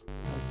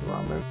 that's the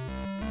wrong move.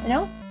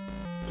 No?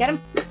 Get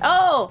him.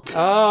 Oh!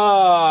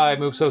 Ah, I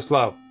move so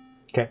slow.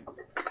 Okay.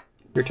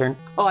 Your turn.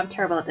 Oh, I'm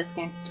terrible at this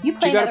game. You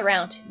play another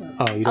round.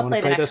 Oh, you don't want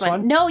to play this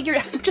one? No,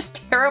 I'm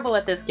just terrible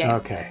at this game.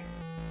 Okay.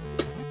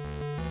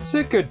 It's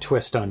a good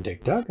twist on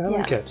Dig Dug. I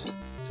like it.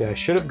 See, I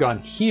should have gone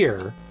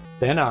here,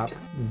 then up,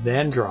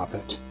 then drop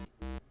it.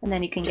 And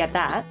then you can get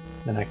that.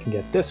 Then I can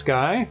get this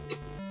guy.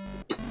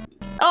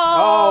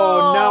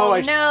 Oh, no!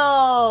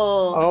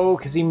 No! Oh,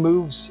 because he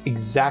moves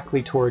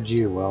exactly towards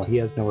you. Well, he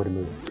has nowhere to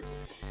move.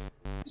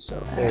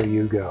 So there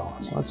you go.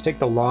 So let's take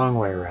the long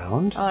way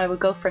around. Oh, I would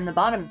go from the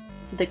bottom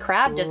so the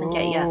crab doesn't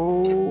get you.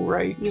 Oh,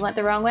 right. You went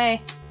the wrong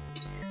way.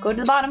 Go to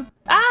the bottom.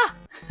 Ah!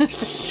 Go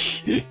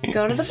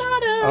to the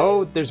bottom.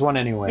 Oh, there's one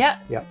anyway. Yeah.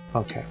 Yep.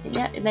 Okay.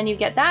 Yeah, and then you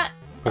get that.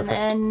 Perfect.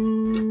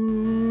 And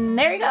then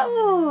there you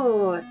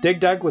go. Dig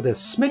Dug with a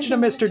smidgen of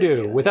Mr.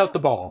 Do without the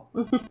ball.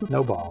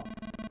 No ball.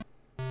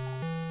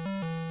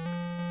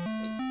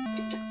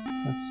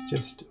 Let's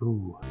just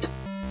gonna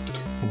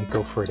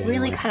go for it anyway.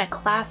 Really kind of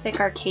classic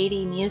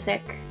arcadey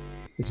music.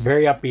 It's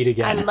very upbeat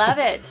again. I love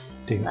it.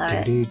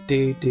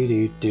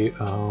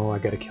 Oh, I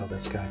gotta kill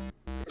this guy.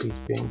 He's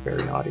being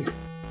very naughty.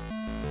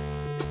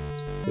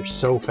 So they're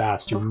so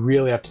fast. You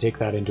really have to take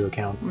that into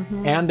account.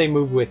 And they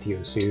move with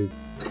you, so you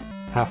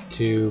have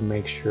to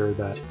make sure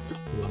that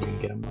you want to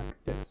get them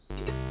like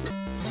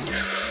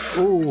this.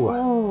 Ooh.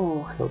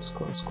 Oh. Close,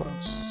 close,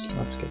 close.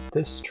 Let's get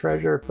this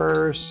treasure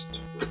first.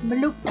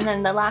 Bloop. And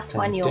then the last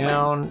one you'll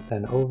down, win.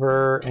 then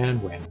over,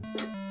 and win.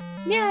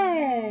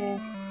 Yay!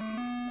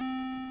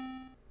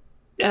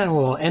 And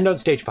we'll end on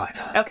stage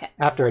 5. Okay.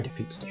 After I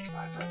defeat stage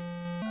 5.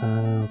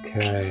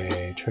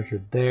 Okay,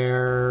 treasure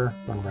there.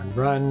 Run, run,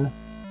 run.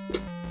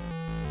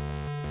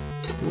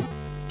 Ooh,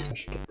 I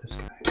should get this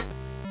guy.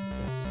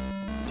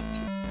 Yes.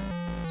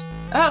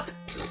 Oh!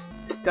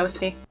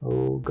 Ghosty.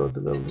 Oh, go to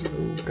the...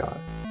 Oh, God.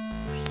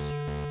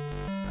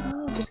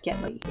 Oh, just get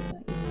what you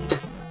need.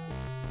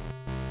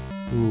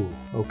 Ooh,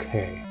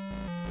 okay.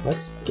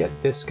 Let's get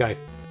this guy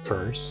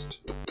first.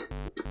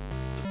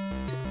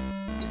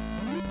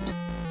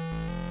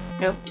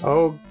 Nope.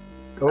 Oh,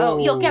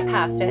 you'll get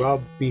past it.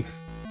 I'll be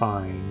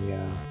fine,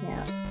 yeah.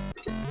 Yeah.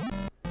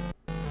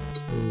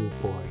 Oh,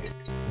 boy.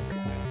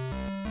 Okay.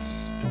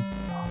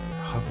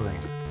 Hovering.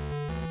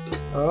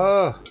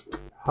 Oh,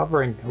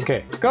 hovering.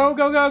 Okay. Go,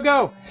 go, go,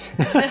 go!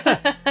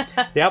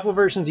 The Apple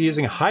version's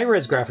using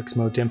high-res graphics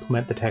mode to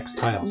implement the text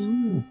tiles.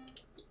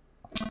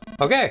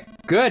 Okay,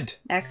 good.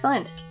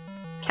 Excellent.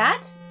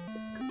 Cat?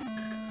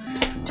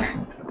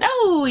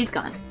 Oh, he's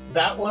gone.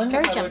 That one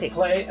Very I jumpy. would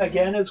play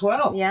again as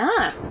well.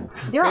 Yeah.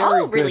 They're Very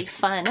all good. really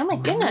fun. Oh my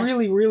goodness.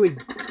 Really, really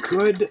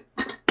good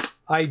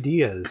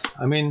ideas.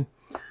 I mean,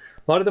 a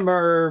lot of them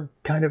are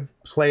kind of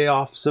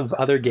playoffs of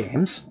other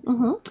games.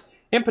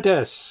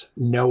 Impetus,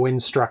 no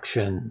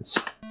instructions.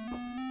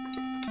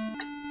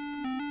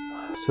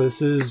 So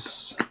this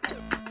is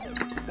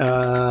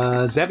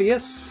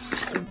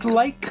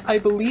Zevious-like, I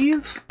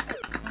believe.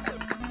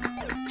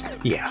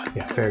 Yeah,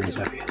 very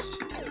Zevious.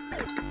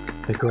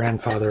 The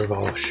grandfather of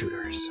all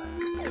shooters.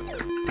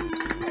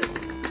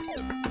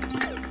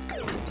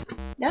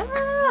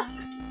 Ah!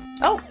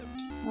 Oh,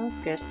 well, that's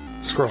good.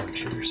 Scrolling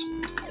shooters.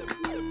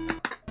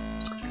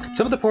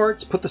 Some of the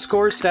ports put the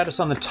score status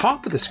on the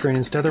top of the screen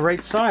instead of the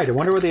right side. I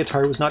wonder why the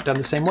Atari was not done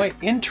the same way.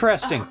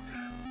 Interesting.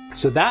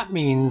 So that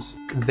means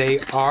they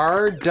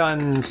are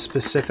done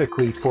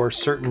specifically for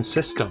certain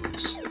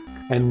systems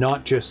and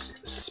not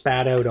just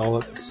spat out all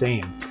at the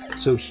same.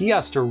 So he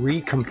has to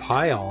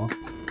recompile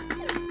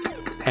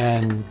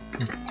and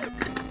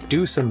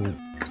do some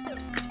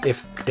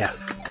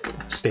if-def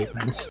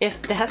statements.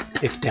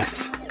 If-def?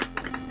 If-def.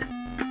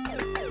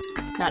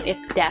 Not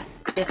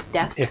if-death,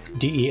 if-def.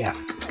 If-D-E-F.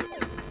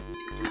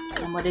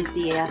 And what does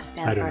DEF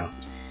stand for? I don't know.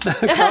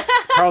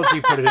 Carl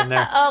G put it in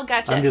there. Oh,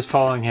 gotcha. I'm just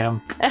following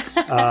him.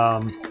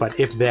 But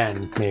if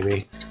then,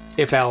 maybe.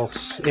 If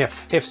else,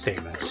 if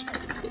statements.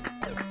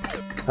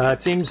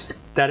 It seems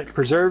that it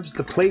preserves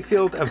the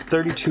playfield of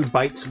 32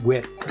 bytes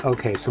width.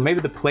 Okay, so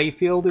maybe the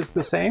playfield is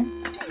the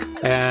same.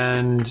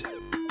 And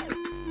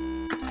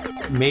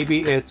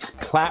maybe it's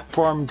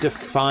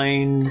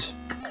platform-defined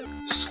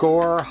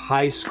score,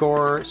 high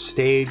score,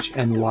 stage,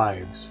 and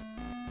lives.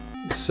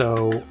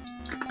 So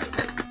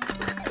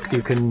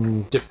you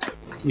can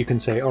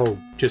say, oh,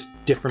 just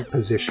different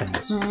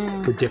positions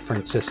for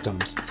different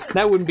systems.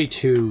 That wouldn't be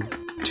too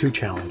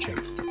challenging.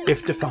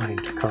 If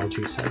defined, Carl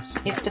G says.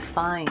 If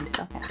defined,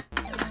 okay.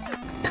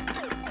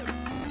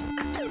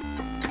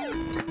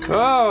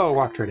 Oh,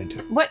 walked right into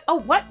it. What? Oh,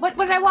 what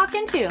did I walk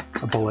into?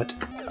 A bullet.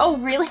 Oh,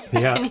 really?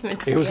 Yeah. I didn't even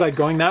see it. It was like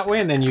going that way,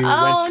 and then you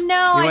went.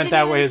 No, you went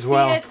that way as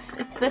well.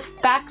 It's this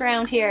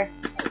background here.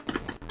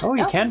 Oh,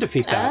 you can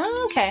defeat that.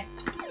 Oh, okay.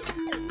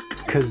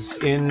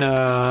 Because in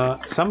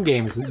some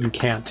games you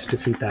can't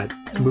defeat that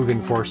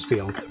moving force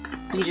field.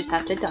 You just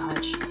have to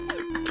dodge.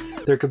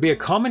 There could be a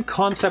common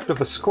concept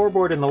of a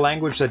scoreboard in the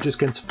language that just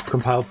gets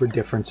compiled for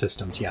different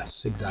systems.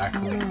 Yes,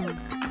 exactly.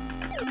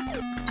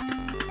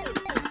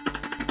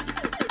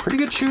 Pretty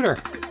good shooter.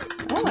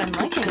 Oh, I'm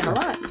liking it a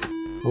lot.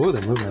 Oh,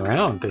 they're moving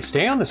around. They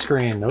stay on the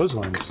screen, those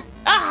ones.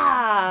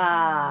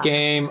 Ah!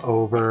 Game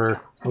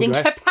over. I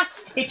didn't get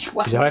past stage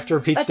 1. Did I have to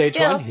repeat But stage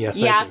still, 1? Yes,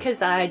 yeah, I did.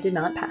 because I did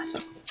not pass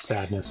it.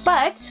 Sadness.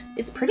 But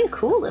it's pretty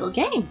cool little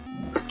game.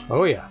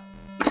 Oh, yeah.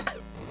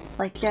 It's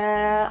like,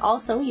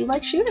 also, you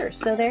like shooters,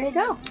 so there you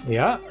go.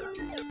 Yeah.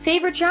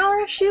 Favorite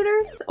genre,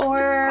 shooters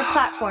or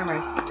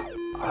platformers?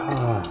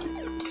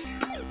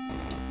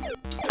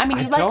 I mean,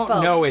 you like both. I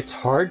don't know. It's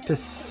hard to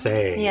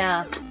say.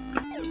 Yeah.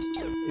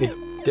 It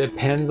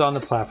depends on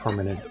the platform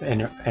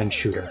and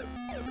shooter.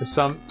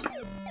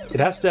 It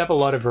has to have a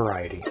lot of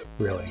variety,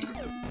 really.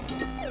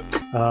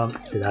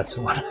 See, that's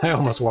the one. I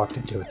almost walked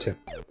into it, too.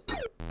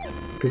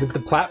 Because if the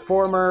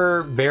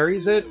platformer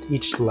varies it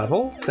each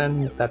level,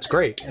 then that's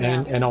great.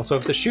 And also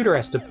if the shooter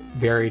has to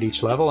vary at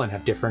each level and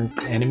have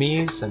different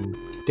enemies and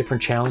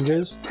different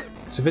challenges.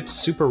 So if it's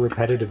super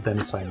repetitive, then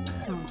it's like,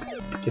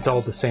 it's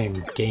all the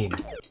same game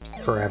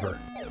forever.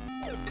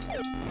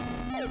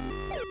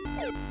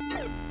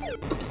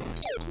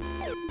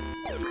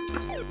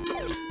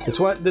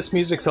 This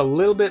music's a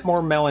little bit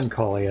more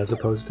melancholy as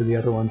opposed to the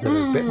other ones that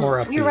are a bit more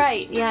upbeat. You're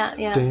right, yeah.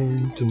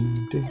 Dun,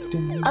 dun, dun,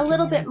 dun, A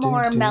little bit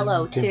more dun,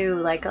 mellow, dun. too,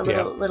 like a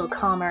little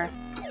calmer.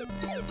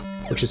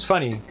 Which is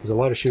funny, because a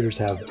lot of shooters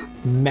have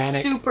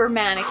manic, super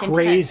manic,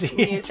 crazy, intense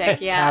music.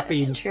 intense, Yeah,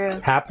 it's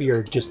true. Happy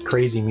or just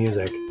crazy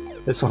music.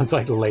 This one's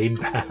like laid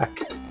back.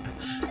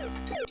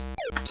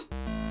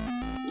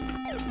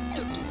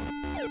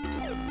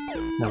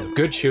 No,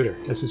 good shooter.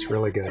 This is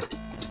really good.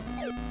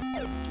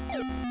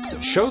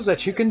 It shows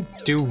that you can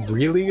do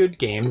really good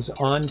games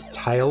on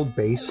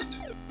tile-based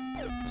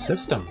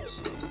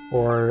systems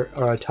or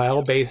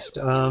tile-based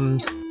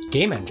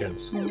game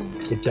engines.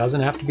 It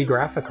doesn't have to be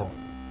graphical.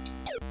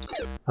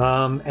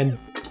 And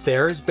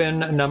there's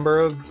been a number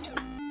of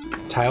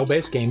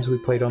tile-based games we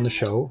played on the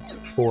show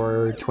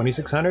for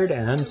 2600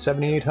 and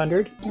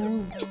 7800.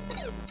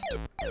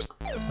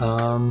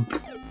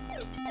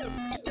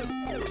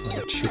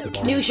 Let's shoot the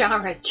ball. New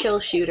genre, chill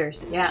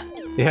shooters. Yeah.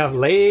 Yeah,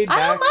 laid back.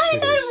 I don't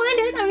mind shooters.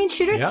 it. I mean,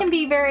 shooters can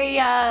be very.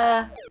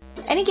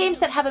 Any games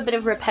that have a bit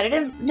of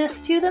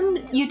repetitiveness to them,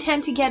 you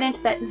tend to get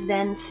into that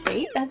zen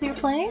state as you're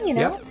playing. You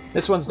know. Yep.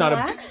 This one's not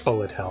Relax. a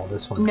bullet hell.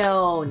 This one.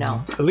 No.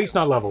 At least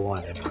not level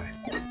 1, anyway.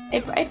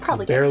 It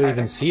probably gets barely harder.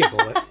 even see a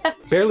bullet.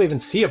 Barely even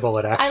see a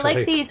bullet, actually. I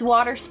like these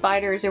water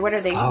spiders, or what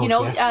are they? Oh,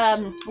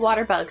 yes.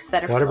 Water bugs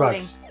that are Water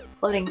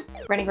floating, bugs.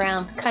 running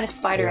around, kind of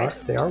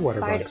spider-esque. They are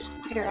water bugs.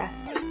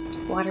 Spider-esque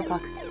water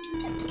bugs.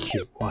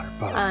 Cute water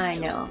bugs. I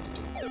know.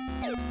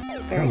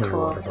 Very Come here,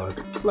 cool. water bug.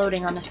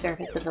 Floating on the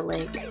surface of the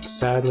lake.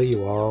 Sadly,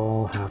 you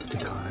all have to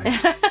die.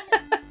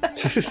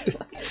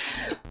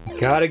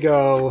 Gotta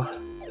go.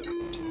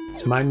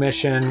 It's my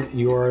mission.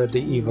 You are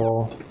the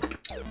evil.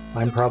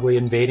 I'm probably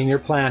invading your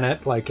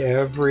planet, like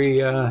every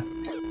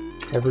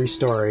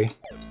story.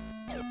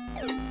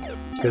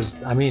 Because,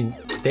 I mean,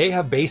 they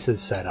have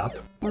bases set up.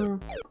 Maybe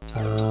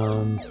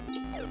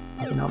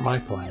not my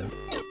planet.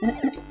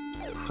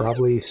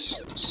 Probably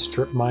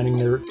strip mining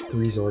their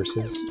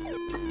resources.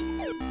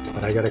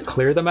 But I gotta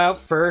clear them out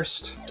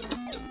first.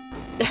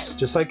 It's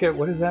just like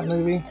what is that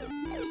movie?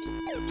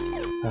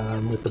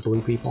 With the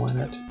blue people in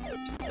it.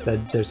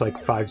 There's like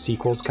 5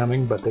 sequels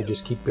coming, but they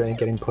just keep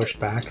getting pushed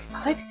back.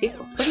 5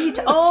 sequels? What are you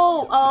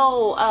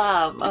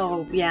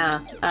yeah.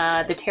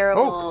 The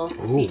terrible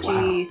CG.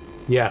 Wow.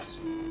 Yes.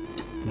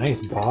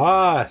 Nice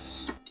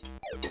boss.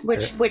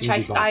 Which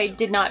Easy boss. I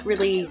did not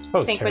really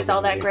think was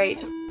all that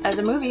great as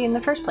a movie in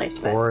the first place.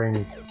 But,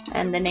 boring.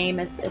 And the name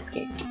is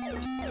escaped.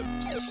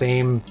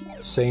 Same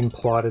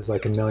plot as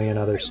like a million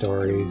other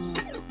stories.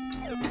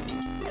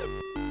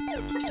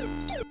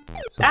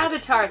 So,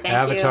 Avatar, thank you.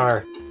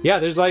 Avatar. Yeah,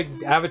 there's like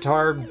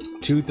Avatar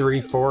 2,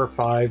 3, 4,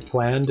 5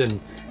 planned, and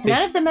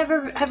none of them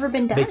ever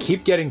been done. They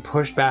keep getting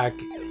pushed back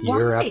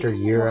year Why? after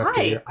year Why?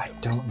 after year. I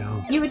don't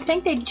know. You would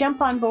think they'd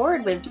jump on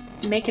board with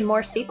making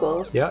more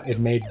sequels. Yeah, it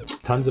made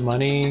tons of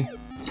money.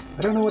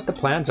 I don't know what the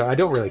plans are. I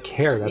don't really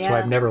care. That's why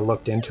I've never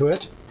looked into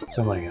it.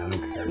 So I'm like, I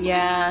don't care.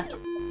 Yeah.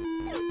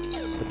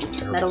 It's such a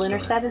terrible Metal story. Inner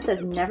 7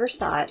 says never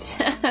saw it.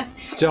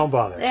 Don't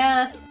bother.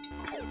 Yeah.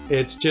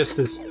 It's just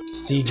a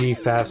CG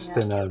fest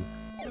and a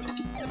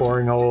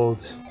boring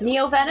old...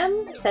 Neo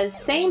Venom says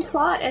same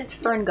plot as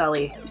Fern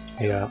Gully.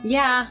 Yeah.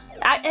 Yeah.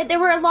 There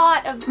were a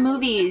lot of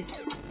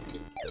movies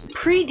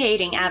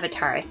predating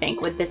Avatar, I think,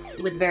 with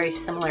very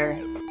similar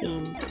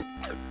themes.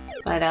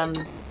 But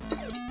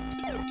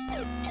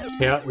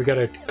Yeah, we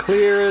gotta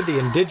clear the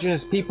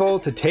indigenous people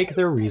to take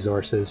their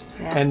resources.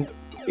 Yeah. And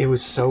it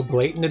was so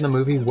blatant in the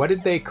movie. What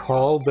did they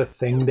call the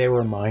thing they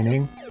were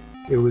mining?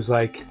 It was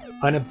like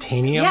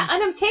unobtainium. Yeah,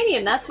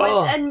 unobtainium. That's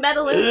what and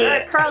Metal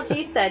Carl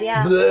G said.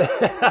 Yeah.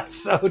 That's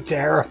so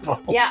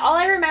terrible. Yeah, all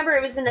I remember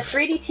it was in the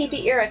 3D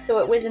TV era, so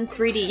it was in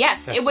 3D.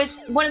 Yes, it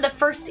was one of the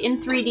first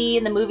in 3D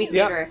in the movie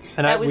theater. Yep.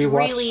 And that was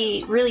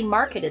really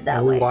marketed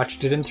that way. We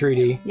watched it in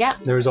 3D. Yeah.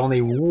 There was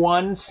only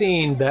one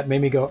scene that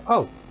made me go,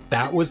 "Oh,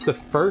 that was the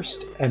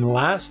first and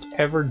last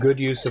ever good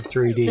use of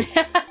 3D."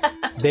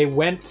 They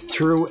went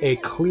through a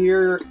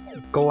clear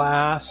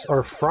glass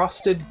or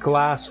frosted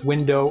glass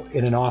window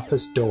in an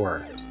office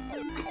door.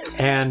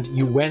 And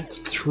you went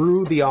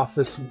through the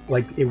office,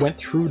 like it went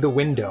through the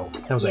window.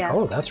 And I was like,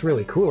 oh, that's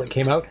really cool. It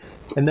came out,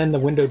 and then the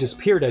window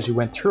disappeared as you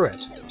went through it.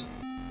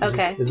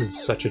 This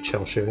is such a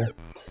chill shooter.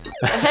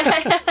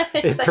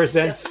 It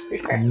presents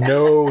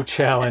no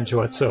challenge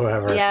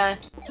whatsoever. Yeah.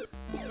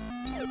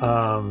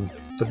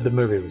 But the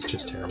movie was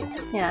just terrible.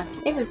 Yeah,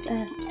 it was.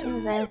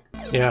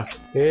 Yeah,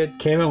 it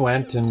came and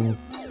went and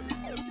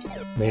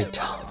made a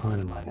ton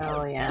of money.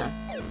 Oh yeah.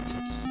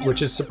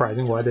 Which is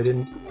surprising why they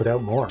didn't put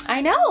out more. I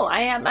know.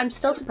 I'm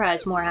still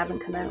surprised more haven't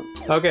come out.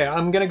 Okay,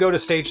 I'm gonna go to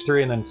stage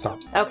 3 and then stop.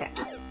 Okay,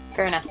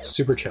 fair enough.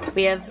 Super chill.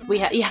 We have.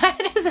 Yeah,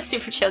 it is a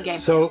super chill game.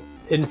 So,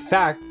 in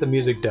fact, the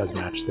music does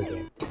match the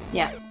game.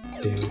 Yeah.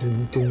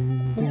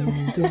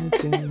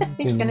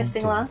 You're gonna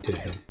sing along?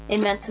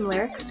 Invent some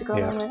lyrics to go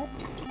along with it?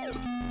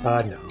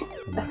 No.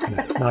 I'm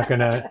not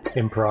gonna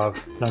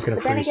improv. Not gonna freestyle.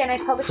 But then again, I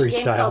published a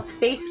game called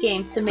Space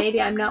Game, so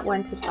maybe I'm not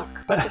one to talk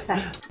about the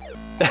set.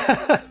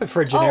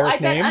 For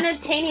generic names? I bet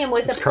Unobtainium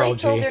was a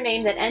placeholder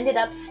name that ended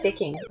up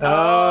sticking.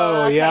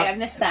 Oh, okay, yeah. I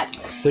missed that.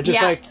 They're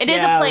just like, it is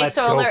a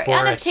placeholder.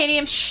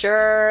 Unobtainium,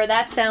 sure,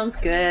 that sounds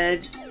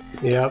good.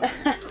 Yep.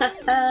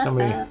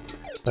 Somebody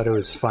thought it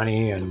was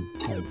funny and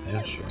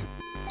yeah, sure.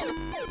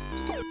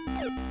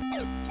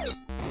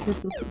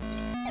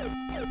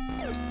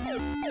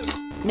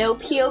 No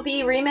POB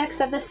remix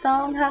of this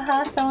song,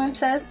 haha, someone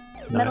says.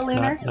 Metal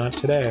Lunar? Not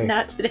today.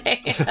 Not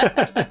today.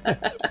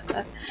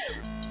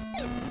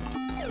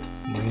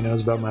 Somebody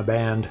knows about my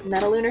band.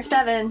 Metal Lunar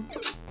 7.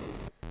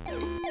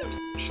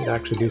 Should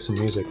actually do some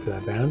music for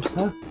that band,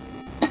 huh?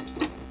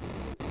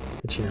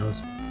 Itchy nose.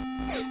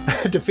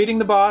 Defeating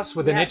the boss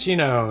with an itchy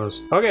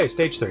nose. Okay,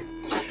 stage 3.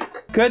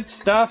 Good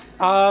stuff.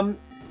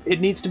 It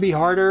needs to be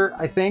harder,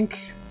 I think.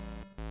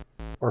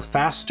 Or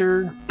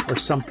faster, or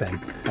something.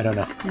 I don't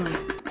know.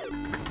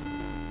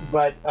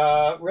 But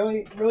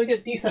really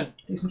good, decent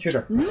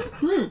shooter.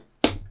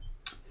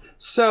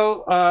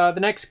 So the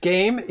next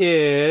game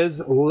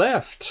is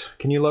Lift.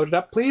 Can you load it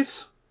up,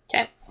 please?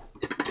 Okay.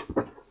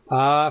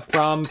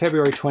 From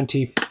February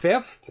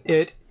 25th,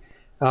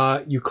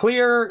 you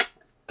clear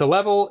the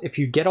level if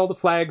you get all the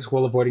flags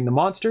while avoiding the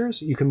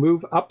monsters. You can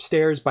move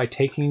upstairs by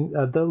taking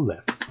the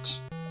lift.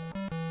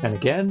 And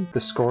again,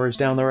 the score is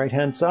down the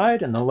right-hand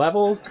side, and the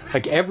levels,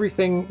 like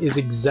everything is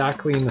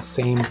exactly in the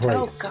same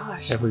place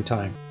every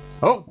time.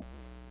 Oh,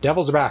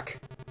 devils are back.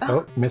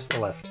 Oh, missed the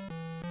lift.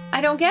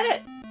 I don't get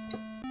it.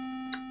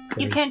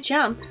 You can't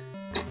jump.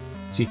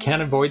 So you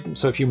can't avoid them.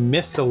 So if you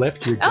miss the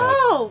lift, you're dead.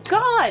 Oh,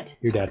 God.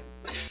 You're dead.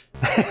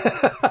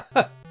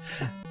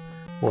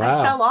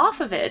 Wow. I fell off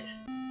of it.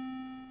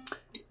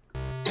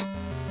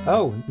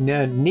 Oh,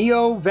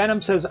 Neo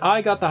Venom says,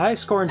 I got the high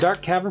score in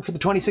Dark Cavern for the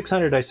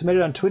 2600. I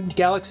submitted on Twin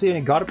Galaxy and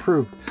it got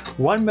approved.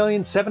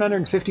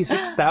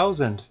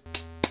 1,756,000.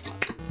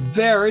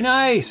 Very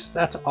nice.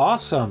 That's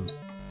awesome.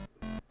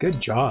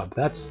 Good job.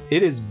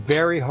 It is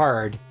very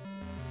hard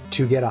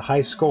to get a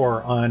high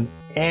score on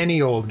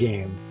any old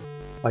game.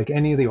 Like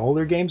any of the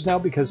older games now,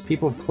 because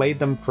people have played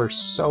them for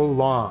so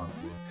long.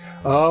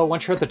 Oh,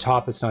 once you're at the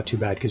top, it's not too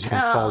bad because you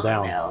can fall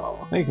down.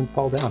 No, you can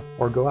fall down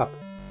or go up.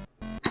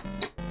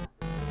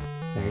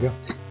 There you go.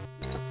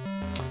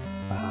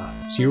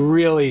 So you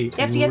really... You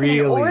have to get them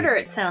in order,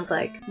 it sounds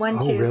like. 1,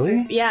 2...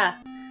 really? Yeah.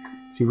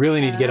 So you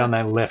really need to get on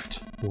that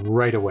lift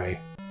right away.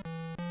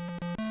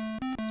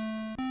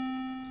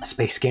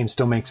 Space Game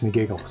still makes me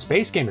giggle.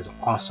 Space Game is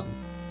awesome.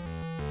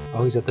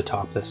 Oh, he's at the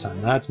top this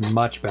time. That's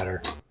much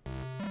better.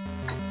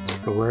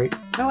 Go right.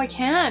 Oh, I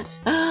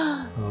can't.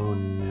 Oh,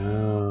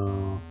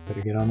 no.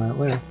 Better get on that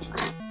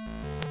lift.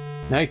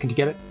 Now you can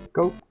get it.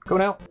 Go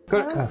now.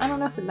 Go. I don't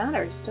know if it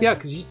matters. Yeah,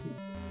 because you...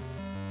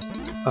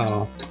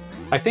 Oh.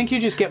 I think you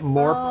just get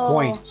more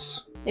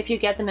points. If you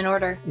get them in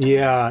order.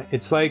 Yeah,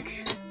 it's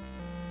like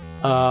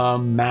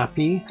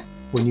Mappy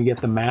when you get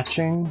the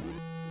matching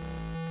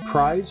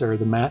prize or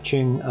the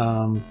matching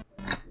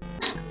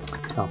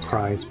not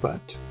prize but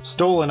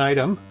stolen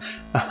item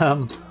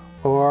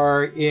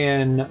or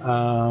in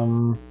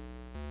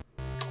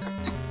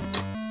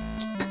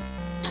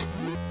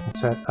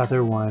what's that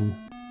other one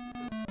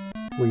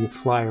where you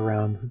fly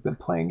around? We've been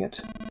playing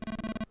it.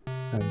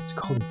 It's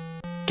called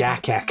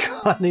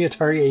Gakek on the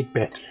Atari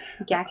 8-bit.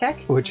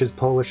 Gakek? Which is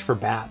Polish for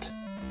bat.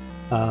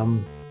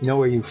 You know,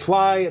 where you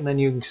fly and then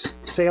you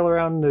sail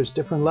around and there's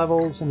different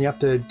levels and you have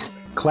to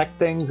collect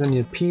things and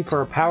you pee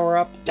for a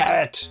power-up.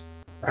 Damn it!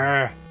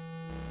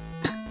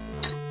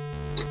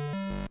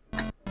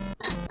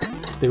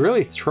 They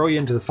really throw you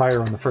into the fire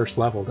on the first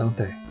level, don't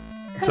they?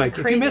 It's like,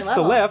 if you miss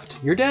the lift,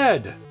 you're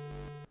dead.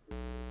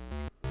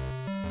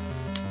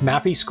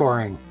 Mappy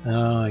scoring.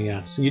 Oh,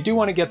 yes. So you do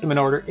want to get them in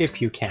order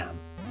if you can.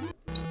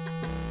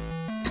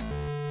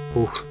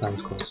 Oof, that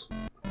was close.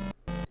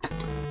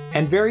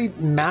 And very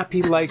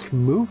Mappy-like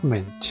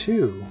movement,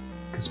 too.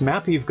 Because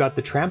Mappy, you've got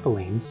the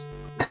trampolines.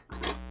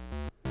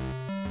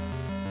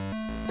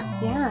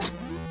 Yeah.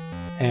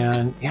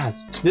 And,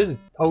 yes, this is...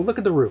 Oh, look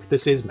at the roof.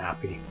 This is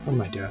Mappy. What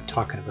am I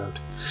talking about?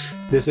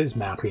 This is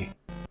Mappy.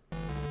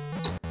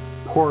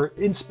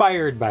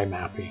 Inspired by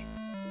Mappy.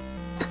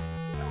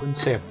 I wouldn't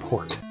say a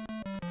port.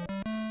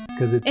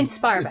 Because it's...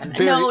 Inspired by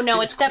Mappy.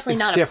 No, it's definitely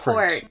not different.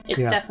 A port.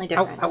 It's definitely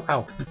different. Ow, ow,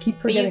 ow. I keep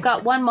forgetting. But you've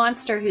got one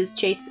monster who's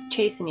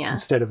chasing you.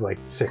 Instead of like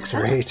 6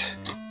 or 8.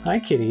 Hi,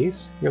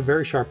 kitties. You have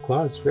very sharp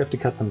claws. We have to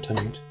cut them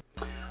tonight.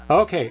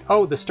 Okay.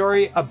 Oh, the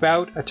story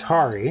about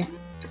Atari.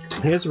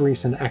 His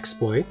recent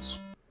exploits.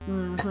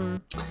 Mm-hmm.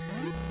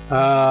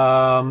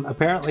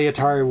 Apparently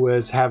Atari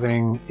was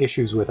having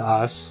issues with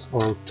us,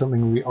 or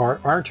something we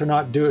aren't or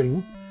not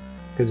doing,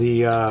 because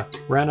he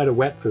ran out of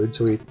wet food,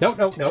 so he... No.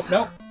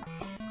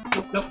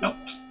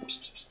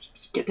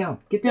 Get down.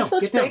 This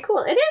looks pretty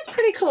cool. It is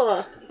pretty cool.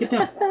 Get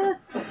down.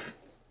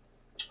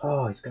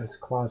 Oh, he's got his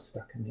claws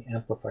stuck in the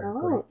amplifier.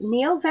 Oh,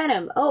 Neo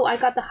Venom. Oh, I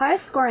got the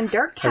highest score in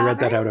Dirt Cavern. I read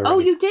that out already. Oh,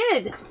 you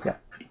did? Yeah.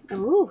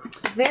 Ooh,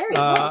 very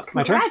well.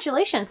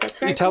 Congratulations. That's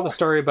very cool. Can you tell the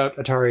story about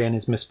Atari and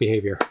his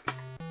misbehavior?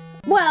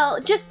 Well,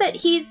 just that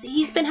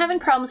he's been having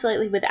problems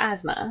lately with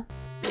asthma.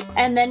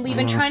 And then we've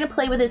been trying to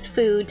play with his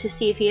food to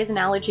see if he has an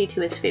allergy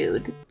to his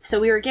food. So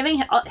we were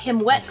giving him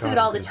wet food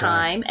all the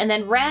time, and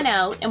then ran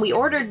out, and we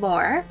ordered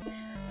more.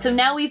 So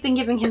now we've been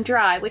giving him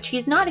dry, which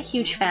he's not a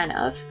huge fan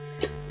of.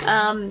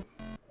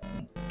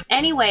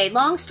 Anyway,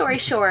 long story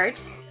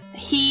short,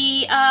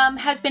 he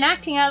has been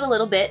acting out a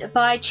little bit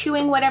by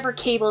chewing whatever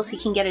cables he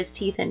can get his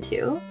teeth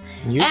into.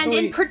 Usually... And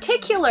in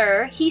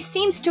particular, he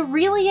seems to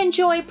really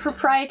enjoy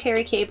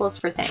proprietary cables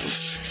for things.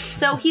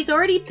 So he's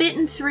already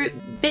bit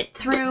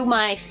through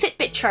my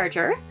Fitbit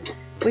charger,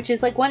 which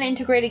is like one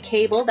integrated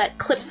cable that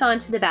clips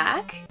onto the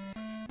back.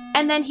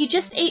 And then he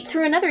just ate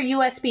through another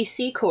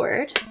USB-C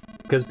cord.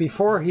 Because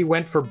before he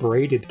went for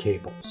braided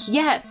cables.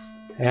 Yes.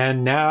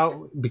 And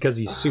now, because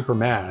he's super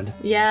mad,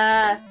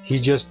 yeah, he's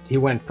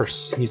gone for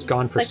it's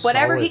like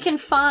whatever he can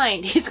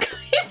find, he's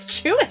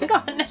chewing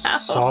on now.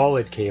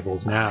 Solid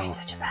cables now. Oh, he's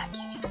such a bad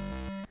kitty.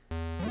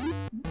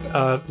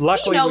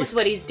 Luckily, he knows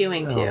what he's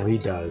doing too. Oh, he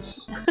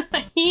does.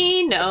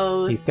 He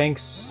knows. He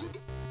thinks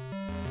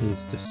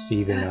he's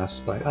deceiving us,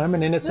 but I'm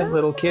an innocent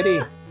little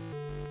kitty.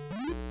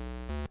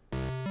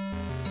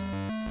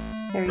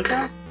 There you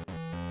go.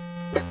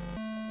 Good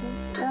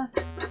stuff.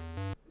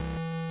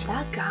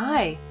 That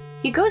guy.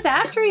 He goes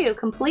after you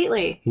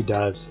completely. He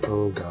does.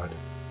 Oh, God.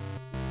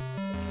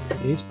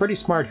 He's pretty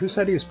smart. Who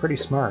said he was pretty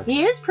smart?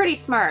 He is pretty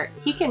smart.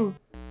 He can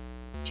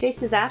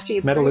chase after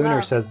you Metalunar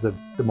well. says the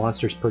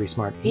monster's pretty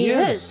smart. He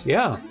is.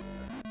 Yeah.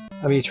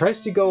 I mean, he tries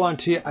to go on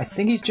to you. I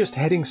think he's just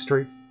heading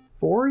straight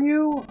for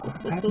you.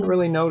 I haven't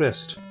really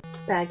noticed.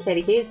 Bad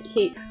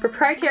kitty.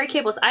 Proprietary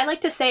cables. I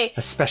like to say...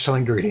 A special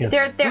ingredient.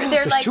 They're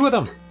There's like... 2 of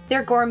them.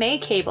 They're gourmet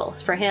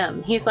cables for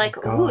him. He's like,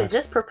 ooh, is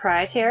this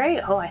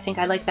proprietary? Oh, I think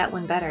I like that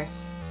one better.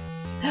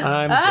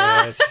 I'm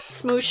dead.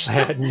 Smoosh. I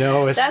had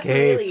no escape. That's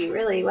really,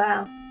 really,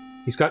 wow.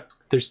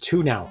 There's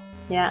 2 now.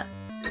 Yeah.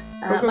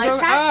 Go,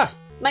 go.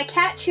 My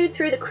cat chewed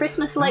through the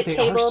Christmas light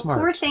cable.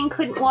 Poor thing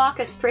couldn't walk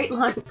a straight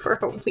line for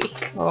a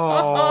week.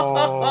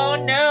 Oh,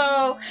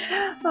 no.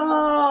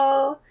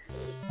 Oh.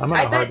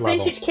 I bet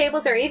vintage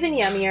cables are even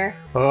yummier.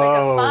 Oh, like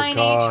a fine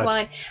God. aged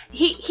one.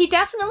 He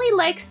definitely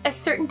likes a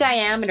certain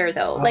diameter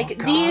though.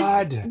 Like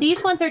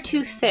these ones are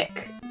too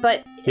thick.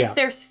 But if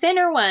they're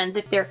thinner ones,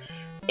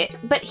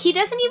 but he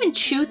doesn't even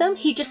chew them,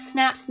 he just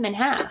snaps them in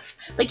half.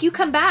 Like you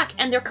come back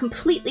and they're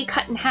completely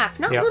cut in half.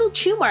 Not little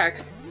chew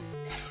marks.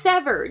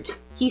 Severed.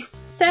 He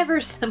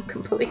severs them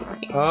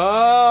completely.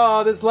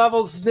 Oh, this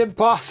level's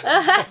impossible.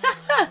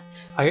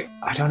 I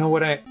don't know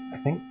what I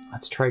think.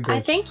 Let's try go.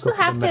 I think you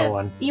have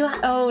to.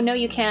 Oh no,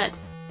 you can't.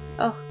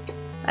 Oh,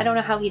 I don't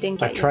know how he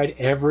didn't get you. I've tried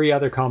every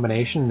other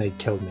combination. They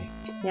killed me.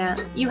 Yeah,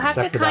 you have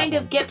to kind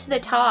of get to the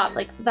top.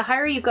 Like the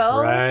higher you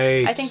go,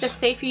 I think the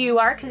safer you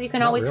are because you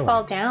can always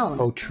fall down.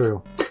 Oh,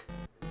 true.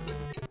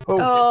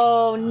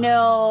 Oh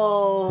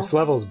no! This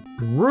level's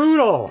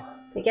brutal.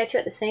 They get you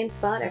at the same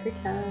spot every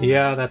time.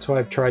 Yeah, that's why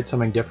I've tried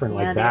something different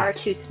like that. Yeah, they are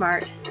too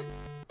smart.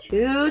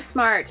 Too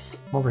smart.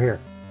 Over here.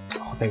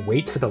 Oh, they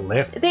wait for the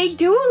lift. They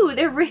do.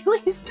 They're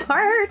really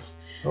smart.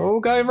 Oh,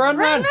 guy, run!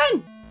 Run!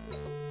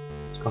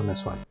 Let's go on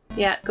this one.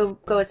 Yeah, go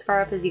as far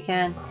up as you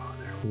can. Oh,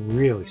 they're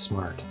really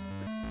smart.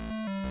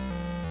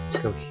 Let's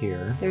go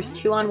here. There's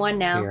 2 on 1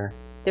 now. Here.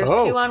 There's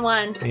 2 on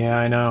 1. Yeah,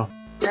 I know.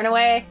 Run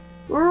away.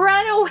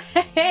 Run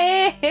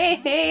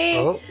away!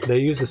 Oh, they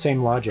use the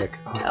same logic.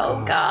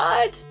 Oh,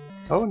 God.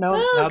 Oh,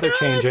 no. Now they're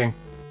changing.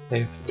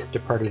 They've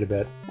departed a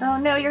bit. Oh,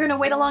 no. You're going to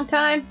wait a long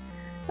time.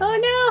 Oh,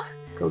 no.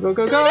 Go, go,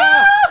 go, go!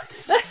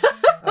 Oh,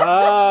 no!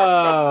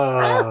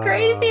 Oh! So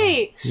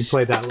crazy. You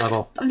played that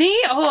level. Me?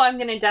 Oh, I'm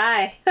going to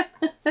die.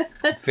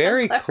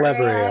 Very So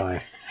clever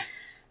AI.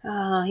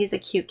 Oh, he's a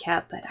cute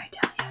cat, but I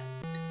tell you.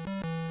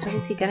 What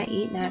is he gonna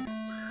eat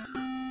next?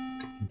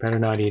 You better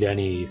not eat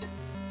any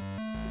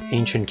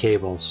ancient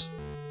cables.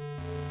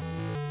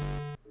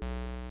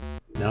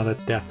 Now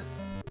that's death.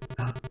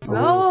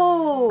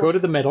 Oh! Go to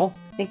the middle.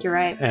 I think you're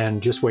right.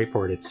 And just wait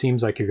for it. It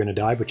seems like you're going to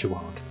die, but you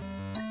won't.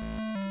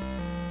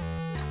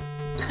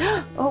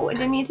 Oh, I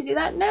didn't mean to do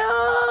that. No!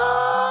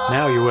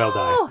 Now you will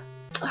die. Oh,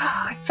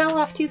 I fell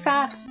off too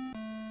fast.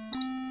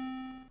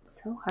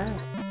 So hard.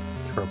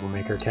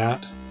 Troublemaker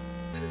cat.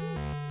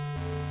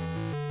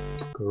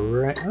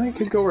 Great. Oh, you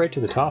could go right to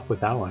the top with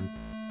that one.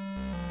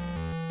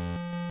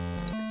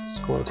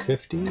 Score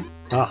 50.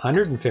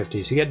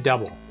 150, so you get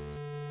double.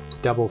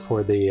 Double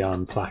for the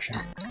flashing.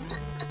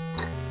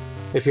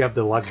 If you have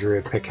the luxury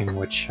of picking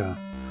which... they're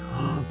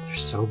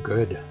so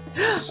good.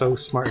 So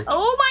smart.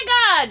 Oh my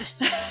god!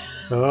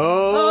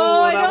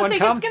 Oh, will that one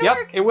come? It's gonna Yep,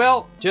 work. it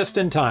will. Just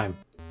in time.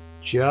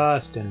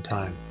 Just in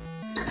time.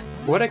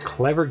 What a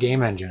clever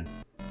game engine.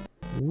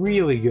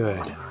 Really good.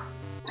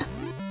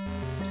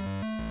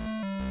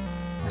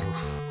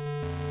 Oof.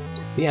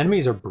 The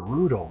enemies are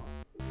brutal.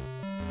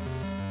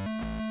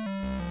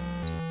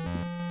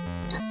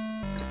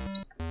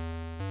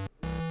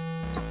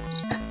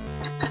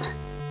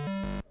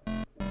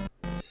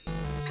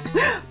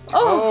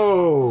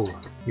 Oh,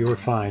 you were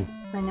fine.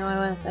 I know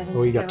I was. I didn't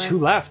Oh, you think got I 2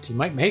 was. left. You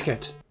might make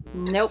it.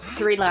 Nope,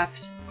 3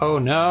 left. Oh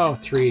no,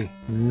 3.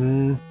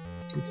 You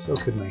still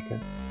could make it.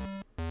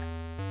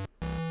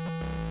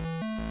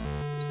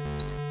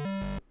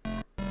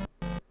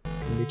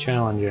 Can be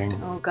challenging.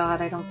 Oh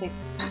god, I don't think...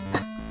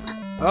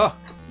 Oh,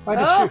 why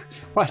did you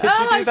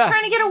do I was that?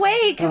 trying to get away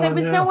because there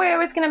was no way I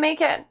was going to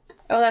make it.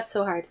 Oh, that's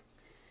so hard.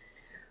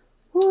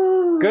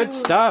 Woo. Good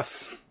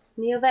stuff.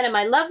 Neovenom,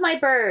 I love my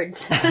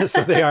birds.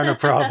 So they aren't a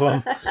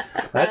problem.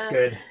 That's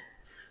good.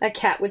 A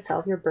cat would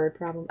solve your bird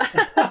problem.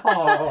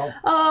 Oh.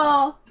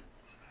 Oh.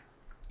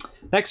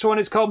 Next one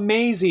is called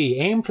Mazy.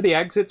 Aim for the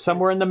exit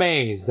somewhere in the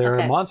maze. There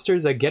are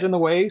monsters that get in the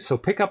way, so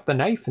pick up the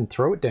knife and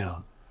throw it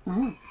down.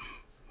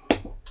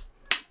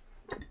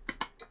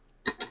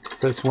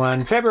 So this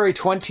one, February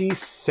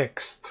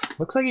 26th.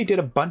 Looks like he did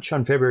a bunch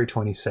on February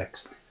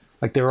 26th.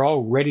 Like they were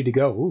all ready to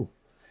go. Ooh.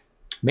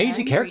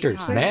 Mazy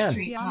characters, man.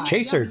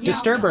 Chaser,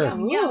 Disturber.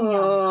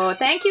 Oh,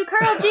 thank you,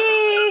 Carl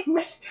G.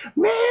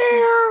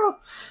 Meow.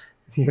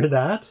 You hear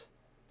that?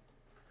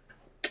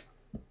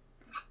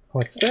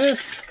 What's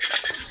this?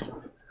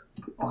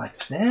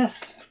 What's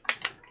this?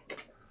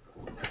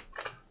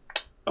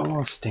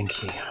 Oh,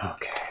 Stinky.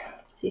 Okay.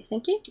 Is he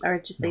stinky? Or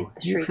just the You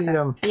streets? feed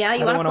him. Yeah,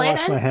 you I don't want to play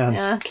wash then? my hands.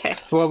 Yeah, okay.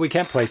 Well, we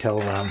can't play till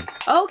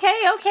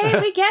Okay,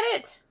 we get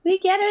it. We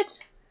get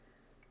it.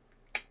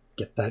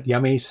 get that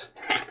yummies.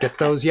 Get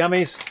those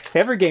yummies.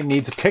 Every game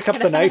needs to pick up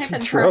the knife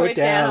and throw it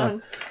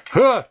down.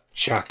 Huh,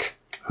 chuck.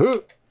 Huh,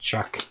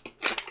 chuck.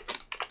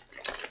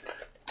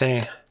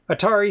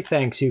 Atari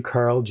thanks you,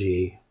 Carl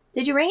G.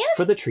 Did you ring it?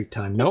 For the treat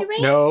time. Did Nope. you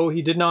ring No,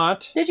 he did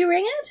not. Did you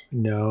ring it?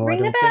 No, Ring I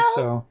the don't think bell.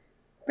 so.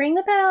 Ring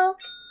the bell.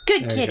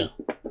 Good There you kitty.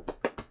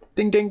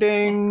 Ding, ding,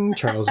 ding.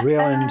 Charles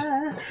Wieland.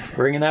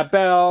 Ringing that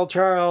bell,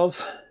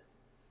 Charles.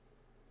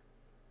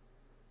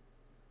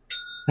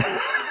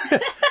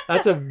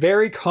 That's a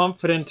very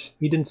confident...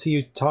 He didn't see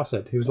you toss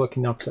it. He was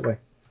looking the opposite way.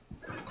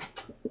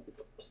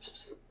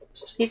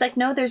 He's like,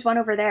 no, there's one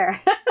over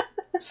there.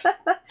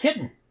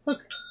 Kitten.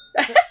 Look.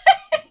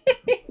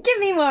 Give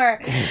me more.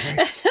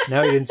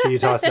 Now he didn't see you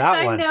toss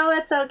that one. I know,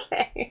 that's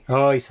okay.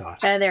 Oh, he saw it.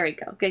 There we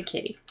go. Good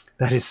kitty.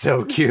 That is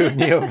so cute,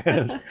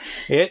 Neovenoms.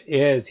 It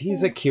is.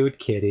 He's a cute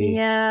kitty.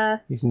 Yeah.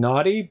 He's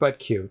naughty, but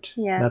cute.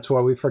 Yeah. That's why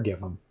we forgive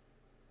him.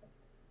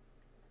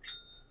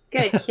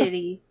 Good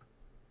kitty.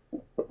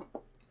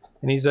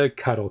 And he's a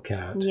cuddle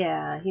cat.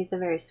 Yeah, he's a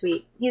very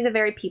sweet. He's a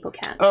very people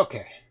cat.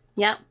 Okay.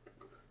 Yep.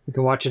 You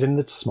can watch it in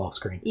the small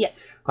screen. Yeah.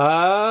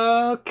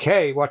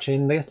 Okay,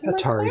 watching the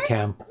Atari more?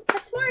 cam.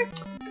 That's more.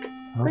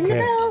 Ring the Okay.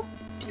 bell.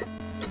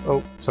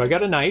 Oh, so I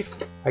got a knife.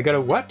 I got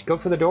a what? Go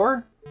for the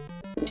door?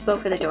 Go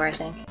for the door, I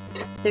think.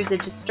 There's a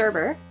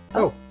disturber.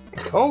 Oh.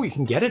 Oh, you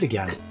can get it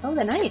again. Oh,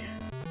 the knife.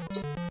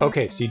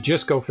 Okay, so you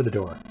just go for the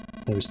door.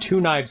 There's 2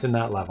 knives in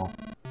that level.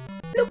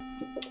 Nope.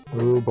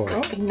 Oh boy.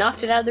 Oh, he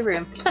knocked it out of the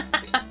room.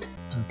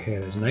 Okay,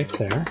 there's a knife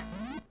there.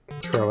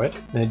 Throw it,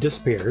 and it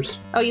disappears.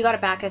 Oh, you got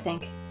it back, I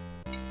think.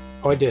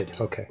 Oh, I did.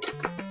 Okay.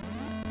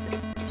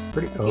 It's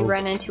pretty... Oh, You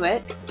run into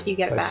it, you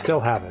get so it I back. still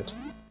have it.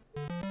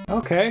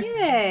 Okay.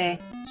 Yay.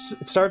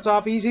 It starts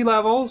off easy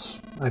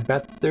levels. I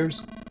bet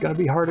there's gonna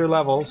be harder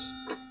levels.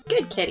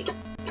 Good kitty.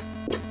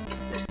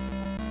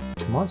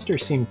 The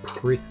monsters seem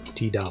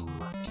pretty dumb.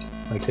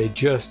 Like they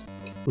just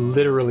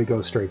literally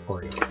go straight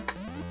for you.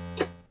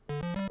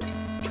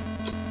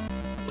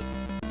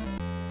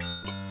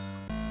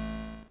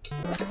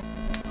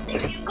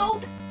 There you go.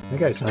 That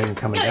guy's not even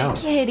coming down.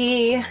 Good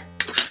kitty.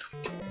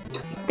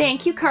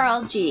 Thank you,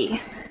 Carl G.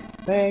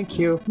 Thank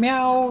you.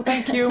 Meow.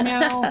 Thank you.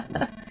 Meow.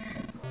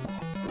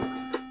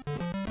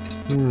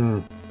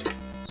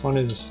 This one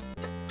is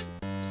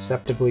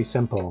deceptively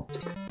simple.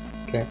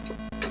 Okay.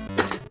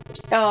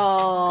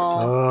 Oh.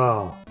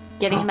 Oh.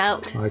 Getting him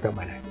out. Oh, I got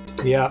my knife.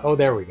 Yeah, oh,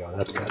 there we go.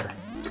 That's better.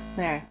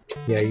 There.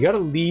 Yeah, you gotta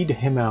lead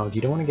him out.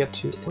 You don't want to get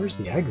too... Where's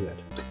the exit?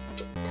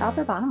 Top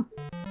or bottom?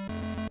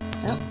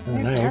 Oh,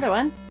 there's knife. another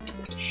one.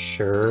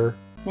 Sure.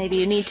 Maybe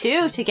you need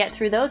two to get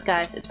through those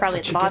guys. It's probably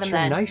at the bottom get your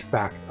then. Knife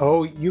back.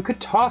 Oh, you could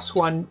toss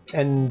one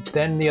and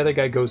then the other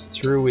guy goes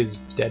through his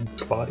dead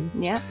body?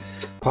 Yeah.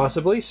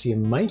 Possibly, so you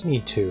might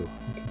need two.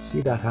 You can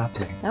see that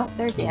happening. Oh,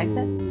 there's the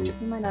exit. Ooh.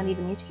 You might not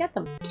even need to get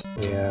them.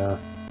 Yeah.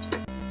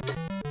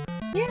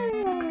 Yay!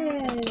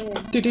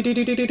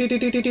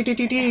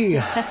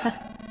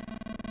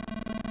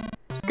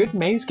 It's a good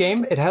maze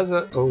game. It has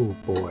a... Oh,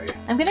 boy.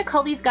 I'm going to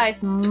call these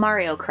guys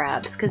Mario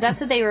crabs, because that's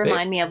what they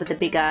remind me of with the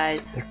big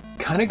eyes. They're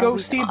kind of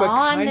ghosty, but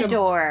on kind the of...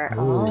 door.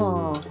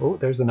 Oh. Oh,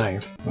 there's the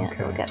knife. Yeah,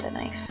 Okay. we'll get the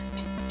knife.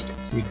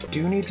 So you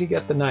do need to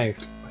get the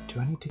knife. But do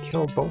I need to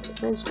kill both of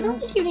those I don't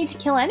guys? think you need to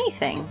kill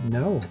anything.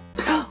 No.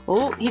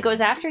 Oh, he goes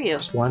after you.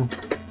 Just one.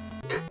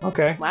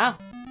 Okay. Wow.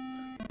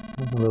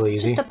 That's a little It's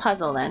easy. just a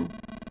puzzle then.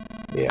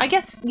 Yeah. I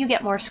guess you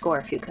get more score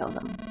if you kill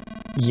them.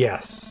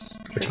 Yes.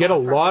 But you get a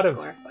lot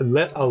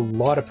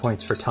of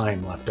points for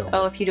time left over.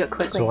 Oh, if you do it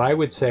quickly. So I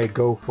would say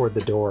go for the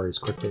door as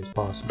quickly as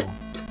possible.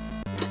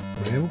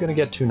 I am going to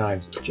get two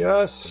knives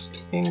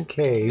just in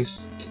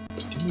case. I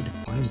do need to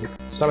find it.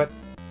 Stop it.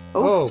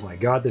 Oh my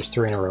god, there's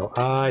three in a row.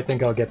 I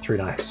think I'll get three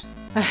knives.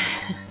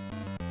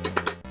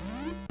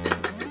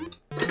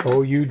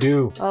 Oh, you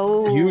do.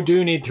 Oh. You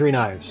do need three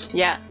knives.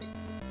 Yeah.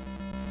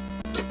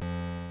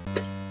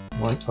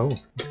 One. Oh,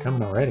 he's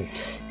coming already.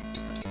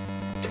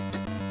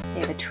 They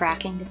have a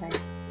tracking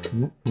device.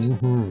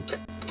 Mm-hmm.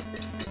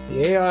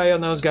 The AI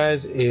on those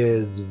guys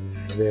is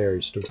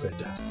very stupid.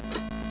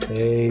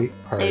 They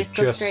are They just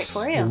go straight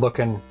for you.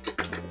 Looking.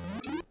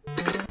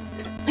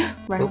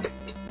 Run away.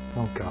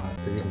 Oh god,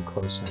 they're even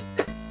closer.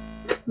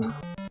 Oh.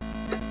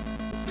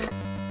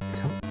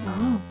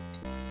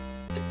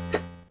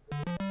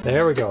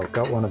 There we go.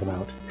 Got one of them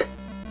out.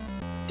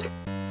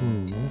 I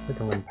wonder if I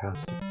can run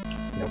past him.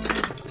 Nope.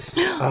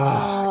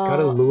 Ah,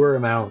 gotta lure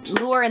him out.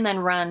 Lure and then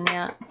run,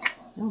 yeah.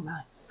 Oh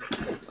my.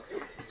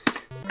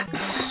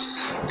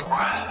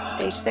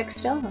 Stage 6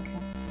 still? Okay.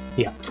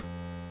 Yeah.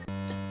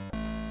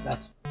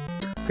 That's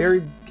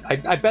very...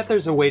 I bet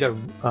there's a way to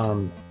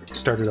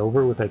start it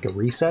over with like a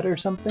reset or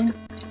something.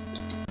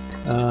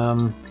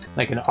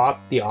 Like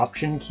the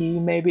option key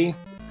maybe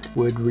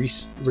would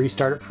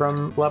restart it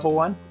from level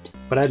 1.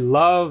 But I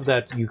love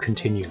that you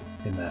continue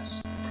in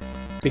this.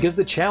 Because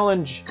the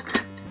challenge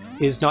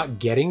is not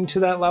getting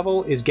to that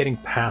level, is getting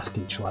past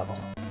each level.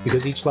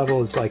 Because each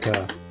level is like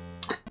a...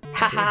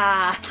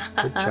 Haha!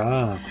 Good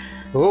job.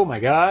 Oh my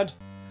god.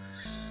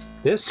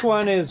 This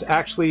one is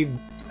actually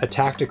a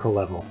tactical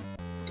level.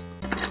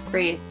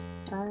 Agreed.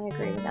 I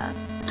agree with that.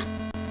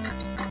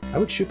 I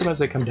would shoot them as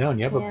they come down,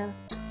 yeah, but... Yeah.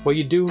 Well,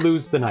 you do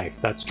lose the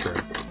knife, that's true.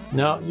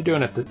 No, you're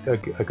doing it a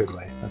good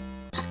way.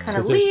 Just kind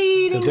of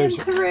leading them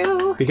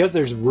through. Because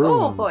there's room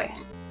Oh boy.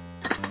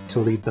 to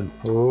lead them.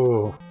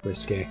 Oh,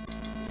 risque.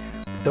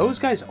 Those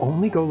guys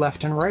only go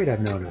left and right,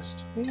 I've noticed.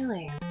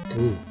 Really?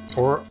 Ooh.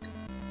 Or...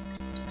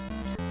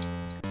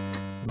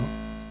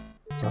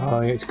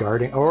 Oh, he's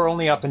guarding. Or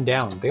only up and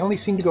down. They only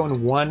seem to go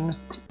in one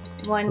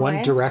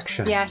way?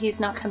 direction. Yeah, he's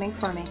not coming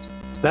for me.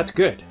 That's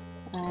good.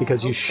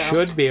 Because you so.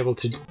 should be able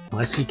to...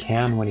 Unless he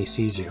can when he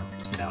sees you.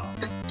 No.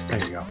 There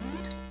you go.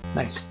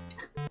 Nice.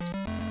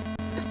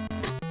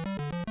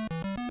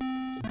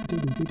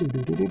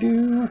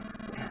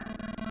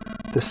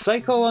 The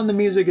cycle on the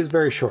music is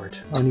very short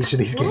on each of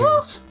these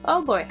games.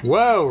 Oh boy.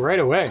 Whoa, right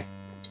away.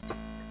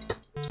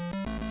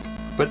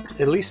 But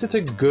at least it's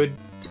a good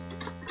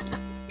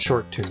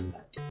short tune.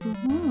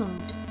 Mm-hmm.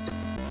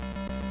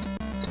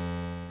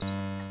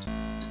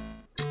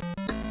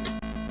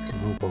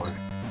 Oh boy.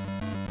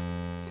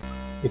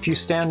 If you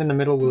stand in the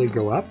middle, will he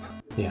go up?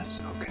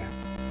 Yes, okay.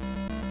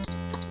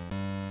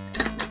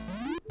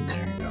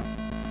 There you go.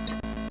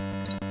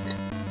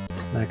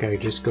 That guy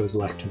just goes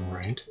left and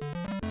right.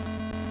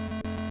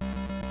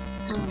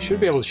 So you should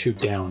be able to shoot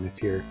down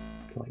if you're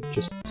like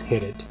just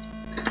hit it.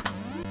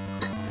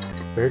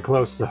 Very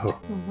close though.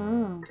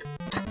 Mm-hmm.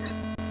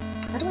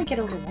 How do I get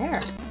over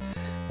there?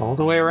 All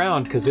the way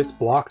around, because it's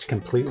blocked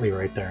completely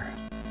right there.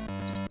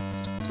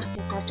 I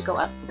guess I have to go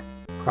up.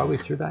 Probably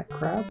through that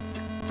crab?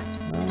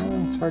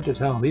 It's hard to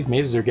tell. These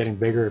mazes are getting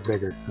bigger and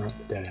bigger. Oh,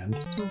 it's a dead end.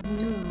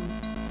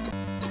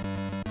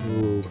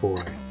 Oh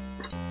boy.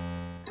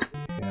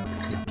 Yeah,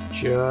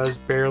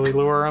 just barely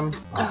lure him.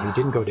 Oh, he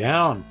didn't go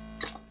down.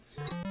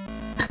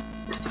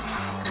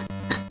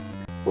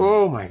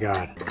 Oh my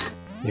god.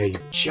 Yeah, you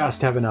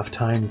just have enough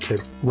time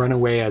to run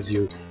away as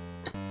you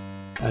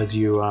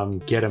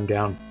get him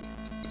down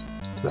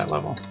to that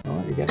level.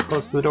 Oh, you're getting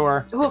close to the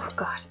door. Oh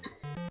god.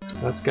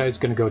 That guy's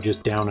gonna go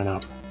just down and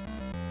up.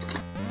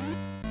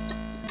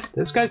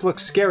 Those guys look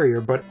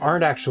scarier, but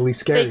aren't actually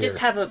scarier. They just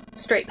have a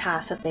straight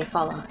path that they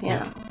follow,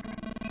 yeah.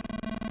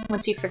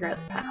 Once you figure out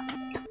the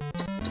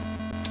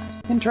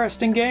path.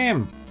 Interesting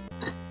game.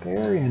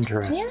 Very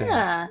interesting.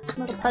 Yeah,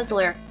 little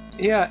puzzler.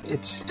 Yeah,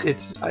 it's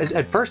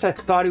at first I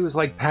thought it was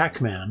like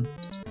Pac-Man,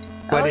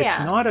 but Oh, it's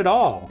yeah. not at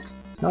all.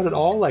 It's It's not at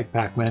all like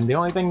Pac-Man. The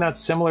only thing that's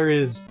similar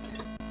is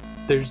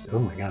there's... Oh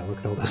my god, look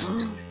at all this.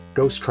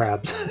 Ghost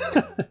crabs.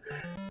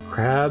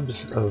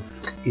 Crabs of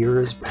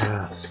eras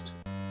past.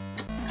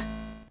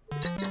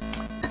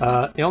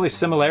 The only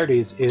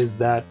similarities is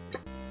that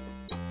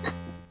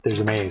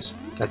there's a maze.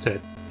 That's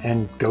it.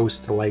 And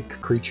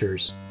ghost-like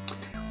creatures.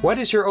 What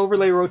is your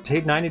overlay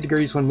rotate 90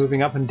 degrees when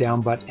moving up and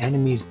down, but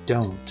enemies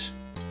don't?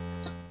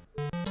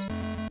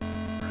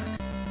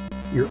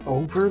 Your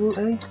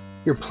overlay?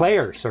 Your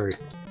player, sorry.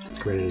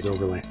 Right, it is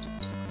overlay.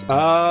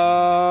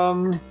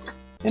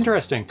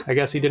 Interesting. I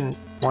guess he didn't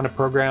want to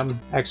program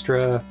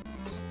extra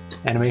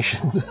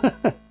animations.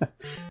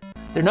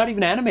 They're not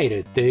even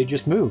animated. They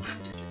just move.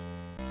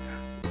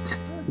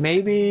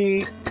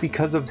 Maybe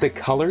because of the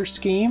color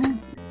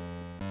scheme?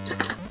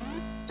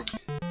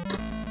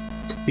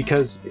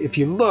 Because if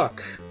you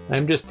look,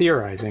 I'm just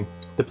theorizing,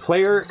 the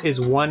player is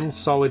one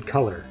solid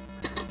color.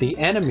 The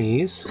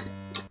enemies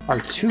are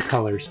two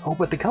colors. Oh,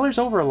 but the colors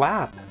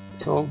overlap.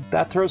 So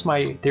that throws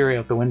my theory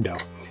out the window.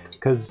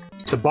 Because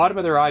the bottom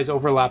of their eyes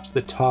overlaps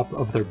the top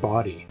of their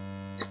body.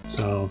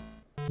 So,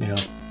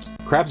 yeah.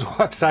 Crabs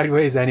walk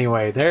sideways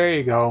anyway. There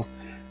you go.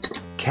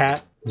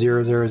 Cat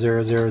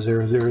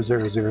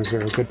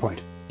 000000000. Good point.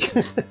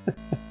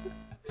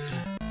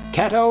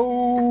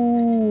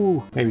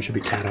 Cato! Maybe it should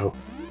be Cato.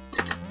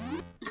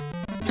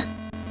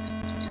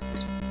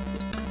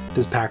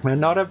 Does Pac-Man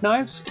not have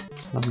knives?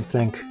 Let me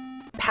think.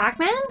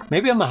 Pac-Man?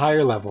 Maybe on the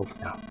higher levels.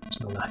 No, there's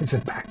no knives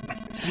in Pac-Man.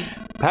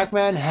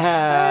 Pac-Man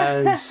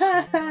has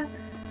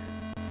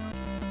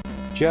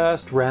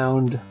just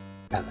round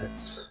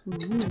pellets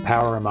to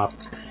power him up.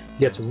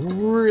 He gets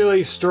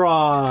really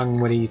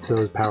strong when he eats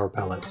those power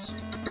pellets.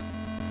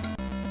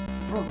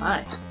 Oh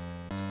my.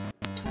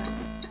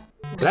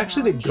 But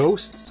actually the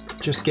ghosts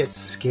just get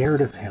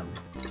scared of him.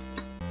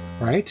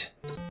 Right?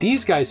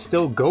 These guys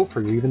still go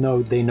for you even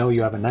though they know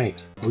you have a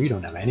knife. Oh, you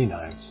don't have any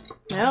knives.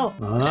 No.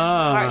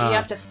 Ah. You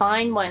have to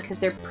find one because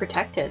they're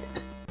protected.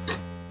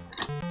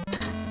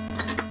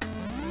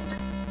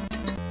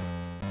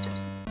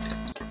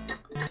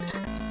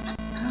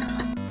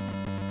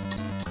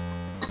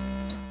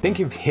 I think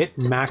you've hit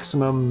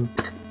maximum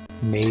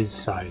maze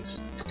size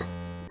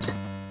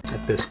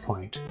at this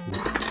point.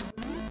 Oof.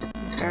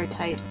 It's very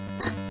tight.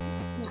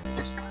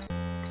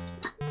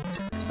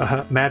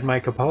 Mad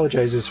Mike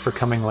apologizes for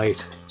coming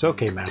late. It's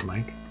okay, Mad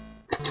Mike.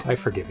 I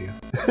forgive you.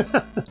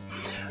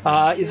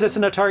 Is this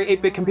an Atari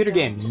 8-bit computer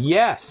game?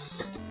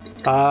 Yes!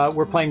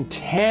 We're playing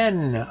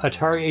 10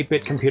 Atari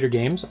 8-bit computer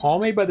games, all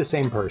made by the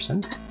same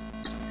person.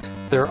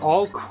 They're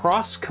all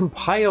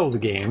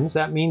cross-compiled games.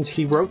 That means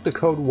he wrote the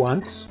code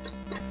once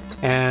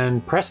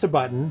and pressed a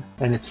button,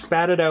 and it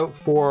spat it out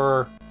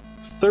for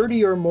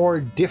 30 or more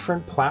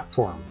different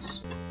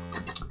platforms,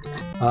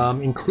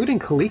 including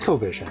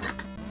ColecoVision.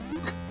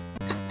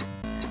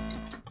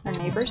 Our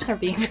neighbors are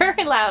being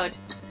very loud.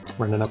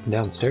 Running up and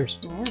down the stairs.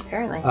 Yeah,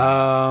 apparently.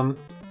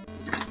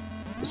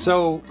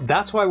 So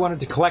that's why I wanted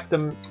to collect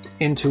them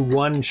into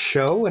one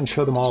show and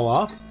show them all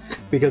off,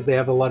 because they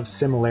have a lot of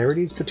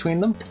similarities between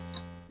them.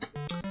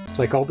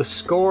 Like all the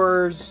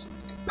scores,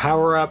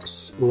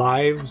 power-ups,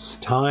 lives,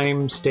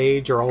 time,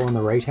 stage are all on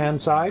the right-hand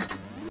side.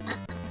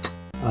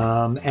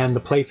 And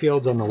the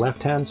playfields on the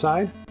left-hand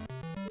side.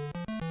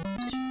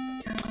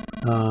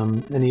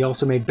 And he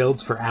also made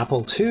builds for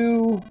Apple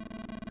II.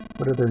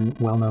 What are their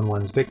well-known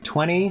ones?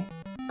 VIC-20,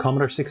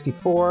 Commodore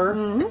 64.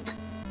 A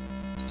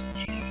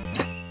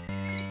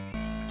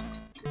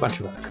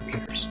bunch of other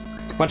computers.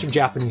 A bunch of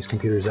Japanese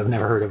computers I've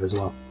never heard of as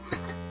well.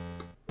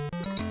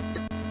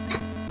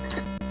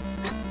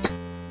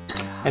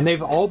 And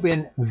they've all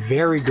been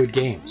very good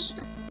games.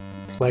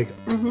 Like,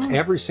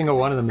 every single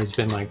one of them has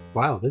been like,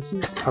 wow, this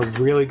is a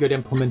really good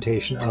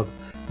implementation of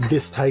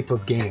this type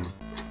of game.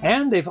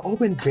 And they've all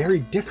been very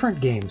different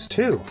games,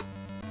 too.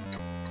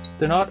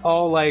 They're not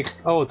all like,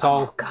 oh, it's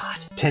all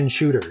 10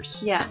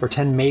 shooters. Yeah. Or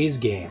 10 maze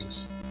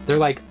games. They're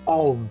like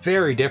all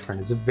very different.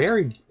 He's a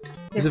very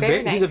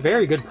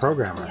good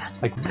programmer. Yeah.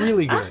 Like,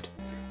 really good.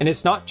 And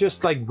it's not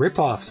just like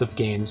rip-offs of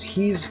games.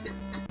 He's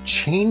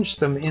changed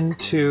them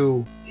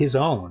into his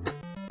own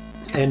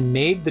and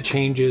made the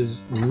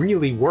changes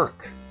really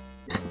work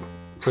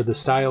for the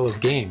style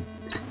of game.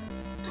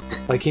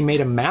 Like, he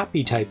made a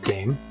mappy type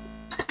game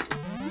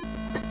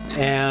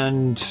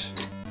and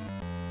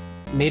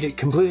made it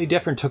completely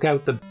different, took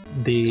out the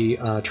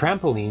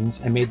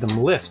trampolines and made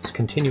them lifts,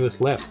 continuous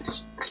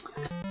lifts,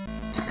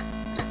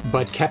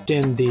 but kept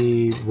in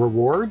the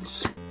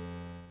rewards.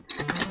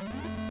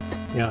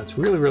 Yeah, it's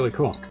really, really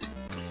cool.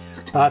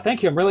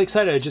 Thank you, I'm really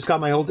excited. I just got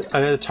my old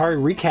Atari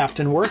recapped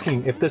and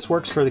working. If this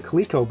works for the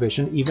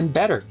ColecoVision, even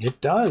better. It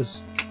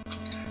does.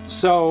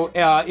 So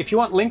if you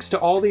want links to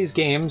all these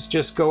games,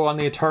 just go on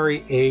the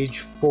Atari Age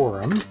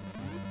forum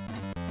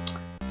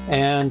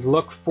and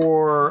look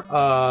for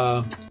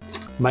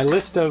my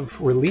list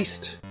of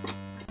released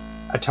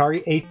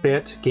Atari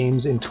 8-bit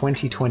games in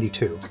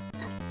 2022.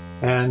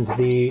 And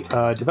the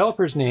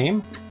developer's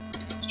name,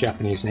 it's a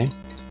Japanese name,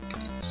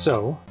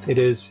 so it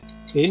is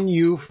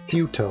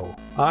Inufuto.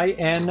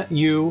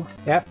 I-N-U-F-U-T-O.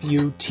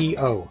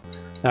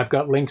 I've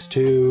got links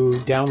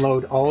to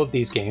download all of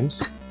these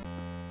games.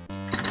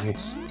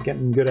 Nice.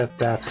 Getting good at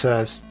that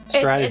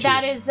strategy.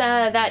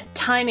 That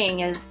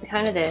timing is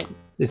kind of the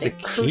It's the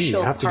key.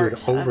 You have to do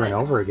it over and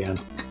over again.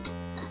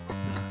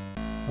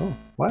 Oh,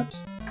 what?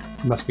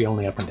 It must be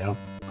only up and down.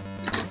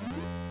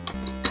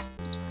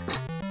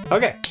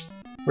 Okay,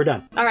 we're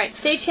done. All right,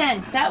 stage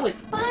 10. That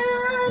was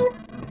fun.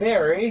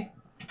 Very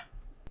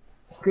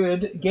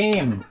good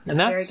game. And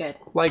that's very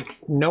good. Like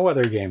no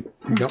other game.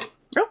 No.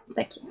 Oh,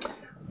 thank you.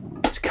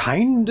 It's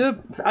kind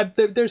of...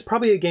 there's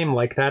probably a game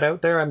like that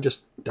out there. I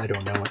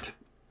don't know it.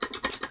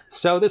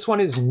 So this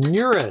one is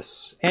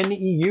Neuras.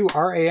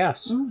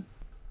 Neuras.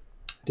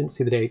 Didn't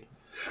see the date.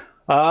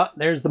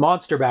 There's the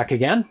monster back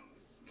again.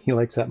 He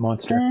likes that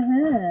monster.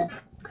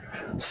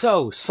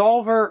 So,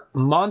 solver,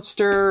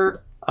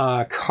 monster,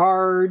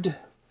 card.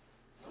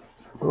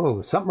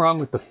 Oh, something wrong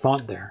with the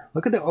font there.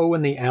 Look at the O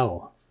and the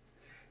L.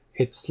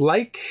 It's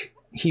like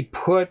he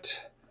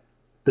put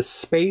the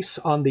space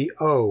on the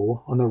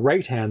O on the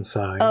right-hand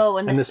side,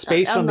 and the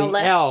space on the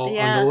L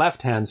on the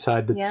left-hand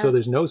side, so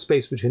there's no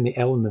space between the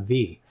L and the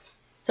V.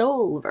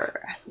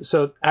 Solver.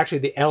 So actually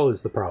the L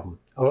is the problem.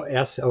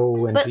 S,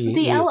 O, and V. But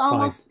the L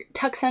almost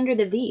tucks under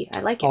the V. I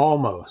like it.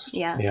 Almost.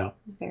 Yeah. Yeah.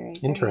 Very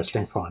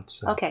interesting font.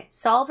 So. Okay.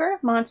 Solver,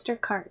 monster,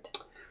 card.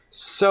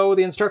 So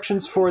the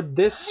instructions for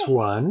this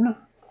one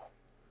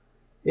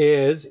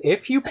is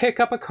if you pick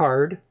up a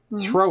card,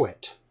 throw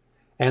it,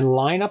 and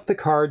line up the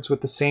cards with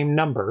the same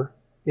number,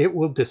 it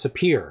will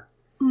disappear.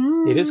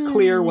 It is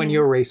clear when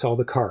you erase all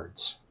the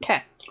cards.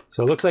 Okay.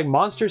 So it looks like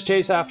monsters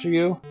chase after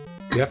you.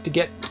 You have to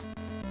get...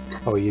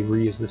 Oh, you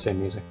reuse the same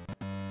music.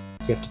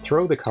 You have to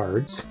throw the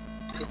cards.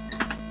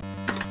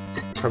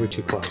 Probably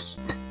too close.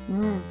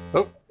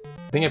 Oh,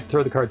 I think you have to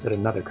throw the cards at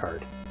another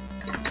card.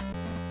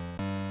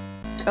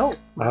 Oh.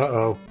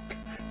 Uh-oh.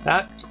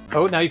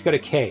 Oh, now you've got a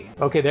K.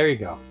 Okay, there you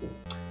go.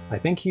 I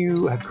think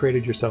you have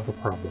created yourself a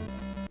problem.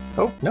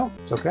 Oh, no,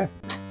 it's okay.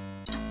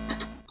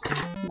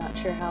 Not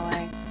sure how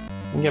I...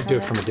 You have to do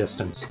it from a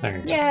distance. There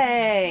you go.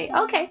 Yay!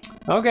 Okay.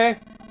 Okay.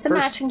 It's a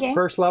matching game.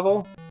 First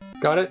level.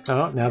 Got it.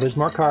 Oh, now there's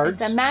more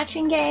cards. It's a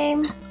matching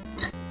game.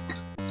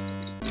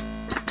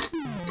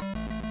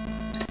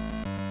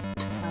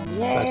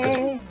 Yay.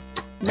 So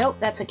nope,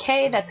 that's a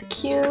K. That's a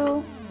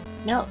Q.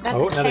 Nope,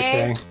 that's a K. Another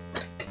K.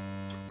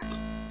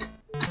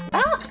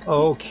 Ah!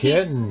 Oh,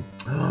 kitten.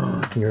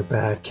 You're a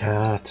bad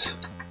cat.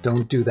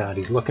 Don't do that.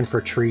 He's looking for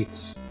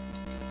treats.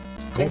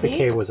 I think the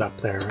K was up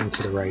there and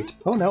to the right.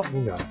 Oh, no,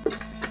 you got it.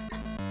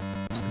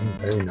 Being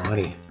very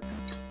naughty.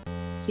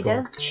 He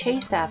does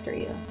chase after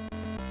you.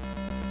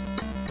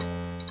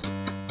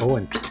 Oh,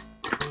 and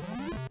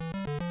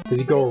does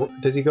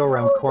he go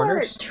around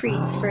corners?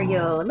 Treats for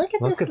you. Look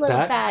at this little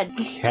bad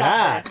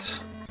cat.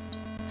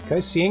 You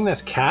guys seeing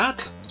this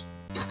cat?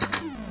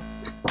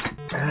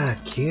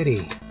 Bad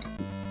kitty.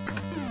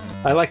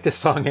 I like this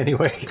song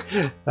anyway.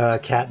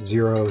 Cat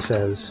Zero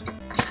says.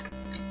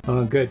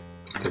 Oh, good.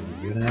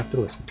 You're gonna have to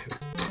listen to it.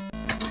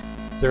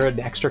 Is there an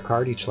extra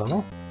card each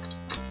level?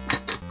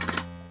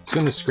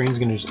 Soon the screen's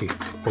gonna just be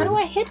full. How do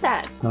I hit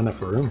that? It's not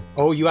enough room.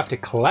 Oh, you have to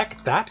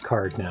collect that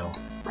card now.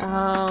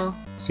 Oh.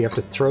 So you have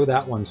to throw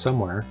that one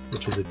somewhere,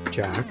 which is a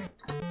jack.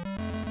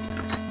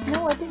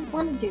 No, I didn't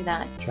want to do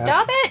that. Jack.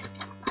 Stop it!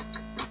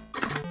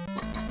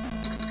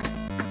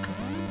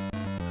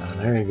 Oh,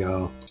 there you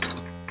go.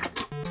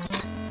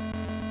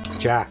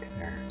 Jack.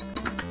 There.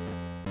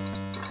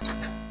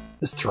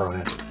 Just throw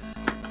it.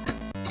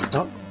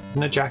 Oh,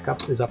 isn't a jack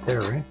up? Is up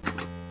there, right?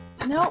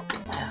 Nope.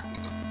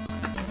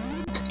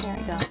 There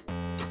we go.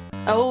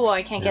 Oh,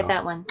 I can't get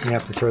that one. You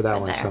have to throw that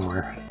one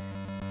somewhere.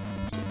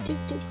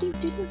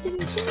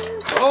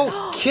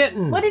 Oh,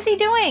 kitten! What is he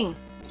doing?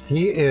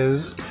 He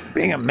is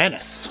being a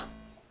menace.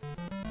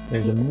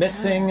 There's a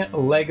missing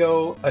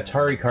Lego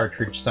Atari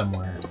cartridge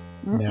somewhere.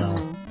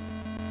 No.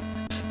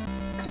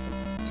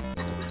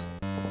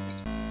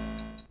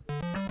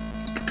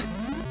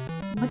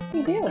 What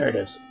did he do? There it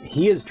is.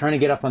 He is trying to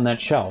get up on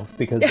that shelf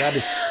because that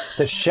is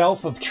the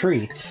shelf of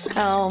treats.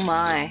 Oh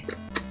my.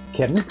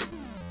 Kitten,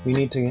 you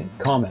need to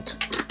comment.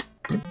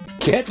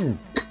 Kitten!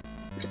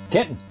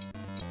 Kitten!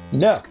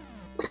 No!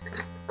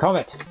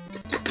 Comment!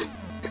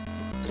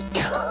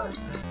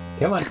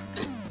 Come on.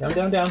 Down,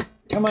 down, down.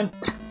 Come on.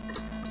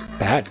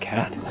 Bad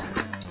cat.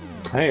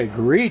 I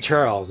agree,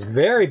 Charles.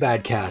 Very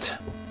bad cat.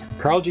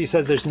 Carl G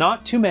says there's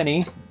not too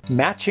many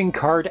matching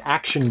card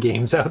action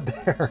games out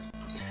there.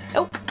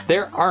 Oh.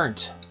 There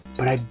aren't.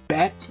 But I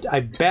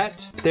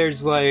bet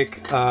there's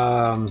like,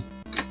 I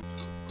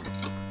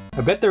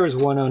bet there was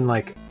one on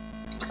like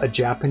a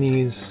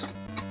Japanese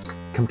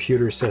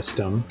computer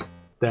system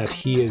that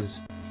he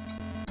is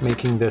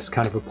making this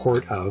kind of a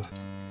port of.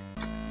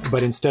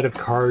 But instead of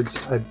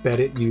cards, I bet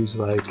it used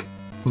like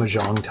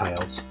mahjong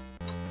tiles.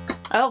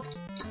 Oh.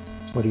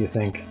 What do you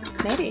think?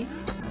 Maybe.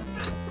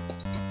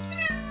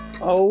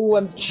 Oh,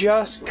 I'm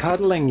just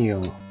cuddling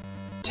you.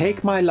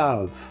 Take my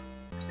love.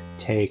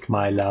 Take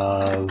my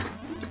love.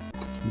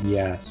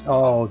 Yes.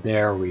 Oh,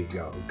 there we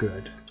go.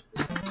 Good.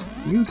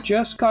 You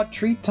just got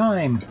treat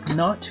time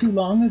not too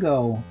long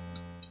ago.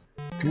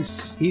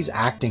 He's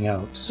acting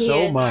out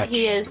so much.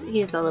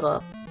 He's a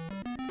little...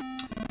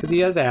 Because he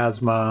has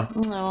asthma.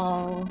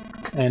 No.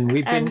 And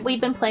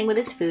we've been playing with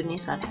his food and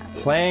he's not happy.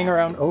 Playing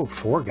around... Oh,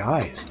 4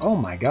 guys. Oh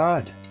my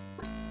god.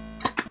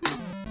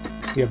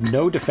 You have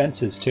no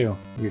defenses, too.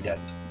 You're dead.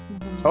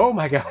 Oh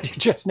my god, you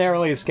just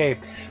narrowly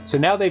escaped. So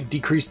now they've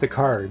decreased the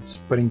cards,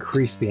 but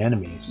increased the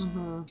enemies.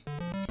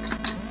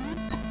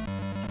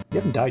 You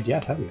haven't died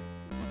yet, have you?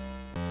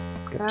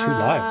 Got 2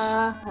 lives.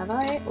 Have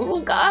I? Oh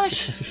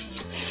gosh.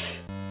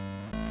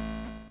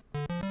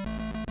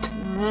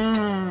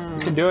 You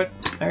can do it.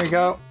 There you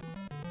go.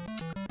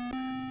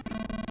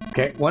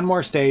 Okay, 1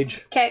 more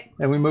stage. Okay.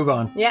 And we move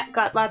on. Yeah,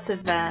 got lots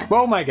of...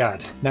 Oh my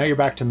god. Now you're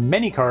back to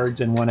many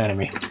cards and 1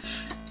 enemy.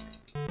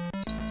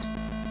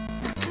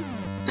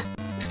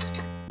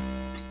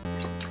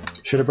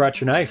 Should have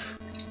brought your knife.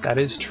 That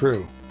is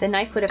true. The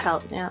knife would have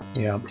helped, yeah.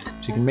 Yeah.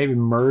 So you can maybe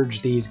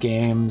merge these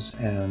games,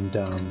 and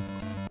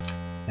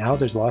now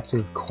there's lots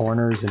of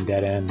corners and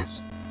dead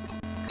ends.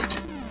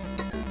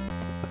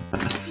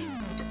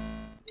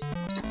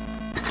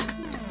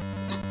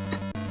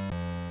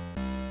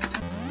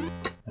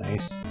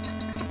 Nice.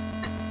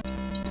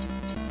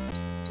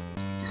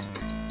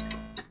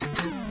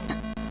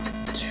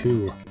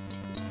 Two.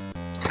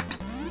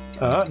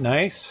 Oh,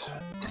 nice.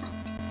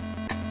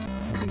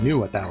 I knew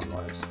what that one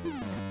was.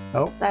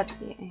 Oh. So that's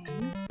the A.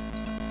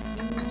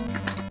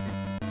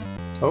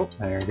 Oh,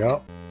 there you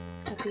go.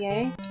 That's the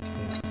A?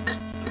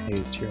 Yeah.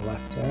 A's to your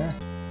left there.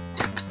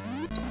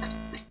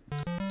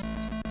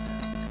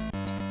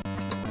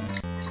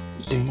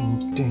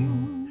 Ding,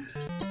 ding.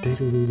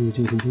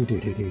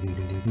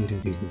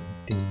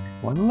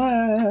 1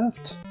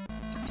 left.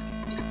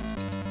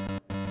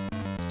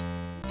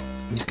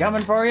 He's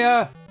coming for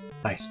you.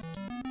 Nice.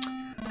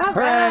 All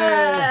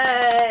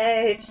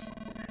right.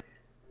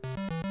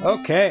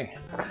 Okay.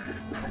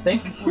 I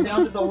think we're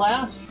down to the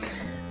last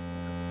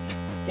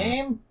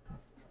game.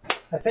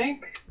 I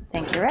think. I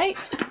think you're right.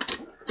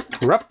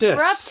 Ruptus.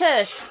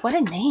 Ruptus. What a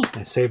name.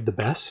 I saved the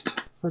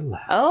best for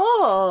last.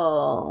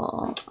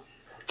 Oh.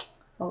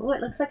 Oh,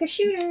 it looks like a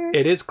shooter.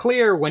 It is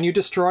clear when you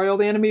destroy all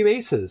the enemy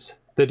bases.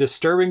 The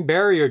disturbing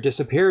barrier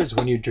disappears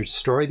when you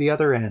destroy the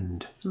other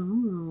end.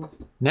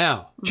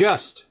 Now,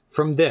 just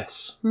from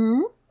this,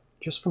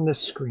 just from this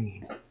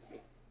screen,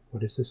 what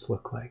does this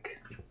look like?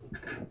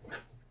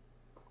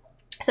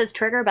 It says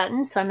trigger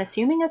button, so I'm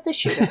assuming it's a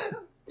shooter.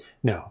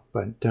 No,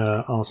 but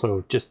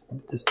also just,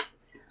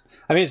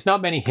 I mean, it's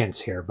not many hints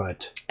here,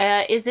 but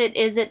is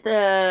it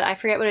the, I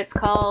forget what it's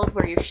called,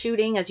 where you're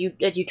shooting as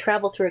you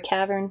travel through a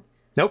cavern?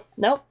 Nope.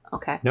 Nope.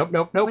 Okay.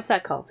 Nope. What's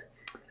that called?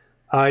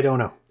 I don't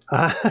know.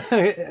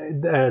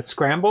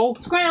 Scramble?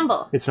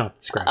 Scramble. It's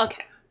not Scramble.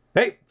 Okay.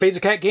 Hey,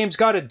 Phasercat Games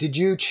got it. Did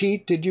you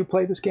cheat? Did you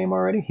play this game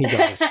already? He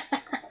got it.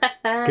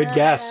 Good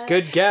guess.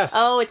 Good guess.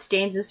 Oh, it's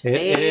James's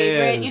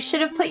favorite. You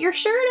should have put your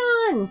shirt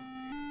on.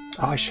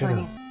 Oh, I should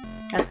have.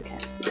 That's okay.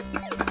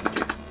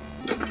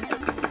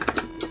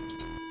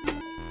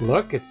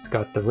 Look, it's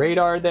got the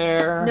radar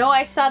there. No,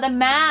 I saw the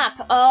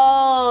map.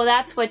 Oh,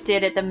 that's what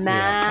did it. The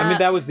map. Yeah. I mean,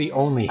 that was the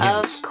only hint.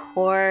 Of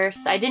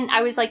course.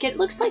 I was like, it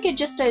looks like it's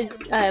just a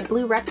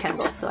blue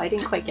rectangle, so I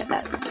didn't quite get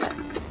that.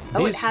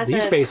 But, oh, it has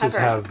these a bases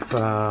cover.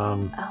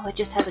 have... oh, it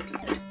just has a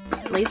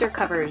laser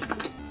covers.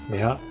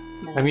 Yeah.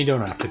 Nice. I mean, you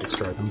don't have to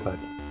destroy them, but...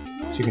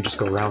 So you can just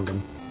go around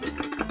them.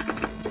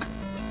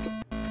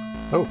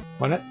 Oh,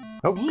 won it?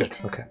 Oh, Neat.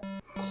 Good. Okay.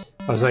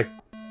 I was like,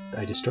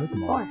 I destroyed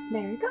them all. 4.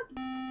 There you go.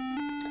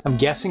 I'm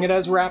guessing it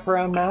has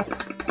wraparound map.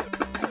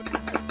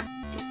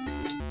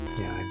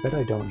 Yeah, I bet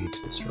I don't need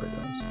to destroy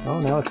those. Oh,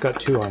 now it's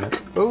got 2 on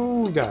it.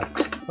 Oh, God.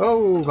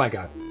 Oh, my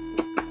God.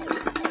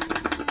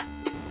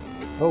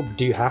 Oh,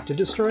 do you have to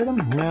destroy them?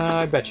 No,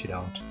 I bet you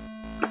don't.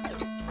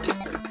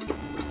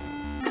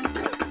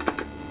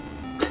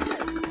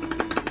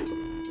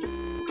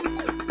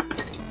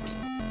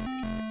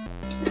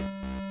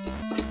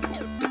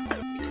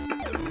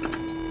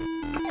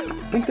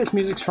 I think this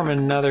music's from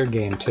another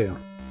game, too.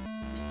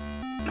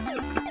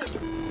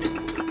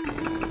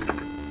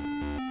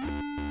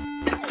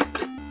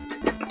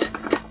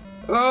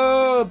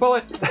 Oh,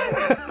 bullet!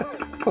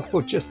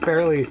 Oh, just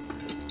barely.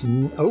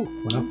 Oh,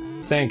 well,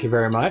 thank you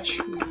very much.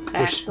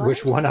 Excellent.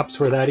 Which one-ups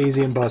were that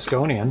easy in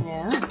Bosconian?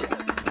 Yeah.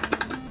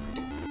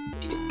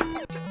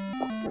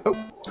 Oh,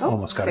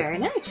 almost got very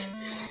it. Nice.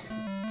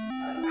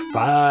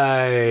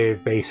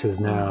 5 bases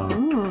now.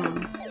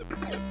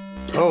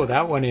 Oh,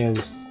 that one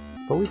is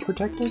fully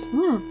protected?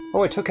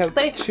 Oh, I took out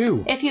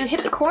 2. If you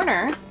hit the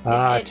corner,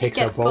 it takes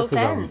out both of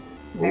them. Ends.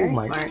 Very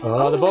smart.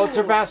 Oh, the bullets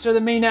are faster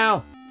than me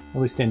now. At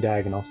least in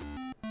diagonals.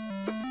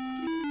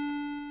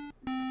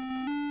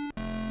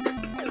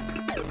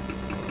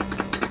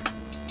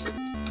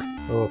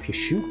 Oh, if you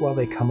shoot while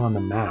they come on the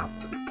map.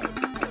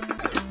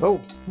 Oh,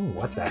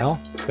 what the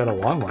hell? It's got a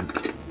long one.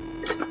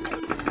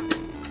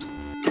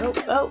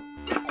 Oh.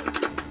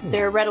 Is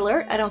there a red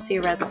alert? I don't see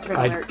a red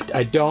alert.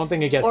 I don't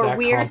think it gets or that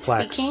weird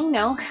complex. Speaking?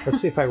 No.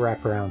 Let's see if I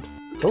wrap around.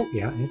 Oh,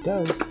 yeah, it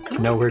does.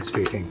 No weird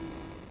speaking.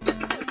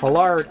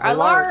 Alert!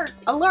 Alert!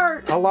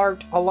 Alert!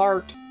 Alert!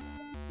 Alert!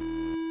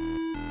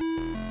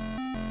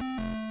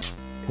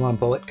 Come on,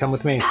 Bullet, come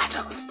with me.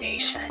 Battle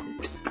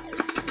stations.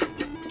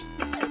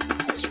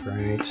 That's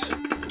right.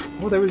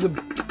 Oh, there was a...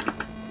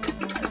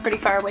 It's pretty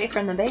far away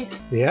from the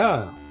base.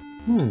 Yeah.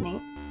 That's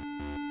neat.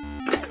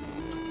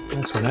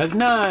 This one has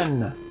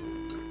none.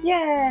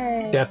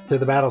 Yay! Death to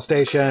the battle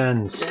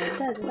stations.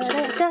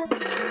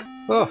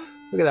 Oh,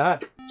 look at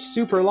that.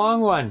 Super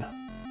long one.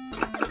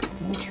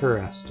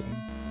 Interesting.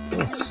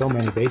 Oh, so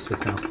many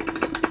bases now.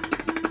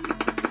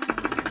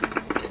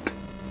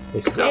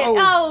 Bases.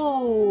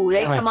 Oh,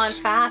 they come on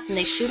fast and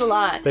they shoot a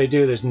lot. They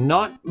do. There's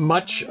not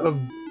much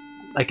of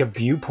like a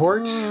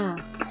viewport.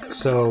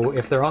 So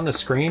if they're on the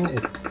screen,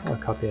 I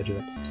caught the edge of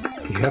it.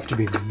 You have to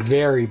be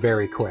very,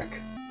 very quick.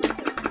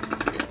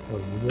 Or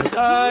you will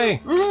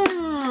die.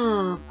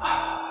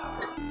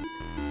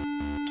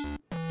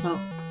 Oh.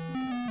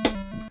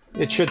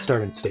 It should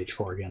start in stage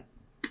 4 again.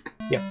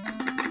 Yep.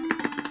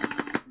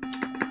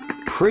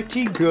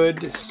 Pretty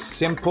good,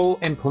 simple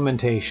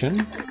implementation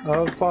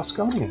of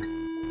Bosconian.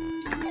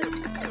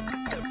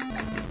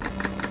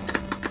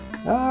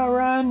 Ah,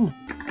 run!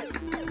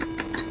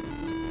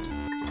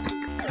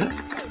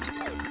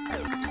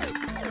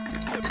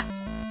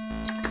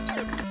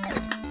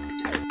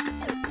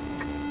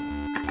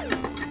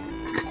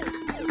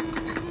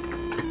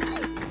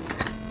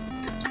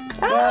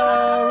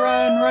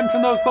 Oh, run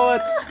from those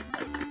bullets!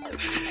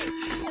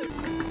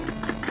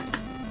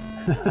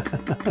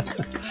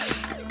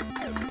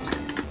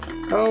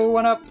 Oh,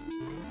 one up!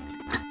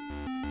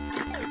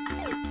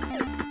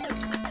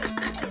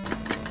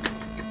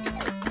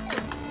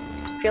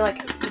 I feel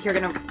like you're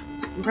gonna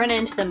run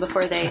into them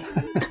before they...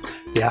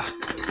 Yeah.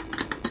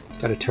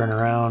 Gotta turn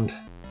around.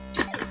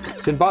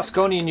 It's in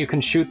Bosconian, you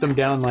can shoot them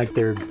down like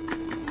their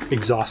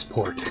exhaust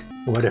port.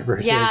 Whatever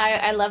it is.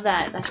 Yeah, I love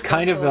that. That's it's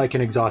kind of like an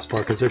exhaust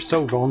port because they're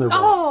so vulnerable.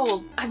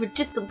 Oh, I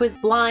was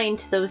blind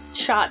to those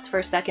shots for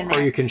a second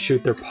there. Or you can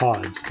shoot their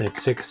pods. They have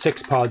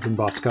six pods in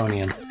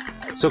Bosconian.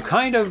 So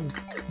kind of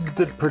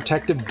the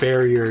protective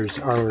barriers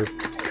are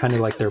kind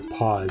of like their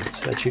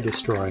pods that you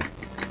destroy.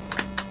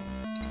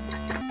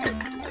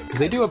 Because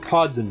they do have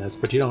pods in this,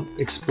 but you don't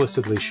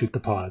explicitly shoot the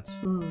pods.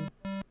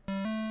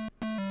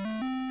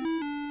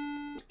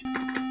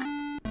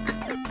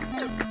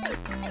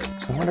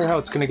 I wonder how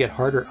it's going to get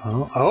harder.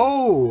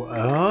 Oh,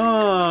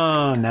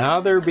 now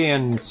they're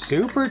being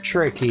super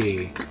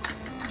tricky.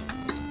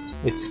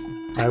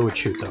 I would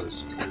shoot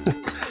those.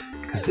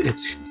 Because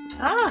it's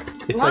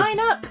line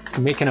up.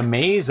 Making a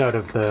maze out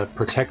of the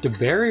protective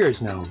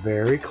barriers now.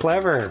 Very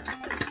clever.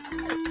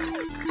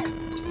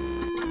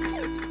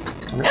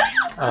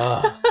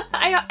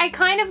 I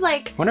kind of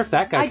like... wonder if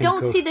that guy I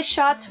don't see the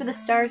shots for the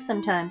stars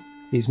sometimes.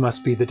 These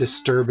must be the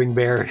disturbing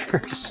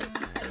barriers.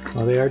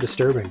 Well, they are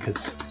disturbing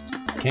because...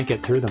 can't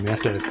get through them. You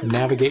have to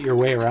navigate your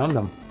way around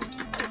them.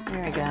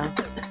 There we go.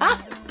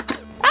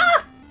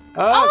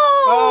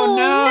 Oh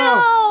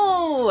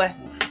no! No!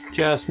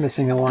 Just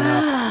missing a one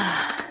up.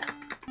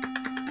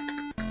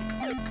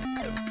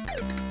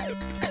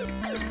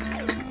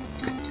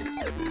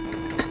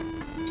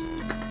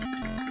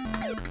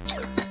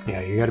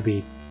 Yeah, you gotta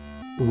be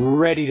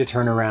ready to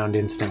turn around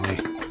instantly.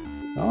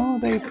 Oh,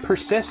 they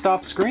persist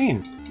off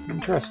screen.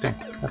 Interesting.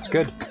 That's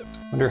good.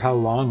 Wonder how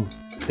long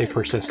they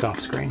persist off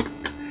screen.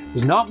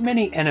 There's not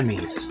many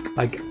enemies.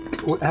 Like,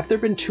 have there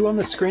been 2 on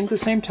the screen at the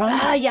same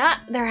time? Yeah,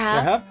 there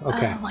have. There have?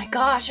 Okay. Oh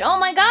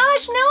my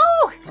gosh,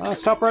 no!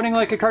 Stop running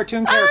like a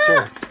cartoon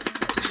character.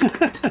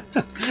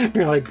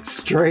 You're like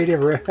straight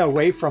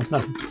away from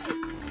them.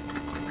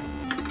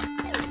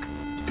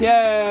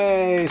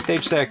 Yay!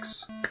 Stage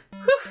 6.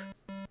 Whew.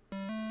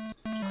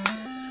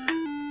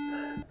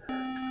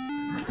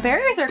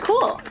 Barriers are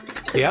cool.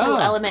 It's a cool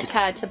element to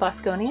add to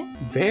Bosconian.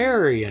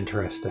 Very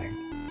interesting.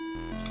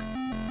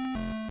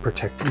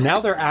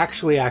 Now they're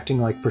actually acting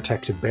like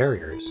protective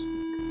barriers.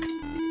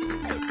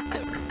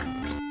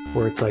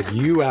 Where it's like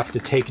you have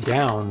to take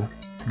down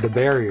the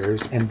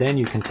barriers and then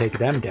you can take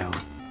them down.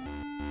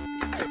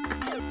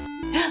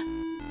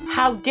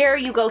 How dare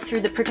you go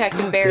through the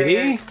protective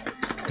barriers? Did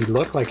he? He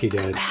looked like he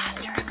did.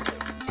 Bastard.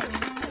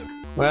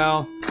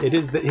 Well, it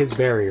is his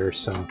barrier,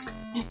 so...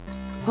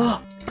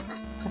 Oh,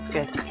 that's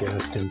good.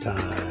 Just in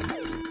time.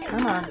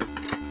 Come on.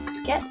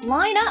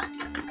 Line up!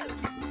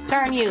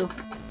 Darn you.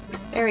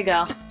 There we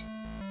go.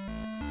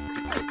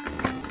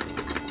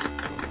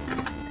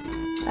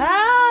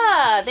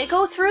 Ah! They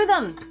go through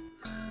them!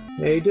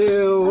 They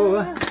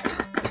do!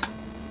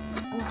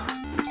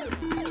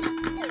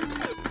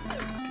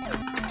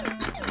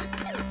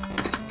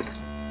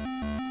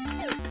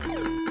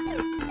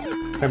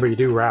 Remember, you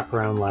do wrap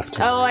around left.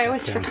 Oh, I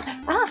always forget.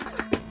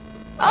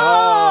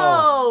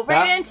 Oh!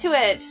 Right into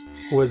it!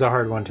 Was a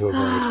hard one to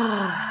avoid. Look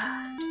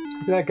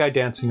at that guy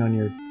dancing on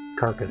your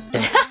carcass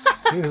there.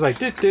 He was like,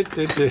 dit.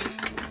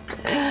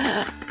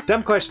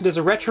 Dumb question, does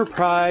a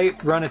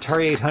RetroTINK run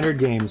Atari 800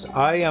 games?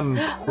 I am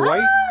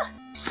quite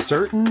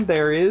certain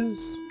there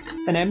is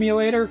an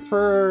emulator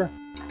for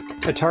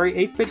Atari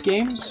 8-bit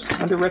games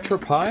under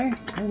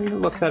RetroTINK. Let me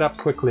look that up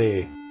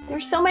quickly.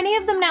 There's so many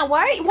of them now.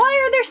 Why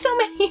are there so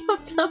many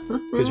of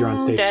them? Because you're on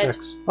stage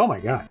 6. Oh my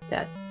god.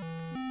 Dead.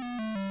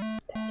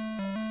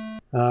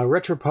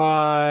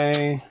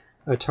 RetroPie,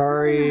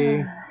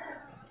 Atari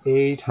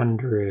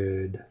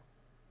 800.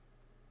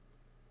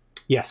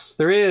 Yes,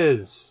 there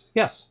is.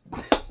 Yes.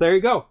 So there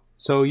you go.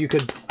 So you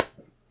could,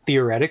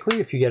 theoretically,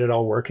 if you get it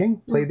all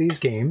working, play these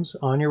games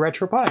on your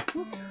RetroPie,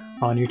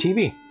 on your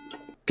TV.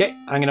 Okay,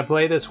 I'm going to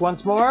play this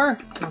once more.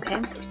 Okay.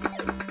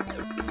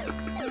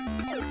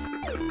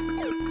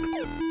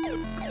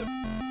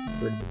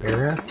 Where'd the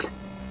bear?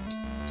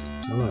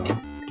 Hello,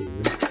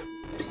 dude.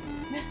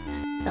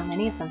 So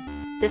many of them.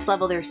 This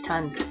level, there's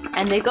tons.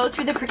 And they go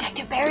through the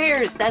protective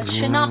barriers. That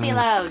should not be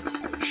allowed.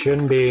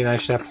 Shouldn't be. I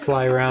should have to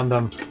fly around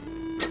them.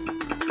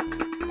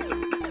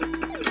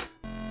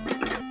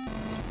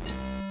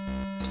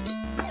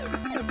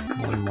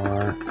 One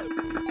more.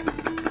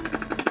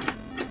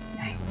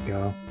 Nice. There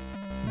we go.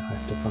 Now I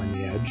have to find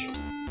the edge.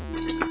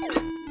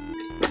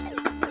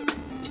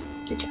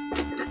 Good job.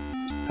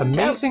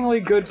 Amazingly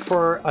good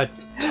for a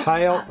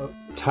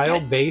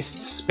tile-based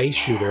space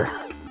shooter.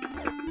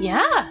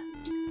 Yeah.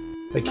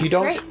 Like That's you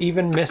don't great.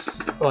 even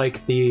miss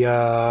like the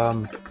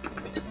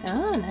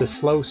nice. the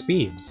slow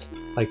speeds,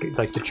 like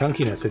the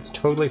chunkiness. It's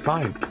totally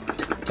fine.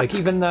 Like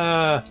even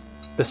the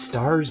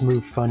stars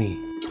move funny,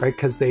 right?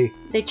 Because they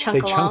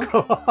chunk along.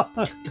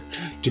 along.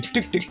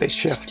 They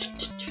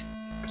shift.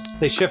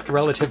 They shift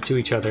relative to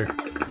each other,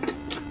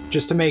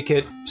 just to make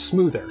it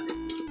smoother.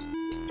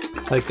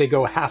 Like they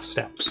go half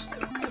steps,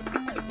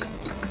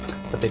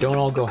 but they don't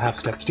all go half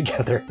steps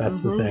together.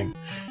 That's the thing.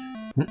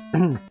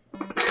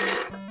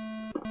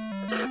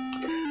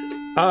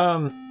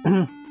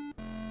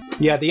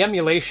 Yeah, the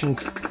emulation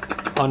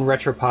on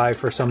RetroPie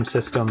for some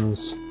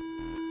systems,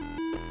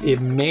 it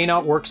may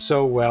not work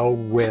so well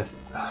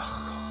with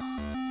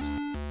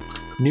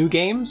new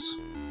games.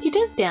 He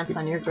does dance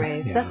on your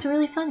grave. Yeah. That's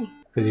really funny.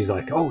 Because he's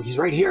like, oh, he's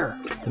right here.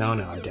 No,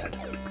 I'm dead.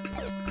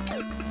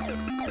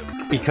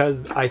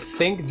 Because I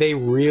think they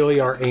really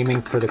are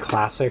aiming for the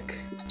classic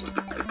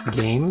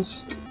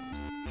games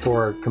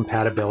for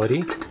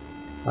compatibility.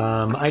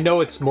 I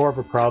know it's more of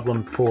a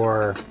problem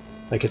for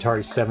like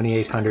Atari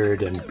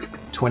 7800 and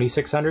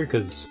 2600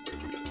 because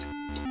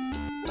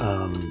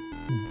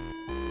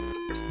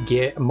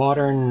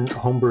modern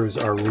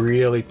homebrews are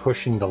really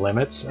pushing the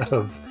limits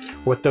of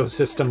what those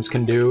systems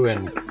can do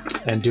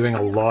and doing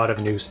a lot of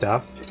new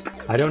stuff.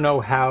 I don't know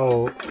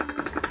how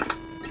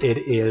it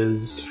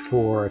is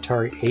for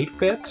Atari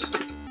 8-bit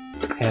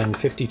and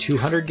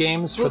 5200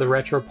 games for the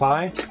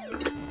RetroPie,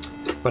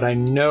 but I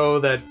know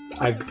that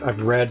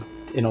I've read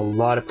in a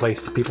lot of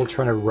places people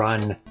trying to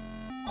run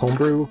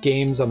homebrew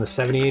games on the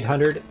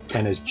 7800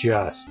 and is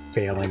just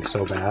failing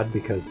so bad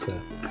because the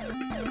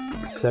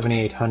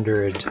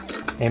 7800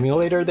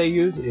 emulator they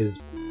use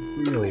is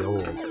really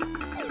old,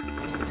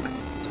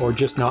 or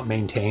just not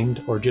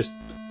maintained, or just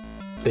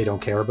they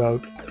don't care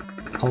about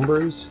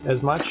homebrews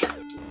as much.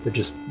 They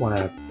just want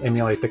to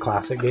emulate the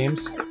classic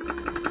games.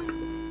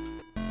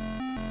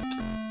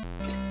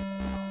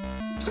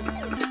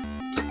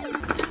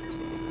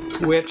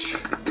 Which,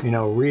 you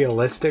know,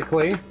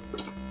 realistically,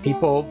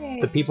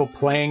 the people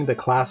playing the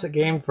classic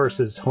game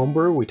versus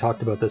homebrew, we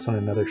talked about this on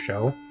another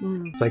show.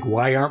 It's like,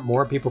 why aren't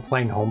more people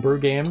playing homebrew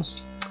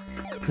games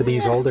for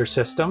these older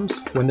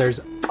systems when there's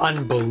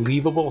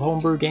unbelievable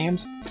homebrew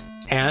games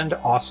and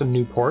awesome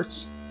new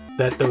ports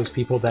that those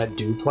people that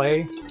do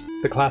play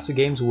the classic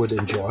games would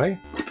enjoy?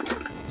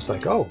 It's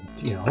like, oh,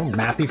 you know,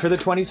 Mappy for the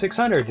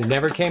 2600. It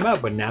never came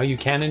out, but now you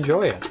can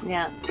enjoy it.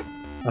 Yeah.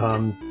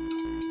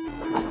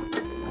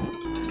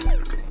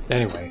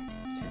 Anyway,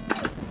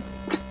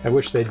 I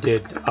wish they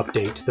did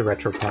update the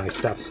RetroPie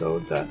stuff so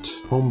that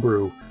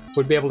homebrew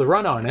would be able to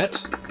run on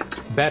it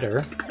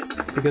better,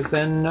 because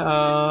then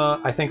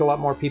I think a lot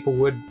more people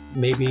would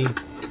maybe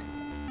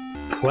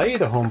play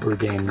the homebrew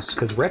games,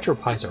 because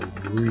RetroPies are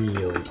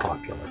really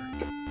popular.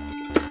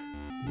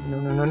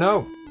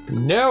 No.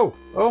 No!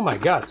 Oh my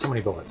god, so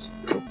many bullets.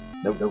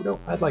 No.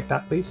 I'd like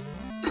that, please.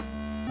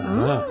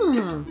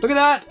 Look at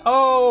that!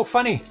 Oh,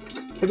 funny!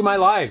 Look at my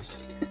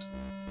lives.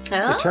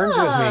 It turns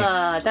with me.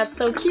 That's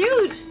so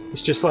cute!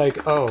 It's just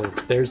like, oh,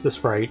 there's the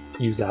sprite.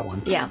 Use that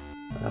one. Yeah.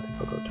 I think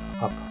I'll go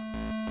up.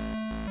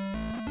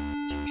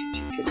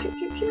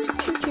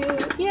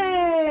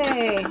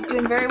 Yay!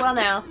 Doing very well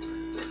now.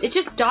 It's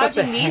just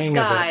dodging these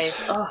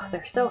guys. Oh,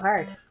 they're so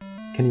hard.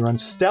 Can you run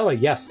Stella?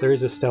 Yes, there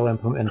is a Stella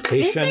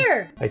implementation. Is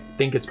there? I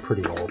think it's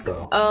pretty old,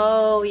 though.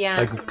 Oh, yeah.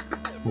 Like,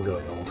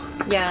 really old.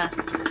 Yeah.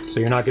 So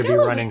you're not going to be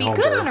running would be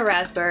homebrew. good on a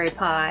Raspberry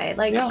Pi.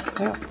 Like,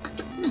 yeah.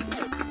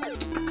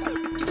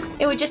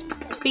 It would just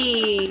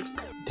be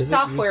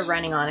software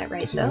running on it,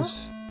 right? Though.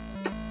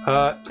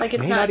 Like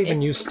it's not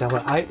even use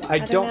Stella. I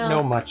don't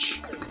know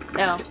much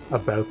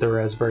about the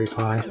Raspberry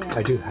Pi. Yeah.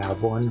 I do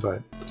have one,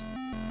 but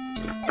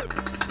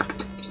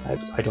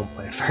I don't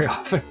play it very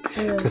often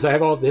because I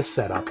have all this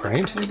set up,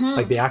 right?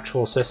 Like the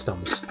actual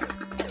systems,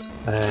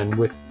 and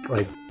with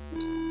like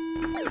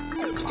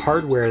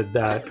hardware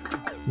that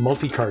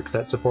multi-carts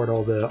that support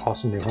all the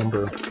awesome new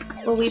homebrew.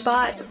 Well, we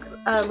bought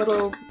a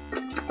little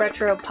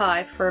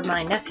RetroPie for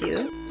my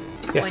nephew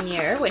one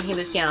year when he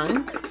was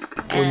young.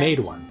 We made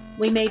one.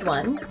 We made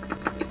one.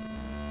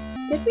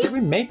 Did we? Did we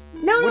make?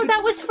 No,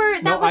 that was for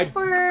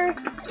for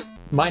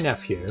my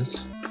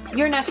nephews.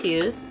 Your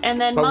nephews,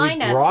 and then but my we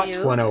nephew.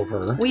 Brought one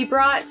over. We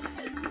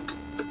brought.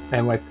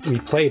 And we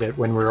played it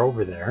when we were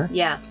over there.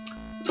 Yeah.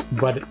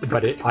 But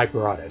I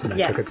brought it. And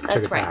yes, I took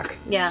that's it right. back.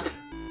 Yeah.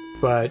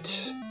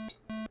 But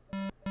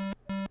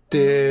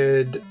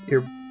did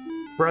your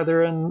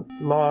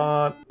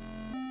brother-in-law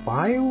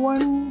buy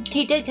one?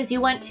 He did, because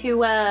you went to.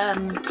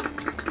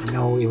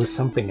 No, it was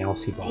something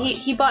else he bought.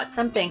 He bought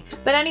something.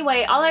 But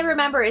anyway, all I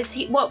remember is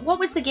what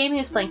was the game he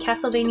was playing?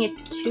 Castlevania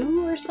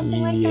 2 or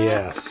something like that?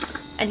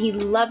 Yes. And he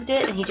loved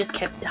it, and he just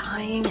kept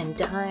dying and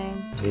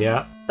dying.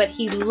 Yeah. But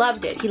he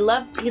loved it. He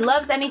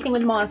loves anything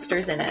with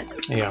monsters in it.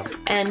 Yeah.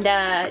 And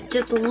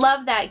just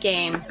loved that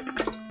game.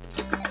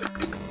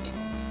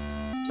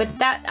 But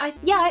that I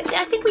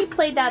think we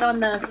played that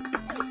on the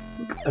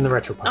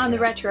RetroPie. On the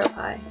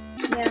RetroPie.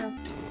 Yeah.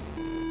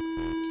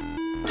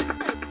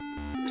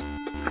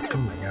 Oh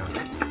my god.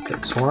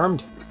 Getting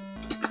swarmed.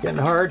 It's getting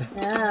hard.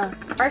 Yeah.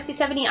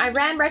 RC70, I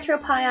ran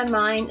RetroPie on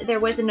mine. There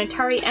was an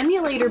Atari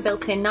emulator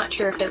built in. Not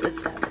sure if it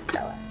was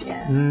Stella.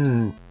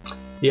 Yeah.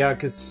 Yeah,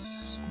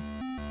 because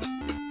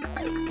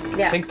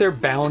I think they're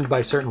bound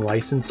by certain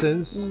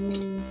licenses.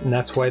 And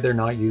that's why they're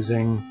not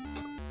using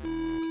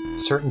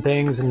certain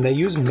things. And they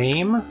use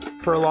MAME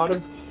for a lot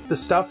of the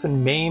stuff.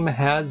 And MAME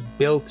has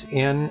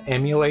built-in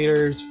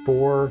emulators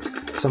for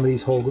some of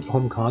these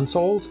home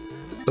consoles.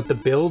 But the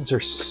builds are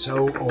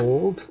so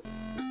old,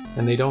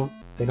 and they don't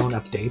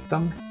update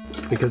them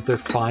because they're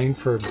fine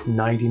for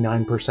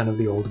 99% of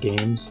the old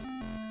games.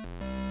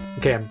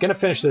 Okay, I'm gonna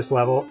finish this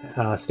level,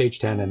 stage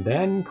 10, and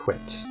then quit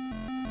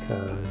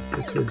because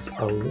this is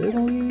a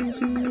little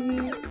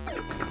easy.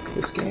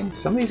 This game.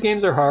 Some of these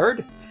games are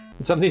hard,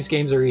 and some of these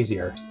games are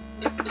easier.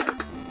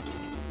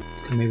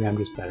 And maybe I'm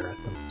just better at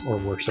them or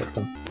worse at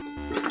them.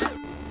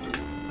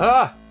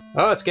 Oh,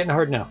 it's getting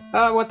hard now.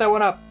 I want that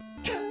one up.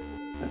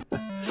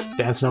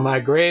 Dancing on my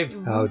grave.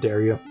 How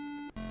dare you.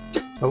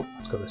 Oh,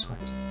 let's go this way.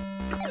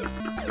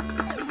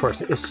 Of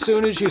course, as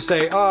soon as you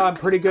say, oh, I'm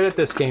pretty good at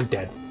this game,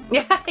 dead.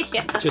 Yeah.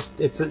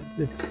 Just, it's, oh,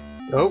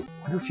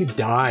 I wonder if you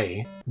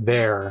die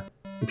there,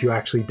 if you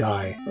actually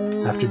die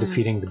after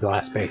defeating the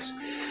last base.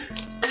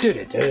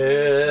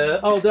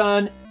 All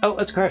done. Oh,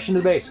 let's crash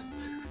into the base.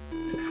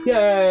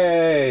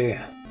 Yay.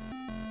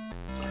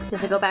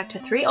 Does it go back to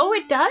 3? Oh,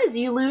 it does.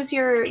 You lose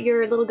your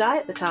little guy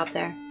at the top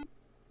there.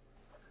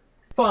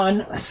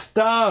 Fun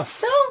stuff.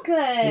 So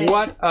good.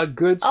 What a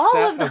good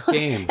set of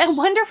games. A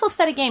wonderful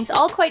set of games.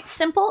 All quite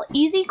simple,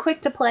 easy,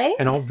 quick to play.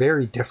 And all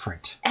very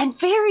different. And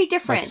very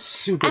different. Like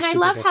super, and I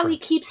love how he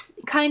keeps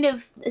kind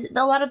of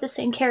a lot of the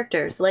same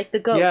characters, like the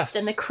ghost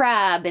and the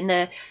crab and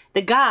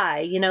the guy,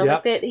 you know,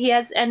 like he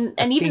has, and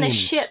even the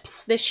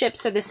ships. The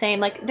ships are the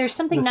same. Like there's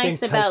something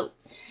nice about,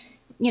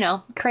 you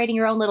know, creating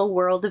your own little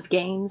world of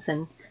games.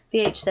 And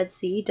VH said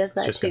C does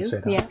that too. Say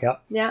that.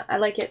 Yeah, I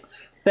like it.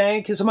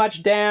 Thank you so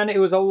much, Dan. It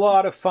was a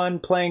lot of fun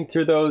playing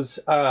through those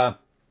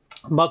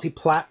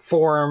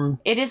multi-platform...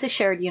 It is a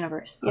shared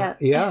universe, yeah.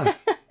 Yeah.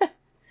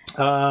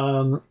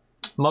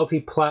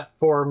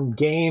 Multi-platform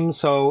games.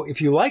 So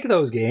if you like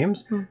those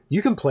games,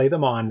 you can play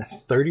them on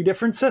 30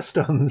 different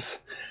systems.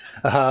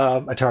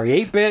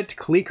 Atari 8-bit,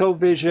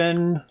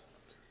 ColecoVision,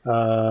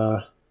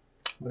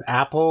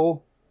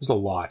 Apple... There's a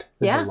lot.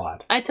 There's a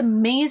lot. It's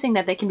amazing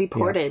that they can be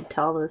ported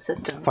to all those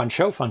systems. Fun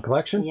show, fun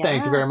collection.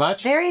 Thank you very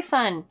much. Very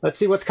fun. Let's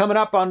see what's coming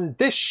up on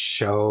this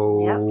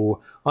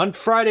show. On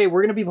Friday,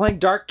 we're going to be playing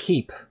Dark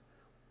Keep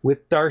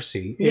with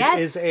Darcy. It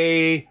is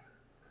a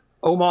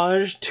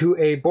homage to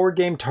a board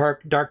game,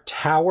 Dark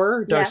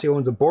Tower. Darcy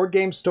owns a board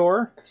game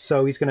store,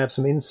 so he's going to have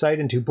some insight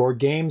into board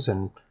games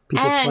and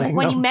people playing them.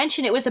 When you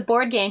mentioned it was a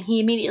board game, he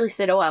immediately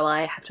said, "Oh, well,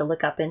 I have to look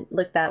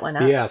that one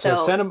up." Yeah, so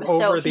send him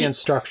over the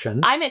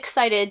instructions. I'm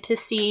excited to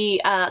see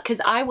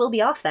because I will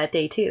be off that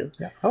day too.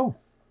 Yeah. Oh,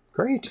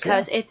 great!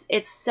 Because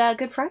it's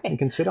Good Friday. You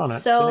can sit on it.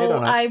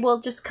 So I will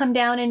just come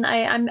down and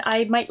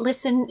I might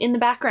listen in the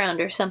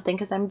background or something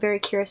because I'm very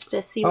curious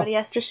to see what he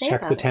has to say about it.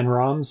 Check the 10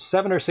 ROMs.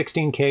 7 are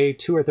 16K,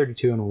 2 are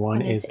 32, and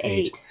 1 is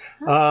 8.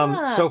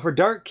 So for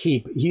Dark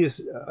Keep,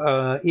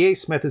 EA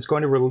Smith is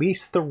going to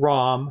release the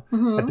ROM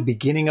at the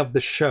beginning of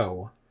the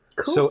show.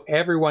 Cool. So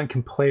everyone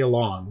can play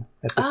along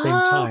at the same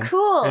time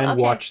and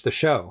watch the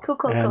show.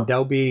 And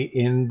they'll be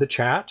in the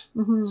chat,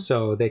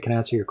 so they can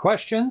answer your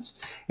questions.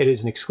 It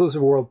is an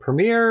exclusive world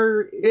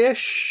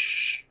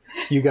premiere-ish.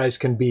 You guys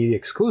can be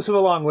exclusive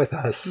along with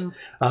us.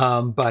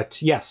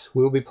 But yes,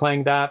 we'll be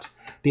playing that.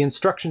 The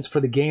instructions for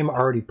the game are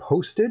already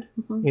posted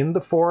in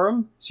the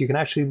forum, so you can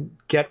actually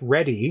get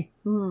ready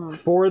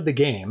for the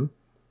game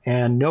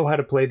and know how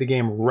to play the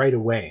game right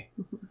away.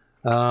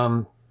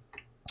 Then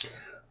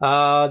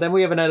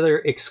we have another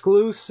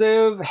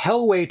exclusive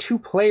Hellway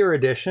 2-player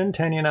edition.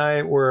 Tanya and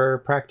I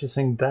were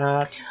practicing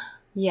that.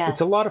 Yes.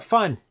 It's a lot of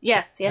fun.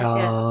 Yes.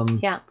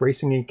 Yeah.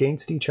 Racing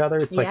against each other.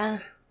 It's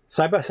like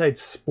side-by-side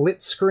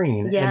split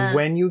screen. Yeah. And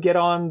when you get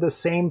on the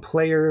same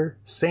player,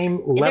 same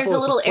level There's a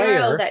as little the player,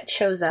 arrow that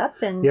shows up.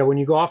 And yeah, when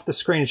you go off the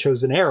screen, it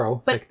shows an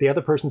arrow. But, it's like the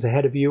other person's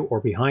ahead of you or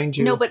behind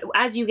you. No, but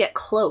as you get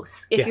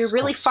close, if you're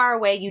really far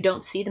away, you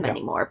don't see them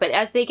anymore. But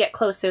as they get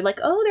close, they're like,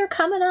 oh, they're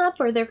coming up,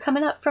 or they're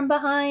coming up from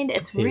behind.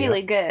 It's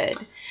really good.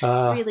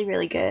 Really,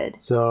 really good.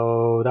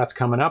 So that's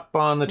coming up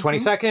on the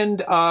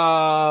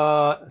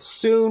 22nd.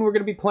 Soon we're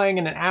going to be playing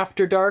in an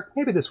After Dark,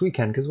 maybe this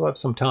weekend because we'll have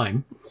some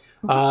time.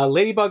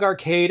 Ladybug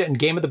Arcade and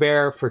Game of the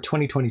Bear for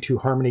 2022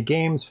 Harmony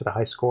Games for the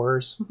high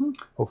scores.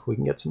 Hopefully we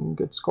can get some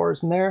good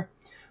scores in there.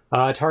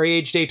 Atari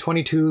Age Day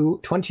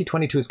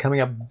 2022 is coming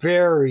up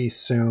very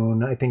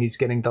soon. I think he's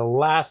getting the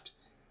last...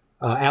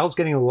 Al's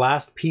getting the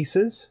last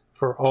pieces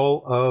for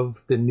all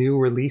of the new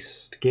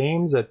released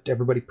games that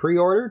everybody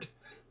pre-ordered.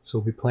 So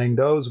we'll be playing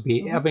those. We'll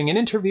be having an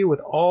interview with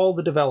all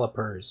the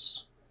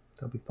developers.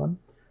 That'll be fun.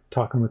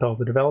 Talking with all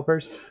the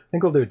developers. I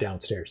think we'll do it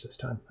downstairs this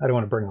time. I don't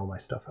want to bring all my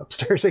stuff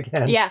upstairs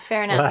again. Yeah,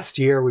 fair enough. Last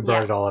year we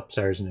brought it all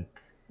upstairs, and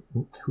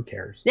who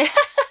cares? It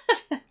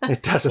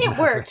doesn't matter. It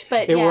worked,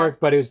 but it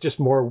worked, but it was just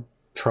more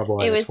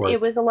trouble.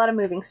 It was a lot of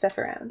moving stuff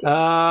around.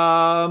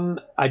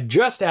 I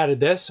just added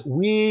this.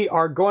 We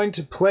are going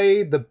to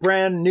play the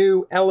brand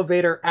new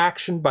Elevator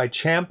Action by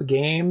Champ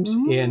Games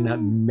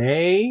in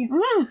May.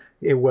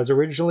 It was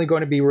originally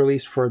going to be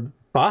released for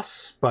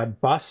Bus,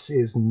 but Bus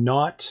is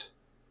not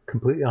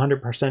completely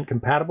 100%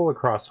 compatible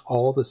across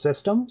all the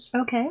systems.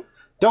 Okay.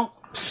 Don't.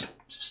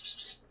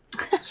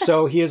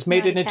 So he has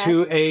made it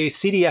into a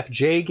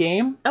CDFJ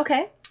game.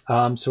 Okay.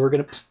 So we're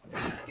gonna.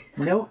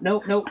 No,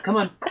 come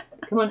on.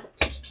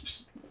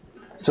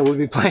 So we'll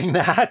be playing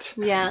that.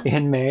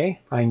 In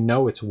May. I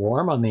know it's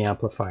warm on the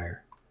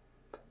amplifier.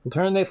 We'll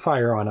turn the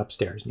fire on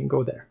upstairs, and you can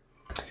go there.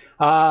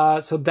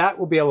 So that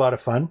will be a lot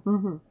of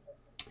fun.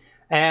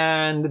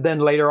 And then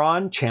later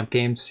on, Champ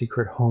Games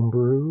Secret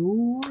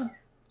Homebrew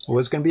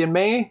was going to be in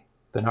May.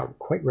 They're not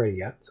quite ready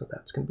yet, so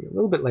that's going to be a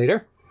little bit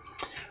later.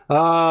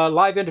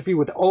 Live interview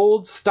with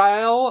Old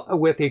Style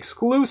with the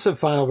exclusive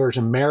final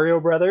version Mario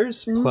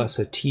Brothers plus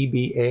a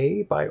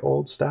TBA by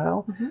Old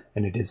Style.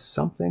 And it is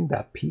something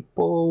that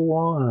people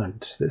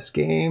want. This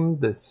game,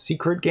 the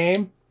secret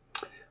game,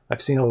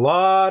 I've seen a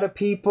lot of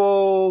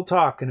people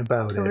talking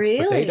about it. Really?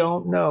 But they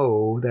don't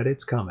know that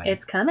it's coming.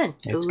 It's coming.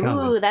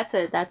 Ooh, that's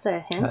a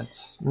hint.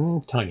 That's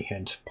tiny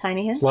hint.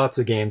 Tiny hint? There's lots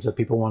of games that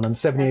people want on the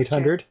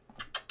 7800.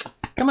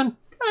 Come on.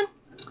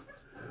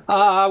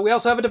 We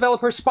also have a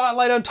developer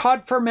spotlight on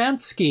Todd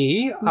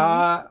Furmansky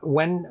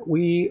when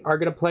we are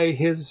going to play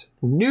his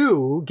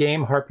new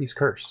game, Harpy's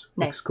Curse.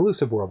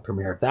 Exclusive world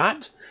premiere of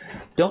that.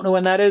 Don't know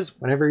when that is,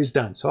 whenever he's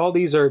done. So all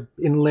these are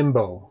in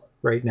limbo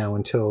right now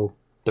until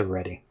they're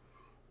ready.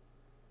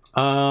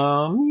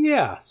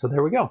 Yeah, so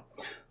there we go.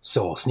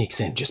 Soul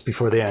sneaks in just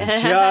before the end,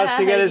 just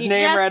to get his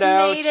name read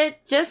out.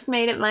 Just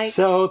made it, Mike.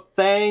 So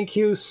thank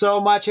you so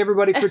much,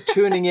 everybody, for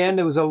tuning in.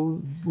 It was a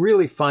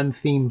really fun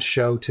themed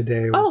show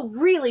today. Oh,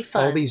 really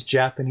fun! All these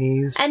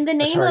Japanese and the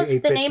name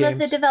of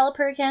the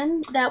developer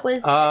again. That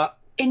was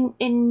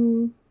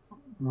Inufuto.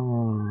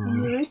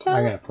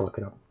 I gotta look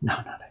it up. No,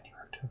 not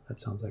Inufuto.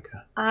 That sounds like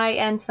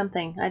a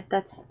something.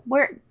 That's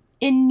where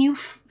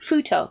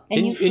Inufuto.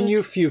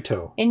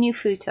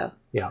 Inufuto.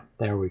 Yeah,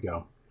 there we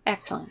go.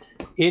 Excellent.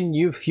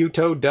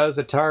 Inufuto does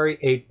Atari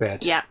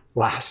 8-bit. Yeah.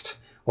 Last.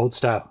 Old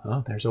Style.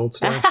 Oh, there's Old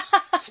Style.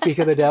 Speak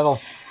of the devil.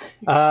 It's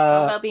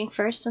all about being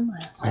first and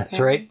last. That's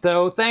right,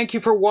 though. Thank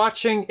you for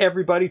watching,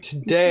 everybody,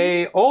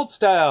 today. Old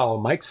Style,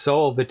 Mike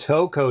Soul,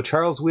 Vitoko,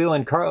 Charles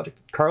Whelan,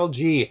 Carl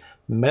G,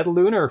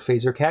 Metalunar,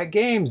 Phaser Cat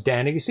Games,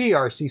 Dan ABC,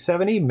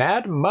 RC70,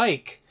 Mad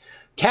Mike,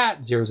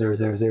 Cat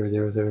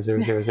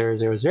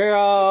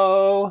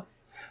 00000000000,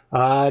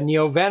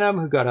 Neo Venom,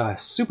 who got a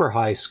super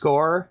high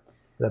score.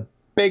 The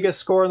biggest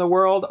score in the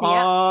world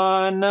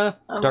on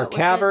Dark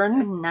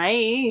Cavern.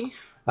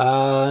 Nice.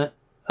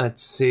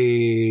 Let's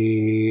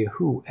see.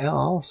 Who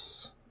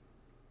else?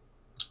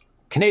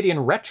 Canadian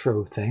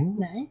retro things.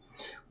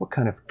 Nice. What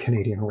kind of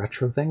Canadian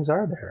retro things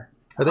are there?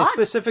 Are they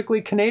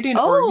specifically Canadian,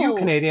 or are you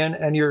Canadian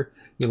and you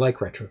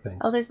like retro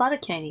things? Oh, there's a lot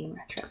of Canadian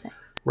retro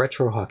things.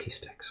 Retro hockey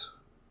sticks.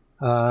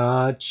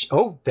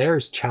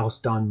 There's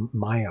Chalcedon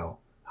Mayo.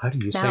 How do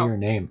you say your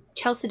name?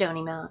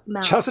 Chalcedony Mao.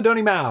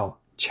 Chalcedony Mao.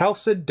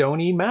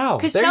 Chalcedony Mao.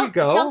 There you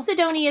go.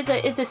 Chalcedony is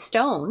a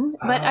stone,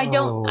 but I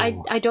don't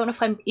know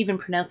if I'm even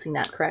pronouncing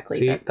that correctly.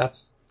 See,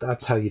 that's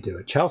how you do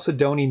it.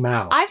 Chalcedony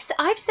Mao.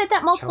 I've said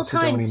that multiple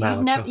times.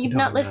 You've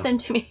not listened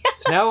to me.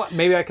 So now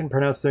maybe I can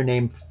pronounce their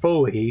name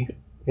fully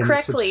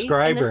correctly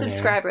in the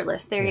subscriber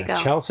list. There you go.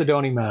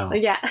 Chalcedony Mao.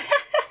 Yeah.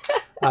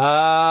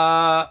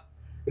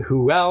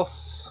 Who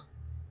else?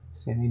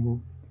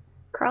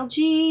 Carl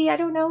G. I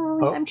don't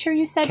know. I'm sure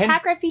you said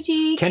Pack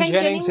Refugee. Ken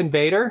Jennings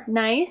Invader.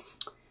 Nice.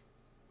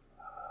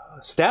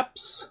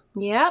 Steps.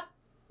 Yep.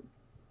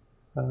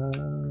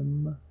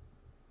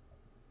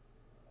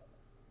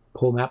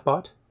 Pull Map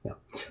Bot.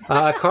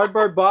 Yeah.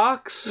 Cardboard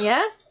Box.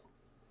 Yes.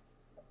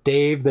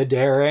 Dave the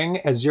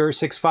Daring. Azure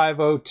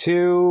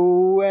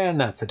 6502.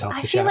 And that's a top.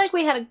 I feel like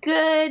we had a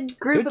good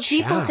group of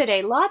people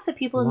today. Lots of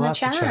people in the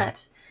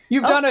chat.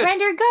 You've done it.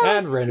 Rendered Ghost.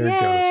 And Rendered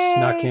Ghost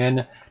snuck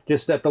in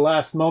just at the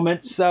last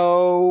moment.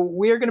 So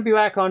we're going to be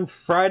back on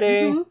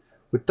Friday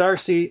with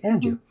Darcy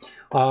and you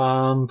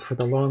for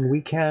the long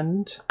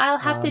weekend. I'll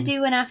have to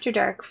do an After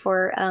Dark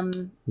for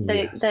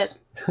the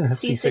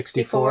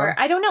C64.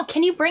 I don't know.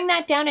 Can you bring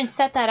that down and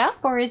set that up,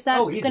 or is that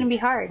going to be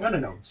hard?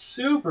 No.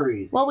 Super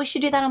easy. Well, we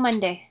should do that on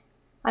Monday.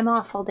 I'm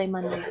off all day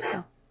Monday,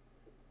 so.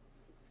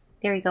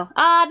 There you go.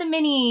 Ah, the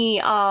mini.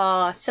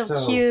 Ah, so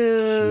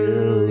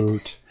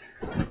cute.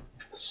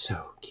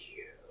 So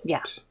cute.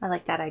 Yeah, I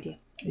like that idea.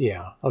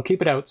 Yeah, I'll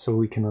keep it out so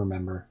we can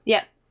remember.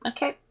 Yeah.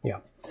 Okay. Yeah.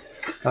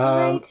 All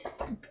right.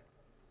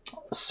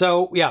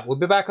 So, yeah, we'll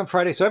be back on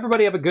Friday. So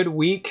everybody have a good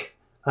week.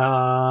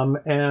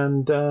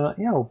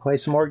 We'll play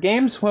some more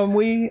games when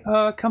we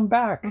come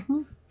back.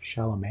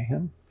 Shallow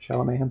Mayhem?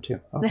 Shallow Mayhem 2.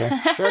 Okay,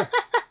 sure.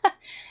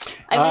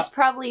 I was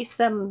probably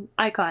some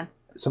icon.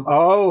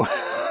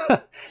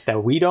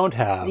 That we don't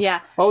have. Yeah.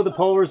 Oh, the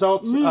poll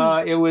results.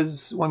 It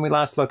was, when we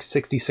last looked,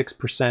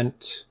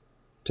 66%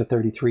 to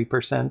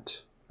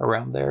 33%,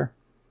 around there.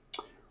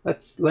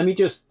 Let me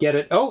just get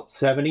it. Oh,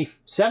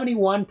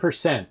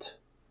 71%.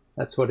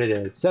 That's what it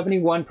is.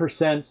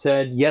 71%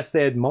 said yes,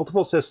 they had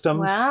multiple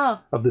systems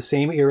of the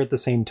same era at the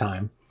same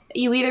time.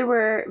 You either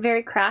were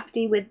very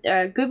crafty with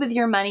good with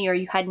your money, or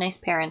you had nice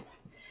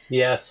parents.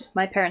 Yes.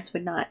 My parents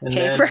would not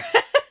pay for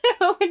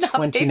would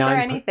not pay for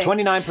anything.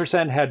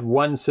 29% had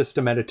one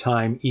system at a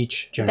time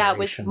each generation. That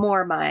was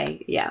more my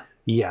Yeah,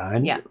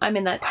 I'm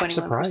in that 21%. I'm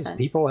surprised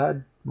people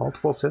had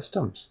multiple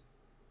systems.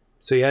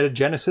 So you had a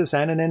Genesis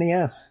and an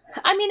NES.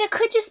 I mean, it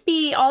could just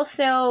be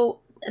also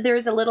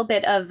there's a little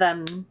bit of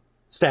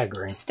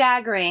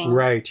staggering.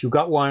 Right. You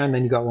got one and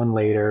then you got one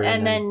later.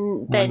 And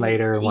then one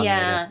later, one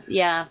later.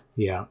 Yeah.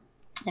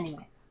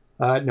 Anyway.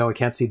 No, I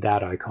can't see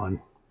that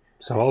icon.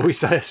 So all we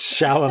saw is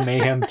Shallow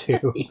Mayhem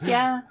 2.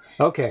 Yeah.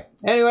 Okay.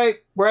 Anyway,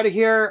 we're out of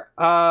here.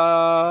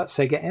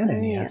 Sega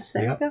and NES.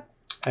 There you go.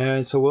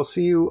 And so we'll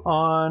see you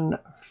on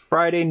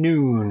Friday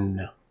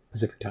noon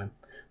Pacific time.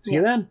 See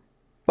you then.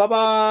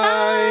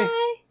 Bye-bye.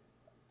 Bye.